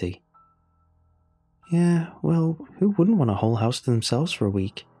chubby kitty. "Yeah, well, who wouldn't want a whole house to themselves for a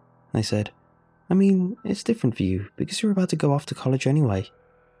week?" I said. "I mean, it's different for you because you're about to go off to college anyway,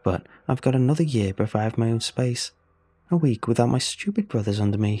 but I've got another year before I have my own space. A week without my stupid brothers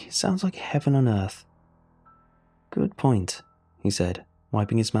under me sounds like heaven on earth." "Good point," he said,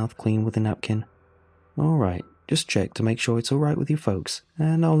 wiping his mouth clean with a napkin. "Alright, just check to make sure it's alright with you folks,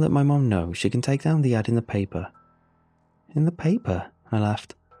 and I'll let my mom know she can take down the ad in the paper." "In the paper?" I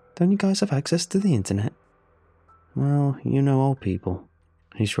laughed. "Don't you guys have access to the internet?" "Well, you know old people,"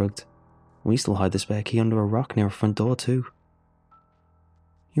 he shrugged. "We still hide the spare key under a rock near our front door too."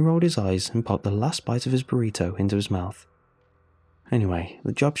 He rolled his eyes and popped the last bite of his burrito into his mouth. "Anyway,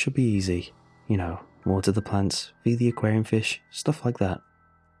 the job should be easy. You know, water the plants, feed the aquarium fish, stuff like that.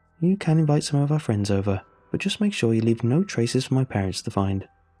 You can invite some of our friends over, but just make sure you leave no traces for my parents to find.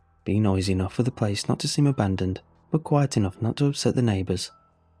 Be noisy enough for the place not to seem abandoned, but quiet enough not to upset the neighbours.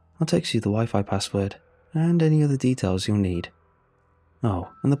 I'll text you the Wi-Fi password, and any other details you'll need. Oh,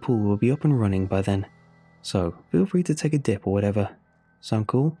 and the pool will be up and running by then, so feel free to take a dip or whatever. Sound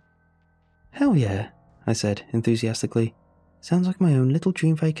cool?" "Hell yeah," I said enthusiastically. "Sounds like my own little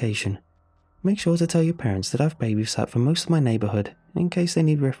dream vacation. Make sure to tell your parents that I've babysat for most of my neighbourhood, in case they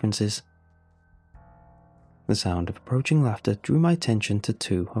need references." The sound of approaching laughter drew my attention to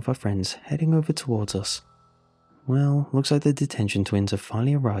two of our friends heading over towards us. "Well, looks like the detention twins have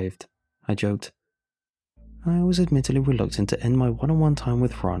finally arrived," I joked. I was admittedly reluctant to end my one-on-one time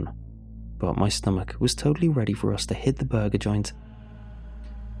with Ron, but my stomach was totally ready for us to hit the burger joint.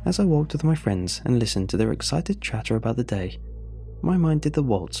 As I walked with my friends and listened to their excited chatter about the day, my mind did the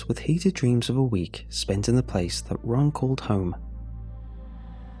waltz with heated dreams of a week spent in the place that Ron called home.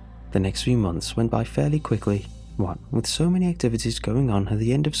 The next few months went by fairly quickly, what with so many activities going on at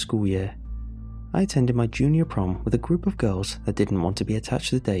the end of school year. I attended my junior prom with a group of girls that didn't want to be attached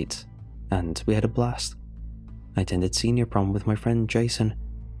to dates, and we had a blast. I attended senior prom with my friend Jason,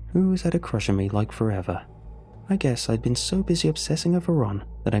 who has had a crush on me like forever. I guess I'd been so busy obsessing over Ron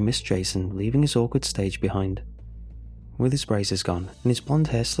that I missed Jason leaving his awkward stage behind. With his braces gone and his blonde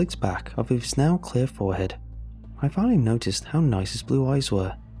hair slicked back off of his now clear forehead, I finally noticed how nice his blue eyes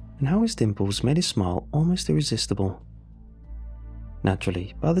were and how his dimples made his smile almost irresistible.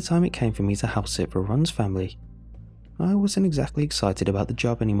 Naturally, by the time it came for me to house sit for Ron's family, I wasn't exactly excited about the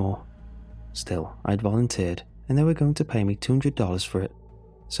job anymore. Still, I'd volunteered and they were going to pay me $200 for it,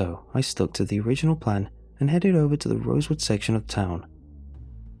 so I stuck to the original plan and headed over to the Rosewood section of town.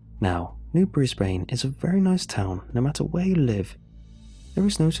 Now, New Brisbane is a very nice town no matter where you live. There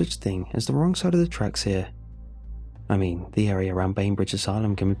is no such thing as the wrong side of the tracks here. I mean, the area around Bainbridge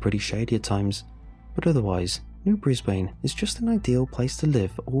Asylum can be pretty shady at times, but otherwise, New Brisbane is just an ideal place to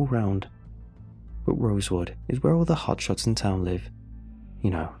live all round. But Rosewood is where all the hotshots in town live.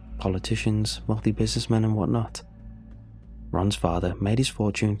 You know, politicians, wealthy businessmen and whatnot. Ron's father made his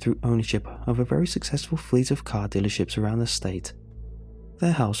fortune through ownership of a very successful fleet of car dealerships around the state.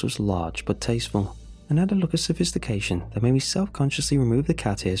 Their house was large but tasteful, and had a look of sophistication that made me self-consciously remove the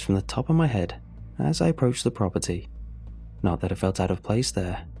cat ears from the top of my head as I approached the property. Not that I felt out of place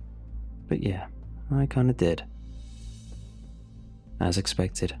there, but yeah, I kinda did. As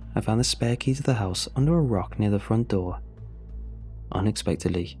expected, I found the spare key to the house under a rock near the front door.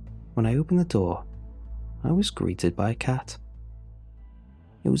 Unexpectedly, when I opened the door, I was greeted by a cat.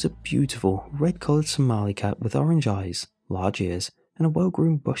 It was a beautiful, red-coloured Somali cat with orange eyes, large ears, and a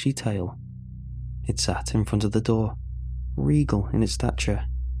well-groomed bushy tail. It sat in front of the door, regal in its stature,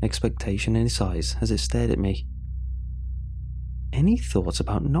 expectation in its eyes as it stared at me. Any thoughts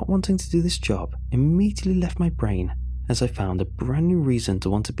about not wanting to do this job immediately left my brain as I found a brand new reason to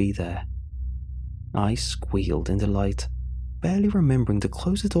want to be there. I squealed in delight, barely remembering to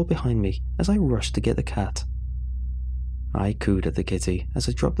close the door behind me as I rushed to get the cat. I cooed at the kitty as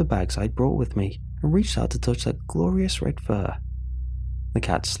I dropped the bags I'd brought with me and reached out to touch that glorious red fur. The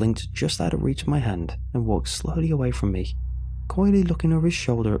cat slinked just out of reach of my hand and walked slowly away from me, coyly looking over his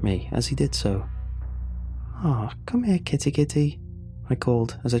shoulder at me as he did so. "Ah, come here, kitty kitty," I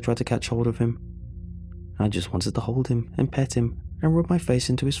called as I tried to catch hold of him. I just wanted to hold him and pet him and rub my face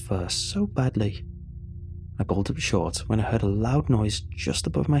into his fur so badly. I pulled up short when I heard a loud noise just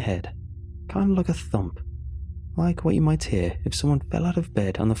above my head, kind of like a thump. like what you might hear if someone fell out of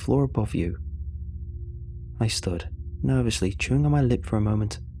bed on the floor above you. I stood, nervously chewing on my lip for a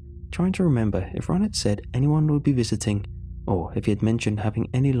moment, trying to remember if Ron had said anyone would be visiting, or if he had mentioned having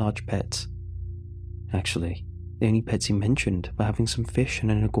any large pets. Actually, the only pets he mentioned were having some fish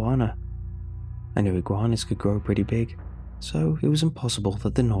and an iguana. I knew iguanas could grow pretty big, so it was impossible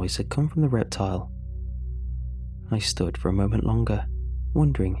that the noise had come from the reptile. I stood for a moment longer,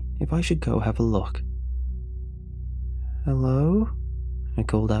 wondering if I should go have a look. "Hello?" I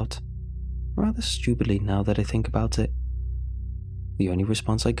called out, rather stupidly now that I think about it. The only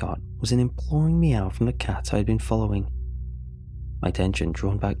response I got was an imploring meow from the cat I had been following. My attention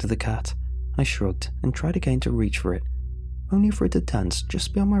drawn back to the cat, I shrugged and tried again to reach for it, only for it to dance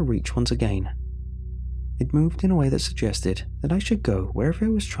just beyond my reach once again. It moved in a way that suggested that I should go wherever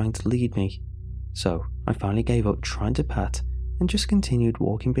it was trying to lead me, so I finally gave up trying to pat and just continued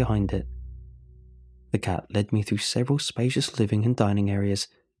walking behind it. The cat led me through several spacious living and dining areas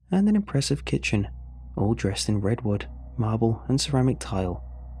and an impressive kitchen, all dressed in redwood, marble and ceramic tile.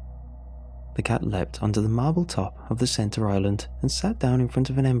 The cat leapt onto the marble top of the center island and sat down in front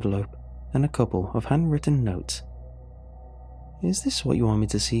of an envelope and a couple of handwritten notes. "Is this what you want me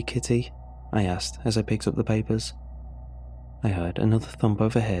to see, Kitty?" I asked as I picked up the papers. I heard another thump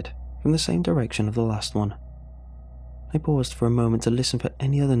overhead from the same direction of the last one. I paused for a moment to listen for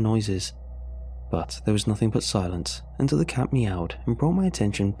any other noises, but there was nothing but silence until the cat meowed and brought my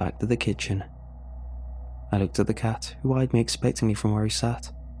attention back to the kitchen. I looked at the cat, who eyed me expectantly from where he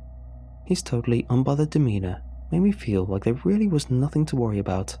sat. His totally unbothered demeanor made me feel like there really was nothing to worry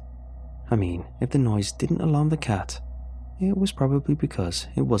about. I mean, if the noise didn't alarm the cat, it was probably because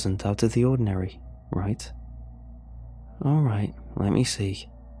it wasn't out of the ordinary, right? "Alright, let me see,"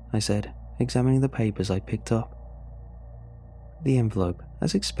 I said, examining the papers I picked up. The envelope,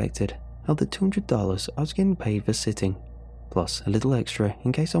 as expected, held the $200 I was getting paid for sitting, plus a little extra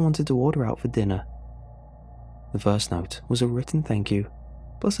in case I wanted to order out for dinner. The first note was a written thank you,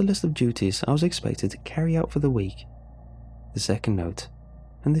 plus a list of duties I was expected to carry out for the week. The second note,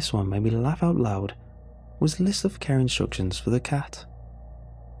 and this one made me laugh out loud, was a list of care instructions for the cat.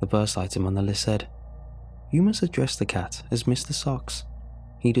 The first item on the list said, "You must address the cat as Mr. Socks.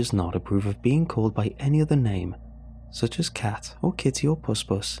 He does not approve of being called by any other name, such as cat or kitty or puss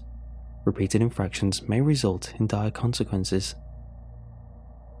puss. Repeated infractions may result in dire consequences."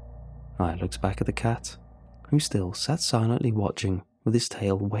 I looked back at the cat, who still sat silently watching, with his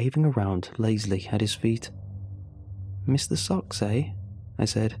tail waving around lazily at his feet. "Mr. Socks, eh?" I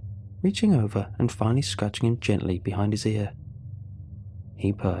said, reaching over and finally scratching him gently behind his ear.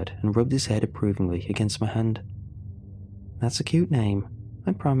 He purred and rubbed his head approvingly against my hand. "That's a cute name.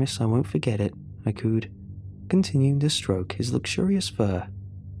 I promise I won't forget it," I cooed, continuing to stroke his luxurious fur.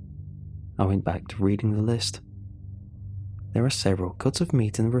 I went back to reading the list. There are several cuts of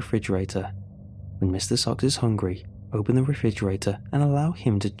meat in the refrigerator. When Mr. Socks is hungry, open the refrigerator and allow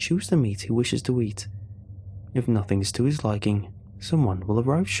him to choose the meat he wishes to eat. If nothing is to his liking, someone will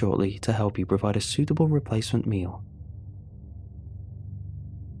arrive shortly to help you provide a suitable replacement meal.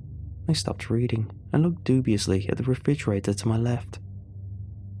 I stopped reading and looked dubiously at the refrigerator to my left.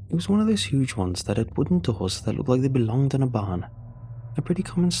 It was one of those huge ones that had wooden doors that looked like they belonged in a barn, a pretty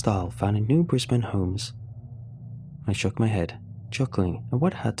common style found in New Brisbane homes. I shook my head, chuckling at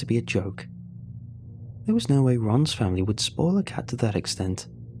what had to be a joke. There was no way Ron's family would spoil a cat to that extent.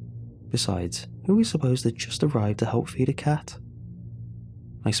 Besides, who is supposed to just arrive to help feed a cat?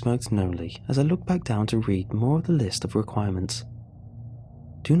 I smirked knowingly as I looked back down to read more of the list of requirements.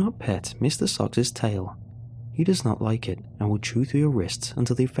 Do not pet Mr. Socks' tail. He does not like it and will chew through your wrists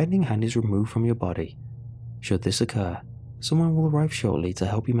until the offending hand is removed from your body. Should this occur, someone will arrive shortly to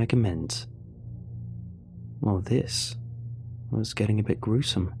help you make amends. Well, this was getting a bit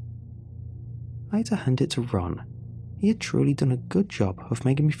gruesome. I had to hand it to Ron. He had truly done a good job of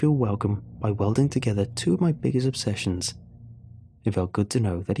making me feel welcome by welding together two of my biggest obsessions. It felt good to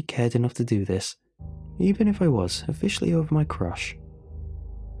know that he cared enough to do this, even if I was officially over my crush.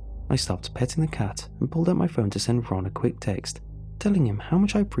 I stopped petting the cat and pulled out my phone to send Ron a quick text, telling him how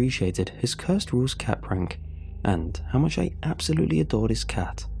much I appreciated his Cursed Rules cat prank, and how much I absolutely adored his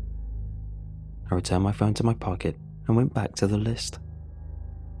cat. I returned my phone to my pocket and went back to the list.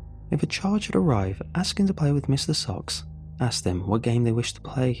 If a child should arrive asking to play with Mr. Socks, ask them what game they wish to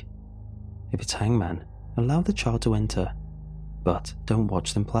play. If it's Hangman, allow the child to enter, but don't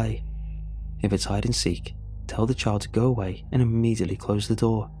watch them play. If it's hide and seek, tell the child to go away and immediately close the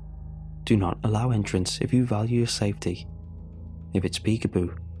door. Do not allow entrance if you value your safety. If it's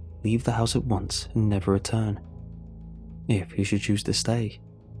peekaboo, leave the house at once and never return. If you should choose to stay,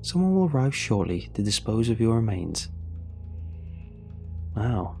 Someone will arrive shortly to dispose of your remains.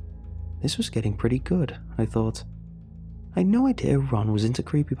 Wow, this was getting pretty good, I thought. I had no idea Ron was into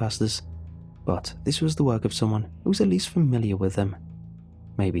creepypastas, but this was the work of someone who was at least familiar with them.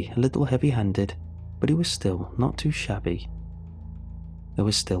 Maybe a little heavy-handed, but it was still not too shabby. There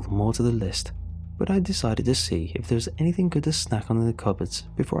was still more to the list, but I decided to see if there was anything good to snack on in the cupboards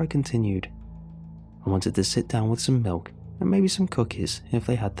before I continued. I wanted to sit down with some milk and maybe some cookies if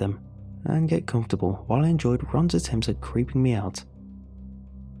they had them, and get comfortable while I enjoyed Ron's attempts at creeping me out.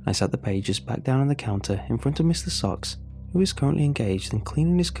 I sat the pages back down on the counter in front of Mr. Socks, who is currently engaged in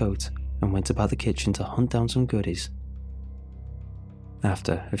cleaning his coat, and went about the kitchen to hunt down some goodies.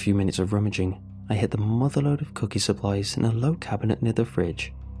 After a few minutes of rummaging, I hit the motherload of cookie supplies in a low cabinet near the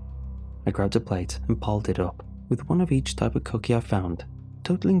fridge. I grabbed a plate and piled it up, with one of each type of cookie I found,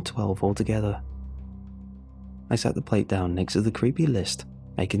 totaling 12 altogether. I sat the plate down next to the creepy list,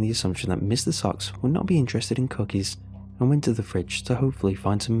 making the assumption that Mr. Socks would not be interested in cookies, and went to the fridge to hopefully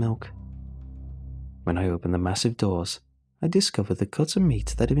find some milk. When I opened the massive doors, I discovered the cuts of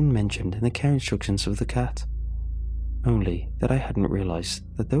meat that had been mentioned in the care instructions of the cat. Only that I hadn't realized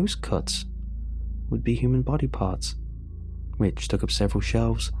that those cuts would be human body parts, which took up several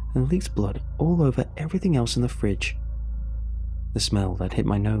shelves and leaked blood all over everything else in the fridge. The smell that hit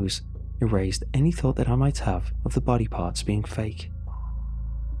my nose erased any thought that I might have of the body parts being fake.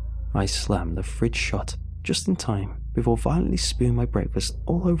 I slammed the fridge shut just in time before violently spewing my breakfast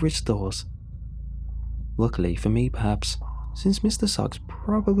all over its doors. Luckily for me, perhaps, since Mr. Socks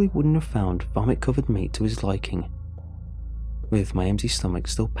probably wouldn't have found vomit-covered meat to his liking. With my empty stomach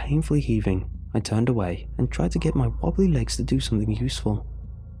still painfully heaving, I turned away and tried to get my wobbly legs to do something useful,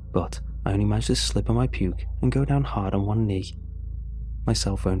 but I only managed to slip on my puke and go down hard on one knee. My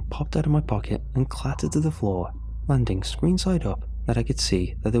cell phone popped out of my pocket and clattered to the floor, landing screen side up that I could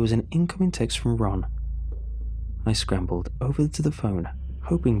see that there was an incoming text from Ron. I scrambled over to the phone,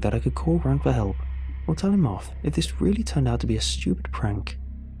 hoping that I could call Ron for help or tell him off if this really turned out to be a stupid prank.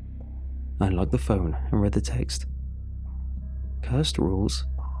 I unlocked the phone and read the text. Cursed rules?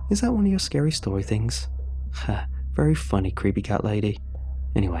 Is that one of your scary story things? Ha, very funny, creepy cat lady.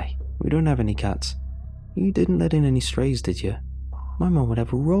 Anyway, we don't have any cats. You didn't let in any strays, did you? My mum would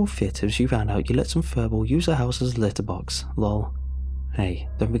have a royal fit if she found out you let some furball use her house as a litter box, lol. Hey,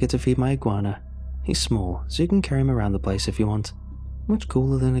 don't forget to feed my iguana. He's small, so you can carry him around the place if you want. Much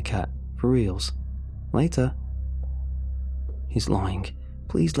cooler than a cat, for reals. Later. He's lying.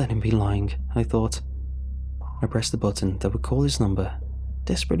 Please let him be lying, I thought. I pressed the button that would call his number,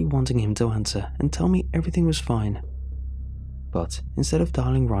 desperately wanting him to answer and tell me everything was fine. But instead of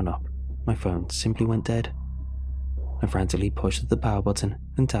dialing Ron up, my phone simply went dead. I frantically pushed the power button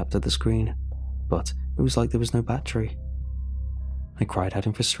and tapped at the screen, but it was like there was no battery. I cried out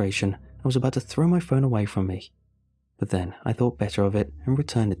in frustration and was about to throw my phone away from me, but then I thought better of it and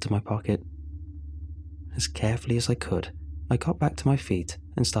returned it to my pocket. As carefully as I could, I got back to my feet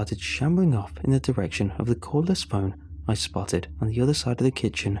and started shambling off in the direction of the cordless phone I spotted on the other side of the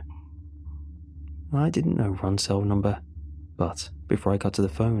kitchen. I didn't know Ron's cell number, but before I got to the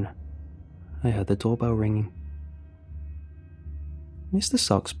phone, I heard the doorbell ringing. Mr.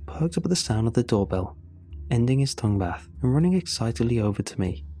 Socks perked up at the sound of the doorbell, ending his tongue bath and running excitedly over to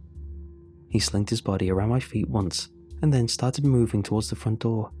me. He slinked his body around my feet once and then started moving towards the front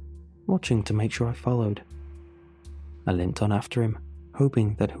door, watching to make sure I followed. I limped on after him,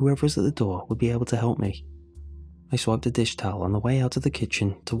 hoping that whoever was at the door would be able to help me. I swiped a dish towel on the way out of the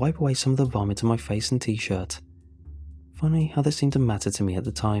kitchen to wipe away some of the vomit on my face and t-shirt. Funny how this seemed to matter to me at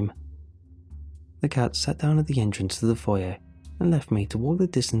the time. The cat sat down at the entrance to the foyer and left me to walk the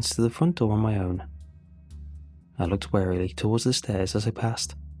distance to the front door on my own. I looked warily towards the stairs as I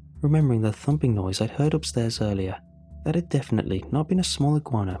passed, remembering the thumping noise I'd heard upstairs earlier. That had definitely not been a small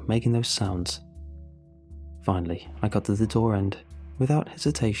iguana making those sounds. Finally, I got to the door and, without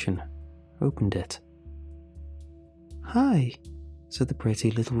hesitation, opened it. "Hi," said the pretty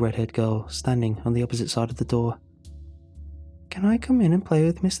little redhead girl standing on the opposite side of the door. "Can I come in and play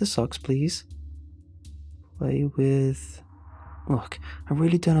with Mr. Socks, please?" Play with... Look, I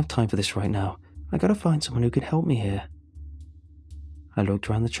really don't have time for this right now. I gotta find someone who can help me here. I looked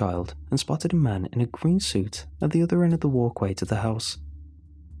around the child and spotted a man in a green suit at the other end of the walkway to the house.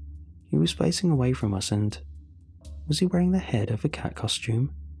 He was facing away from us and... was he wearing the head of a cat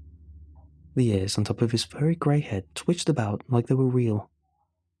costume? The ears on top of his furry grey head twitched about like they were real,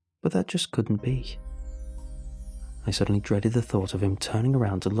 but that just couldn't be. I suddenly dreaded the thought of him turning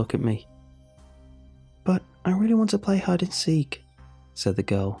around to look at me. "But I really want to play hide and seek," said the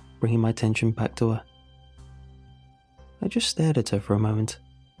girl, bringing my attention back to her. I just stared at her for a moment,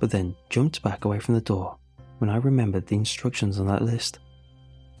 but then jumped back away from the door when I remembered the instructions on that list.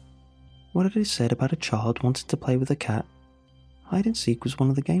 What had it said about a child wanting to play with a cat? Hide and seek was one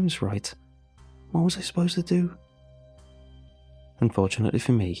of the games, right? What was I supposed to do? Unfortunately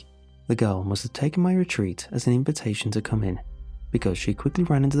for me, the girl must have taken my retreat as an invitation to come in, because she quickly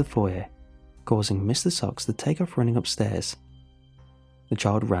ran into the foyer, causing Mr. Socks to take off running upstairs. The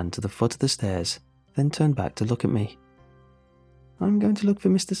child ran to the foot of the stairs, then turned back to look at me. "I'm going to look for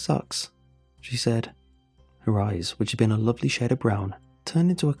Mr. Socks," she said. Her eyes, which had been a lovely shade of brown, turned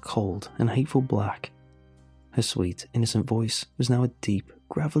into a cold and hateful black. Her sweet, innocent voice was now a deep,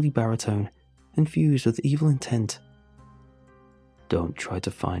 gravelly baritone, infused with evil intent. "Don't try to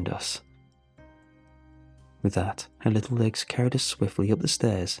find us." With that, her little legs carried us swiftly up the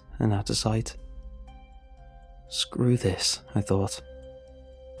stairs and out of sight. Screw this, I thought.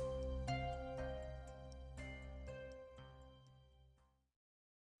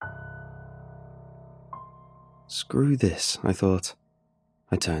 Screw this, I thought.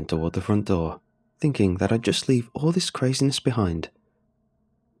 I turned toward the front door, thinking that I'd just leave all this craziness behind.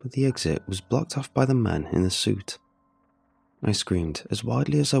 But the exit was blocked off by the man in the suit. I screamed as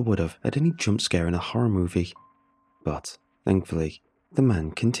wildly as I would have at any jump scare in a horror movie. But, thankfully, the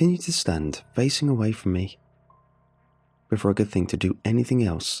man continued to stand facing away from me. Before I could think to do anything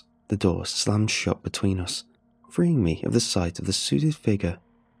else, the door slammed shut between us, freeing me of the sight of the suited figure,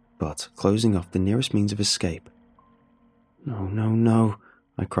 but closing off the nearest means of escape. "No, no, no,"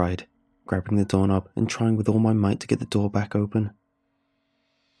 I cried, grabbing the doorknob and trying with all my might to get the door back open.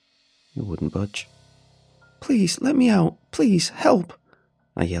 It wouldn't budge. "Please, let me out! Please, help!"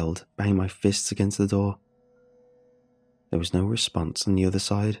 I yelled, banging my fists against the door. There was no response on the other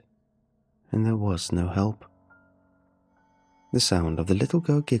side, and there was no help. The sound of the little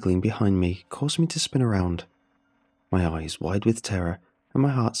girl giggling behind me caused me to spin around, my eyes wide with terror and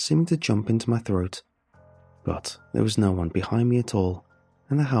my heart seeming to jump into my throat. But there was no one behind me at all,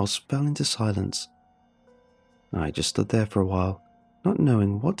 and the house fell into silence. I just stood there for a while, not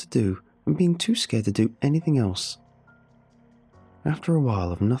knowing what to do and being too scared to do anything else. After a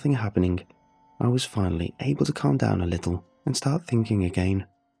while of nothing happening, I was finally able to calm down a little and start thinking again.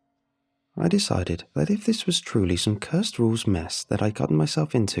 I decided that if this was truly some cursed rules mess that I'd gotten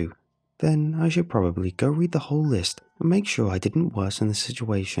myself into, then I should probably go read the whole list and make sure I didn't worsen the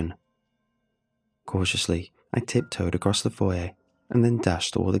situation. Cautiously, I tiptoed across the foyer and then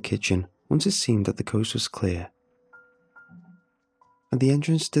dashed toward the kitchen once it seemed that the coast was clear. At the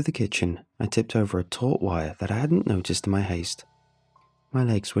entrance to the kitchen, I tipped over a taut wire that I hadn't noticed in my haste. My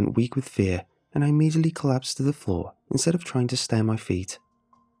legs went weak with fear and I immediately collapsed to the floor instead of trying to stay on my feet.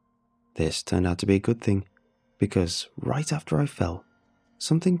 This turned out to be a good thing, because right after I fell,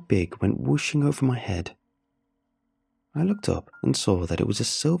 something big went whooshing over my head. I looked up and saw that it was a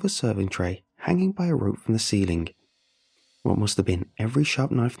silver serving tray hanging by a rope from the ceiling. What must have been every sharp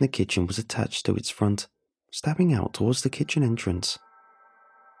knife in the kitchen was attached to its front, stabbing out towards the kitchen entrance.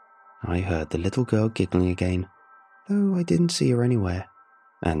 I heard the little girl giggling again, though I didn't see her anywhere,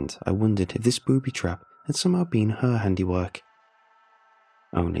 and I wondered if this booby trap had somehow been her handiwork.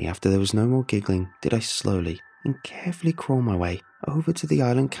 Only after there was no more giggling did I slowly and carefully crawl my way over to the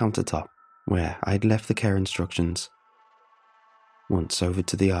island countertop where I had left the care instructions. Once over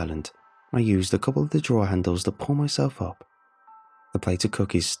to the island, I used a couple of the drawer handles to pull myself up. The plate of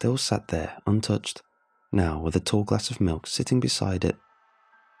cookies still sat there untouched, now with a tall glass of milk sitting beside it.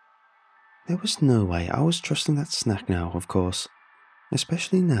 There was no way I was trusting that snack now, of course,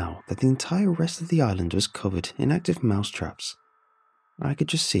 especially now that the entire rest of the island was covered in active mouse traps. I could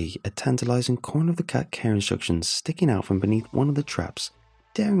just see a tantalizing corner of the cat care instructions sticking out from beneath one of the traps,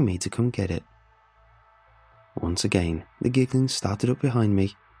 daring me to come get it. Once again, the giggling started up behind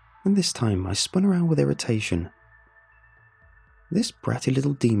me, and this time I spun around with irritation. This bratty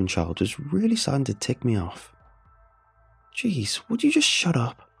little demon child was really starting to tick me off. "Jeez, would you just shut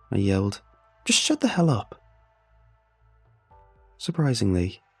up?" I yelled. "Just shut the hell up."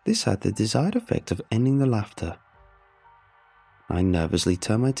 Surprisingly, this had the desired effect of ending the laughter. I nervously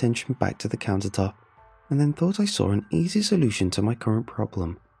turned my attention back to the countertop and then thought I saw an easy solution to my current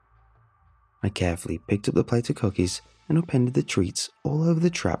problem. I carefully picked up the plate of cookies and upended the treats all over the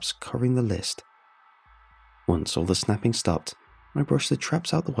traps covering the list. Once all the snapping stopped, I brushed the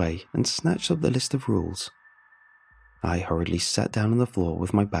traps out the way and snatched up the list of rules. I hurriedly sat down on the floor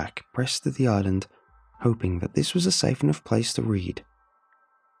with my back pressed to the island, hoping that this was a safe enough place to read.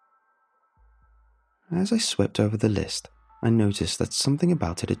 As I swept over the list, I noticed that something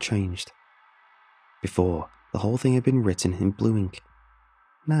about it had changed. Before, the whole thing had been written in blue ink.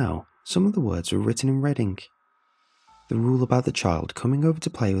 Now, some of the words were written in red ink. The rule about the child coming over to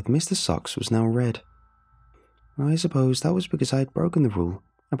play with Mr. Socks was now read. I suppose that was because I had broken the rule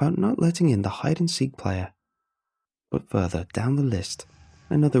about not letting in the hide-and-seek player. But further down the list,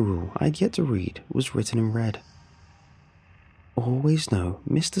 another rule I had yet to read was written in red. Always know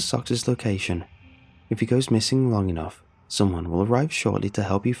Mr. Socks' location. If he goes missing long enough, someone will arrive shortly to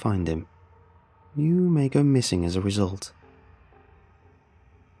help you find him. You may go missing as a result.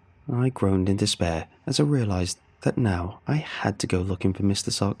 I groaned in despair as I realized that now I had to go looking for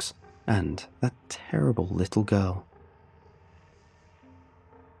Mr. Socks and that terrible little girl.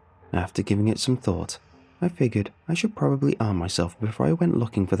 After giving it some thought, I figured I should probably arm myself before I went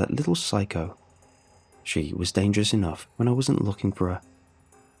looking for that little psycho. She was dangerous enough when I wasn't looking for her.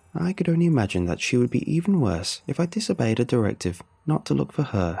 I could only imagine that she would be even worse if I disobeyed a directive not to look for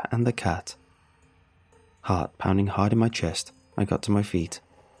her and the cat. Heart pounding hard in my chest, I got to my feet,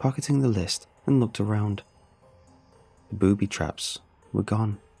 pocketing the list, and looked around. The booby traps were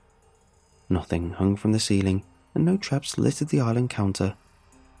gone. Nothing hung from the ceiling, and no traps littered the island counter.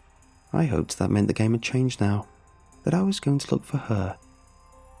 I hoped that meant the game had changed now, that I was going to look for her,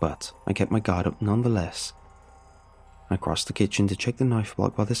 but I kept my guard up nonetheless. I crossed the kitchen to check the knife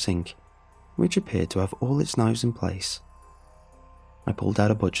block by the sink, which appeared to have all its knives in place. I pulled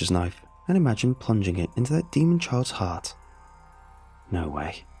out a butcher's knife and imagined plunging it into that demon child's heart. No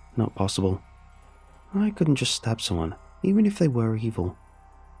way, not possible. I couldn't just stab someone, even if they were evil.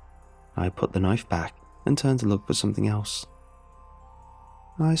 I put the knife back and turned to look for something else.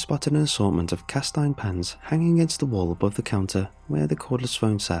 I spotted an assortment of cast iron pans hanging against the wall above the counter where the cordless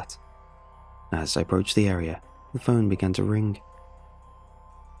phone sat. As I approached the area, the phone began to ring.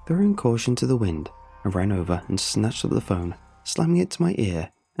 Throwing caution to the wind, I ran over and snatched up the phone, slamming it to my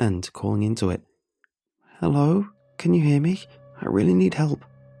ear and calling into it. "Hello? Can you hear me? I really need help."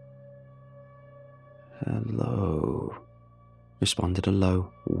 "Hello," responded a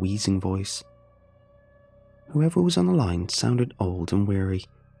low, wheezing voice. Whoever was on the line sounded old and weary,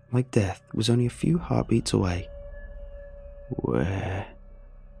 like death was only a few heartbeats away. "Where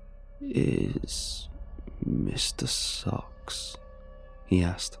is Mr. Socks?" he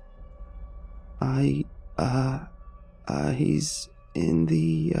asked. He's in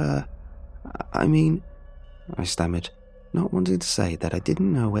the, I stammered, not wanting to say that I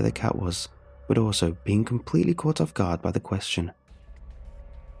didn't know where the cat was, but also being completely caught off guard by the question.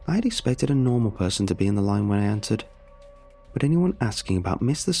 I had expected a normal person to be in the line when I answered, but anyone asking about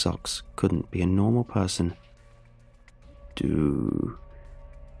Mr. Socks couldn't be a normal person. "Do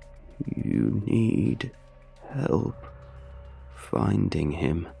you need help finding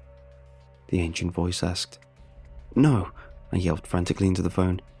him?" the ancient voice asked. "No," I yelled frantically into the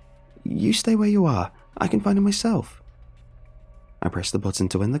phone. "You stay where you are. I can find him myself." I pressed the button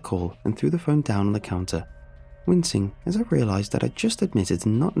to end the call and threw the phone down on the counter, wincing as I realized that I'd just admitted to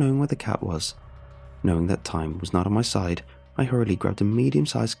not knowing where the cat was. Knowing that time was not on my side, I hurriedly grabbed a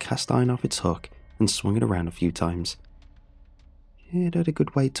medium-sized cast iron off its hook and swung it around a few times. It had a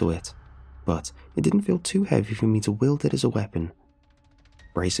good weight to it, but it didn't feel too heavy for me to wield it as a weapon.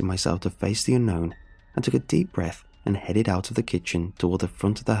 Bracing myself to face the unknown, I took a deep breath and headed out of the kitchen toward the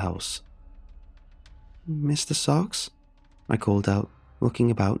front of the house. "Mr. Socks?" I called out,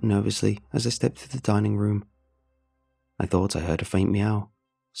 looking about nervously as I stepped through the dining room. I thought I heard a faint meow,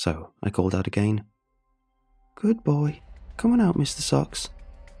 so I called out again. "Good boy. Come on out, Mr. Socks."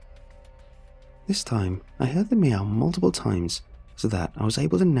 This time, I heard the meow multiple times, so that I was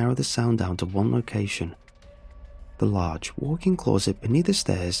able to narrow the sound down to one location. The large walk-in closet beneath the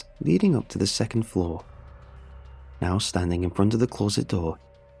stairs leading up to the second floor. Now standing in front of the closet door,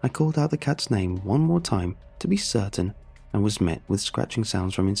 I called out the cat's name one more time to be certain and was met with scratching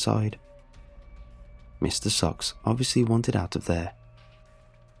sounds from inside. Mr. Socks obviously wanted out of there.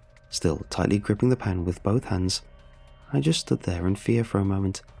 Still tightly gripping the pan with both hands, I just stood there in fear for a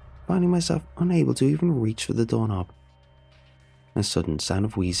moment, finding myself unable to even reach for the doorknob. A sudden sound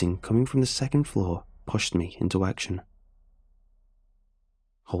of wheezing coming from the second floor pushed me into action.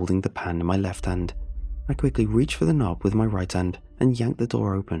 Holding the pan in my left hand, I quickly reached for the knob with my right hand and yanked the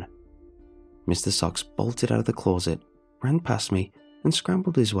door open. Mr. Socks bolted out of the closet, ran past me, and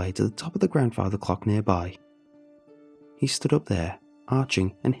scrambled his way to the top of the grandfather clock nearby. He stood up there,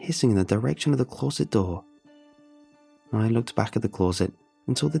 arching and hissing in the direction of the closet door. I looked back at the closet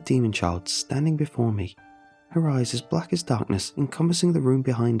and saw the demon child standing before me, her eyes as black as darkness encompassing the room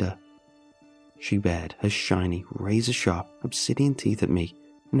behind her. She bared her shiny, razor-sharp obsidian teeth at me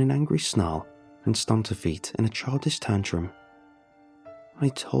in an angry snarl and stomped her feet in a childish tantrum. "I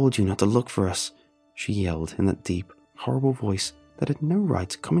told you not to look for us," she yelled in that deep, horrible voice that had no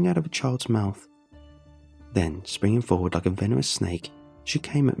right coming out of a child's mouth. Then, springing forward like a venomous snake, she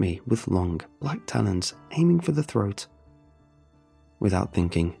came at me with long, black talons aiming for the throat. Without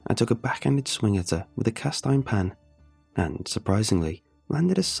thinking, I took a backhanded swing at her with a cast iron pan, and, surprisingly,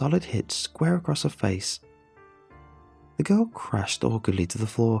 landed a solid hit square across her face. The girl crashed awkwardly to the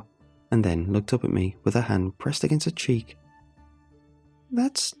floor, and then looked up at me with her hand pressed against her cheek.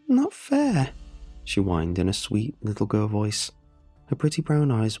 "That's not fair," she whined in a sweet little girl voice, her pretty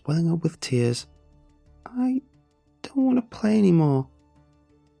brown eyes welling up with tears. "I don't want to play anymore."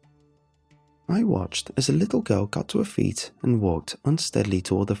 I watched as the little girl got to her feet and walked unsteadily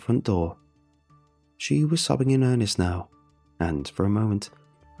toward the front door. She was sobbing in earnest now, and for a moment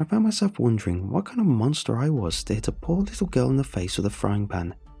I found myself wondering what kind of monster I was to hit a poor little girl in the face with a frying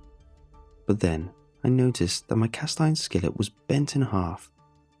pan. But then I noticed that my cast iron skillet was bent in half.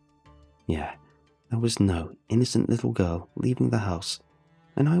 Yeah, there was no innocent little girl leaving the house,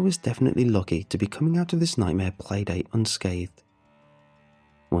 and I was definitely lucky to be coming out of this nightmare playdate unscathed.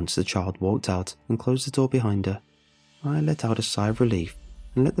 Once the child walked out and closed the door behind her, I let out a sigh of relief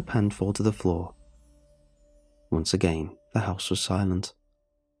and let the pan fall to the floor. Once again, the house was silent.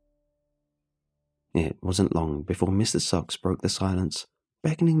 It wasn't long before Mr. Socks broke the silence,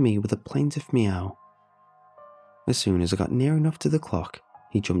 beckoning me with a plaintive meow. As soon as I got near enough to the clock,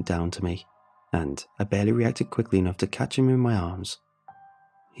 he jumped down to me, and I barely reacted quickly enough to catch him in my arms.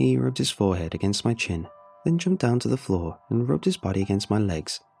 He rubbed his forehead against my chin, then jumped down to the floor and rubbed his body against my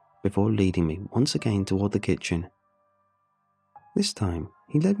legs before leading me once again toward the kitchen. This time,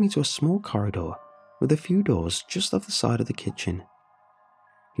 he led me to a small corridor with a few doors just off the side of the kitchen.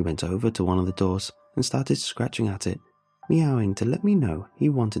 He went over to one of the doors and started scratching at it, meowing to let me know he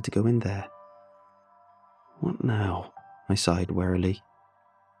wanted to go in there. "What now?" I sighed wearily.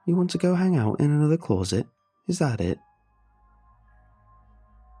 "You want to go hang out in another closet? Is that it?"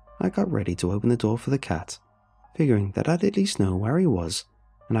 I got ready to open the door for the cat, figuring that I'd at least know where he was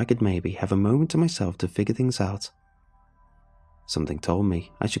and I could maybe have a moment to myself to figure things out. Something told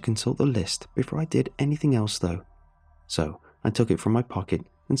me I should consult the list before I did anything else though, so I took it from my pocket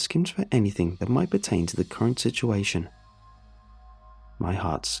and skimmed for anything that might pertain to the current situation. My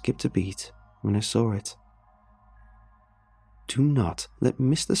heart skipped a beat when I saw it. "Do not let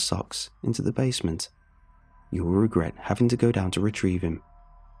Mr. Socks into the basement. You will regret having to go down to retrieve him.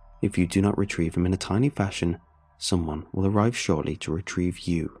 If you do not retrieve him in a timely fashion, someone will arrive shortly to retrieve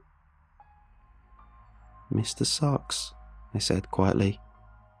you." "Mr. Socks," I said quietly.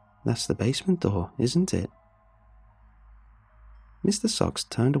 "That's the basement door, isn't it?" Mr. Socks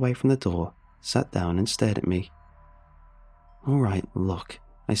turned away from the door, sat down and stared at me. "All right, look,"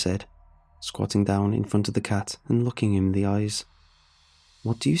 I said, squatting down in front of the cat and looking him in the eyes.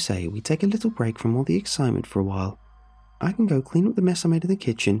 "What do you say we take a little break from all the excitement for a while? I can go clean up the mess I made in the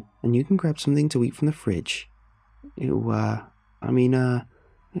kitchen, and you can grab something to eat from the fridge.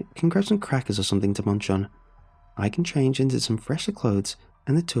 Can grab some crackers or something to munch on. I can change into some fresher clothes,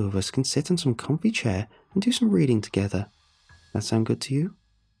 and the two of us can sit on some comfy chair and do some reading together. That sound good to you?"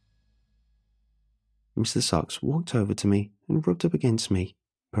 Mr. Socks walked over to me and rubbed up against me,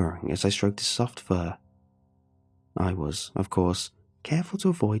 purring as I stroked his soft fur. I was, of course, careful to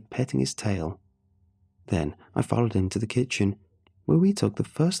avoid petting his tail. Then I followed him to the kitchen, where we took the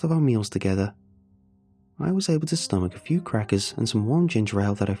first of our meals together. I was able to stomach a few crackers and some warm ginger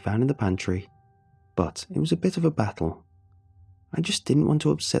ale that I found in the pantry, but it was a bit of a battle. I just didn't want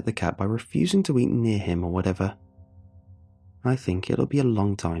to upset the cat by refusing to eat near him or whatever. I think it'll be a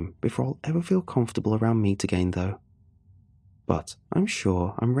long time before I'll ever feel comfortable around meat again though. But I'm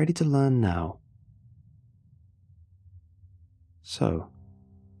sure I'm ready to learn now. So,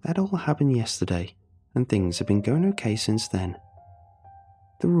 that all happened yesterday, and things have been going okay since then.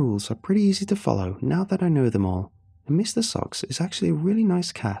 The rules are pretty easy to follow now that I know them all, and Mr. Socks is actually a really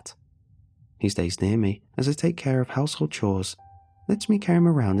nice cat. He stays near me as I take care of household chores, lets me carry him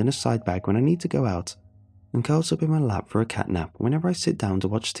around in a side bag when I need to go out, and curls up in my lap for a cat nap whenever I sit down to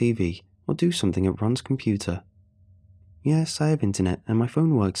watch TV or do something at Ron's computer. Yes, I have internet and my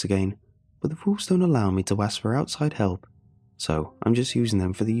phone works again, but the rules don't allow me to ask for outside help, so I'm just using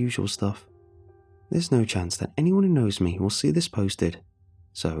them for the usual stuff. There's no chance that anyone who knows me will see this posted,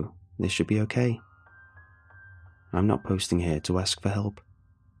 so this should be okay. I'm not posting here to ask for help.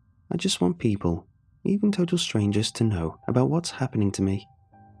 I just want people, even total strangers, to know about what's happening to me.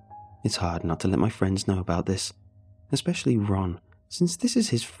 It's hard not to let my friends know about this, especially Ron, since this is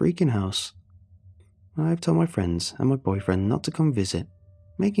his freaking house. I've told my friends and my boyfriend not to come visit,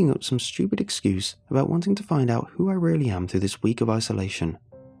 making up some stupid excuse about wanting to find out who I really am through this week of isolation.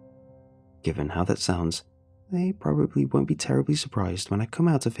 Given how that sounds, they probably won't be terribly surprised when I come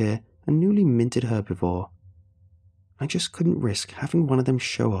out of here a newly minted herbivore I just couldn't risk having one of them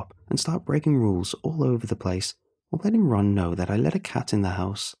show up and start breaking rules all over the place, or letting Ron know that I let a cat in the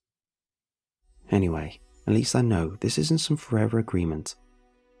house. Anyway, at least I know this isn't some forever agreement.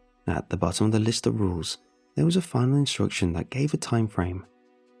 At the bottom of the list of rules, there was a final instruction that gave a time frame.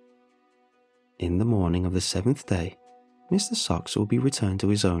 In the morning of the 7th day, Mr. Socks will be returned to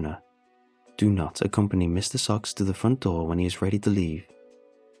his owner. Do not accompany Mr. Socks to the front door when he is ready to leave.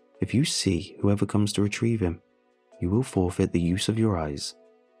 If you see whoever comes to retrieve him, you will forfeit the use of your eyes.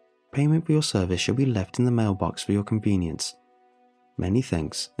 Payment for your service shall be left in the mailbox for your convenience. Many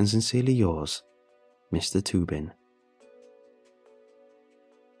thanks, and sincerely yours, Mr. Tubin.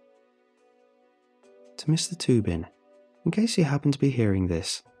 To Mr. Tubin, in case you happen to be hearing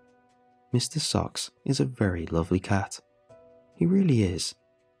this, Mr. Socks is a very lovely cat. He really is.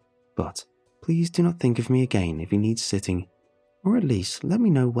 But please do not think of me again if he needs sitting, or at least let me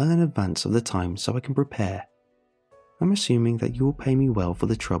know well in advance of the time so I can prepare. I'm assuming that you will pay me well for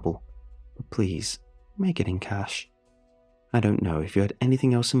the trouble, but please, make it in cash. I don't know if you had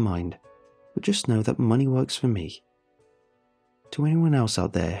anything else in mind, but just know that money works for me. To anyone else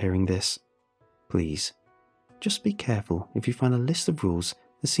out there hearing this, please, just be careful if you find a list of rules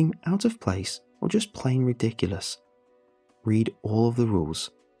that seem out of place or just plain ridiculous. Read all of the rules,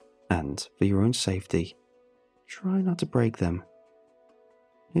 and for your own safety, try not to break them.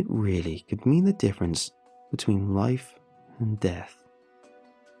 It really could mean the difference between life and death.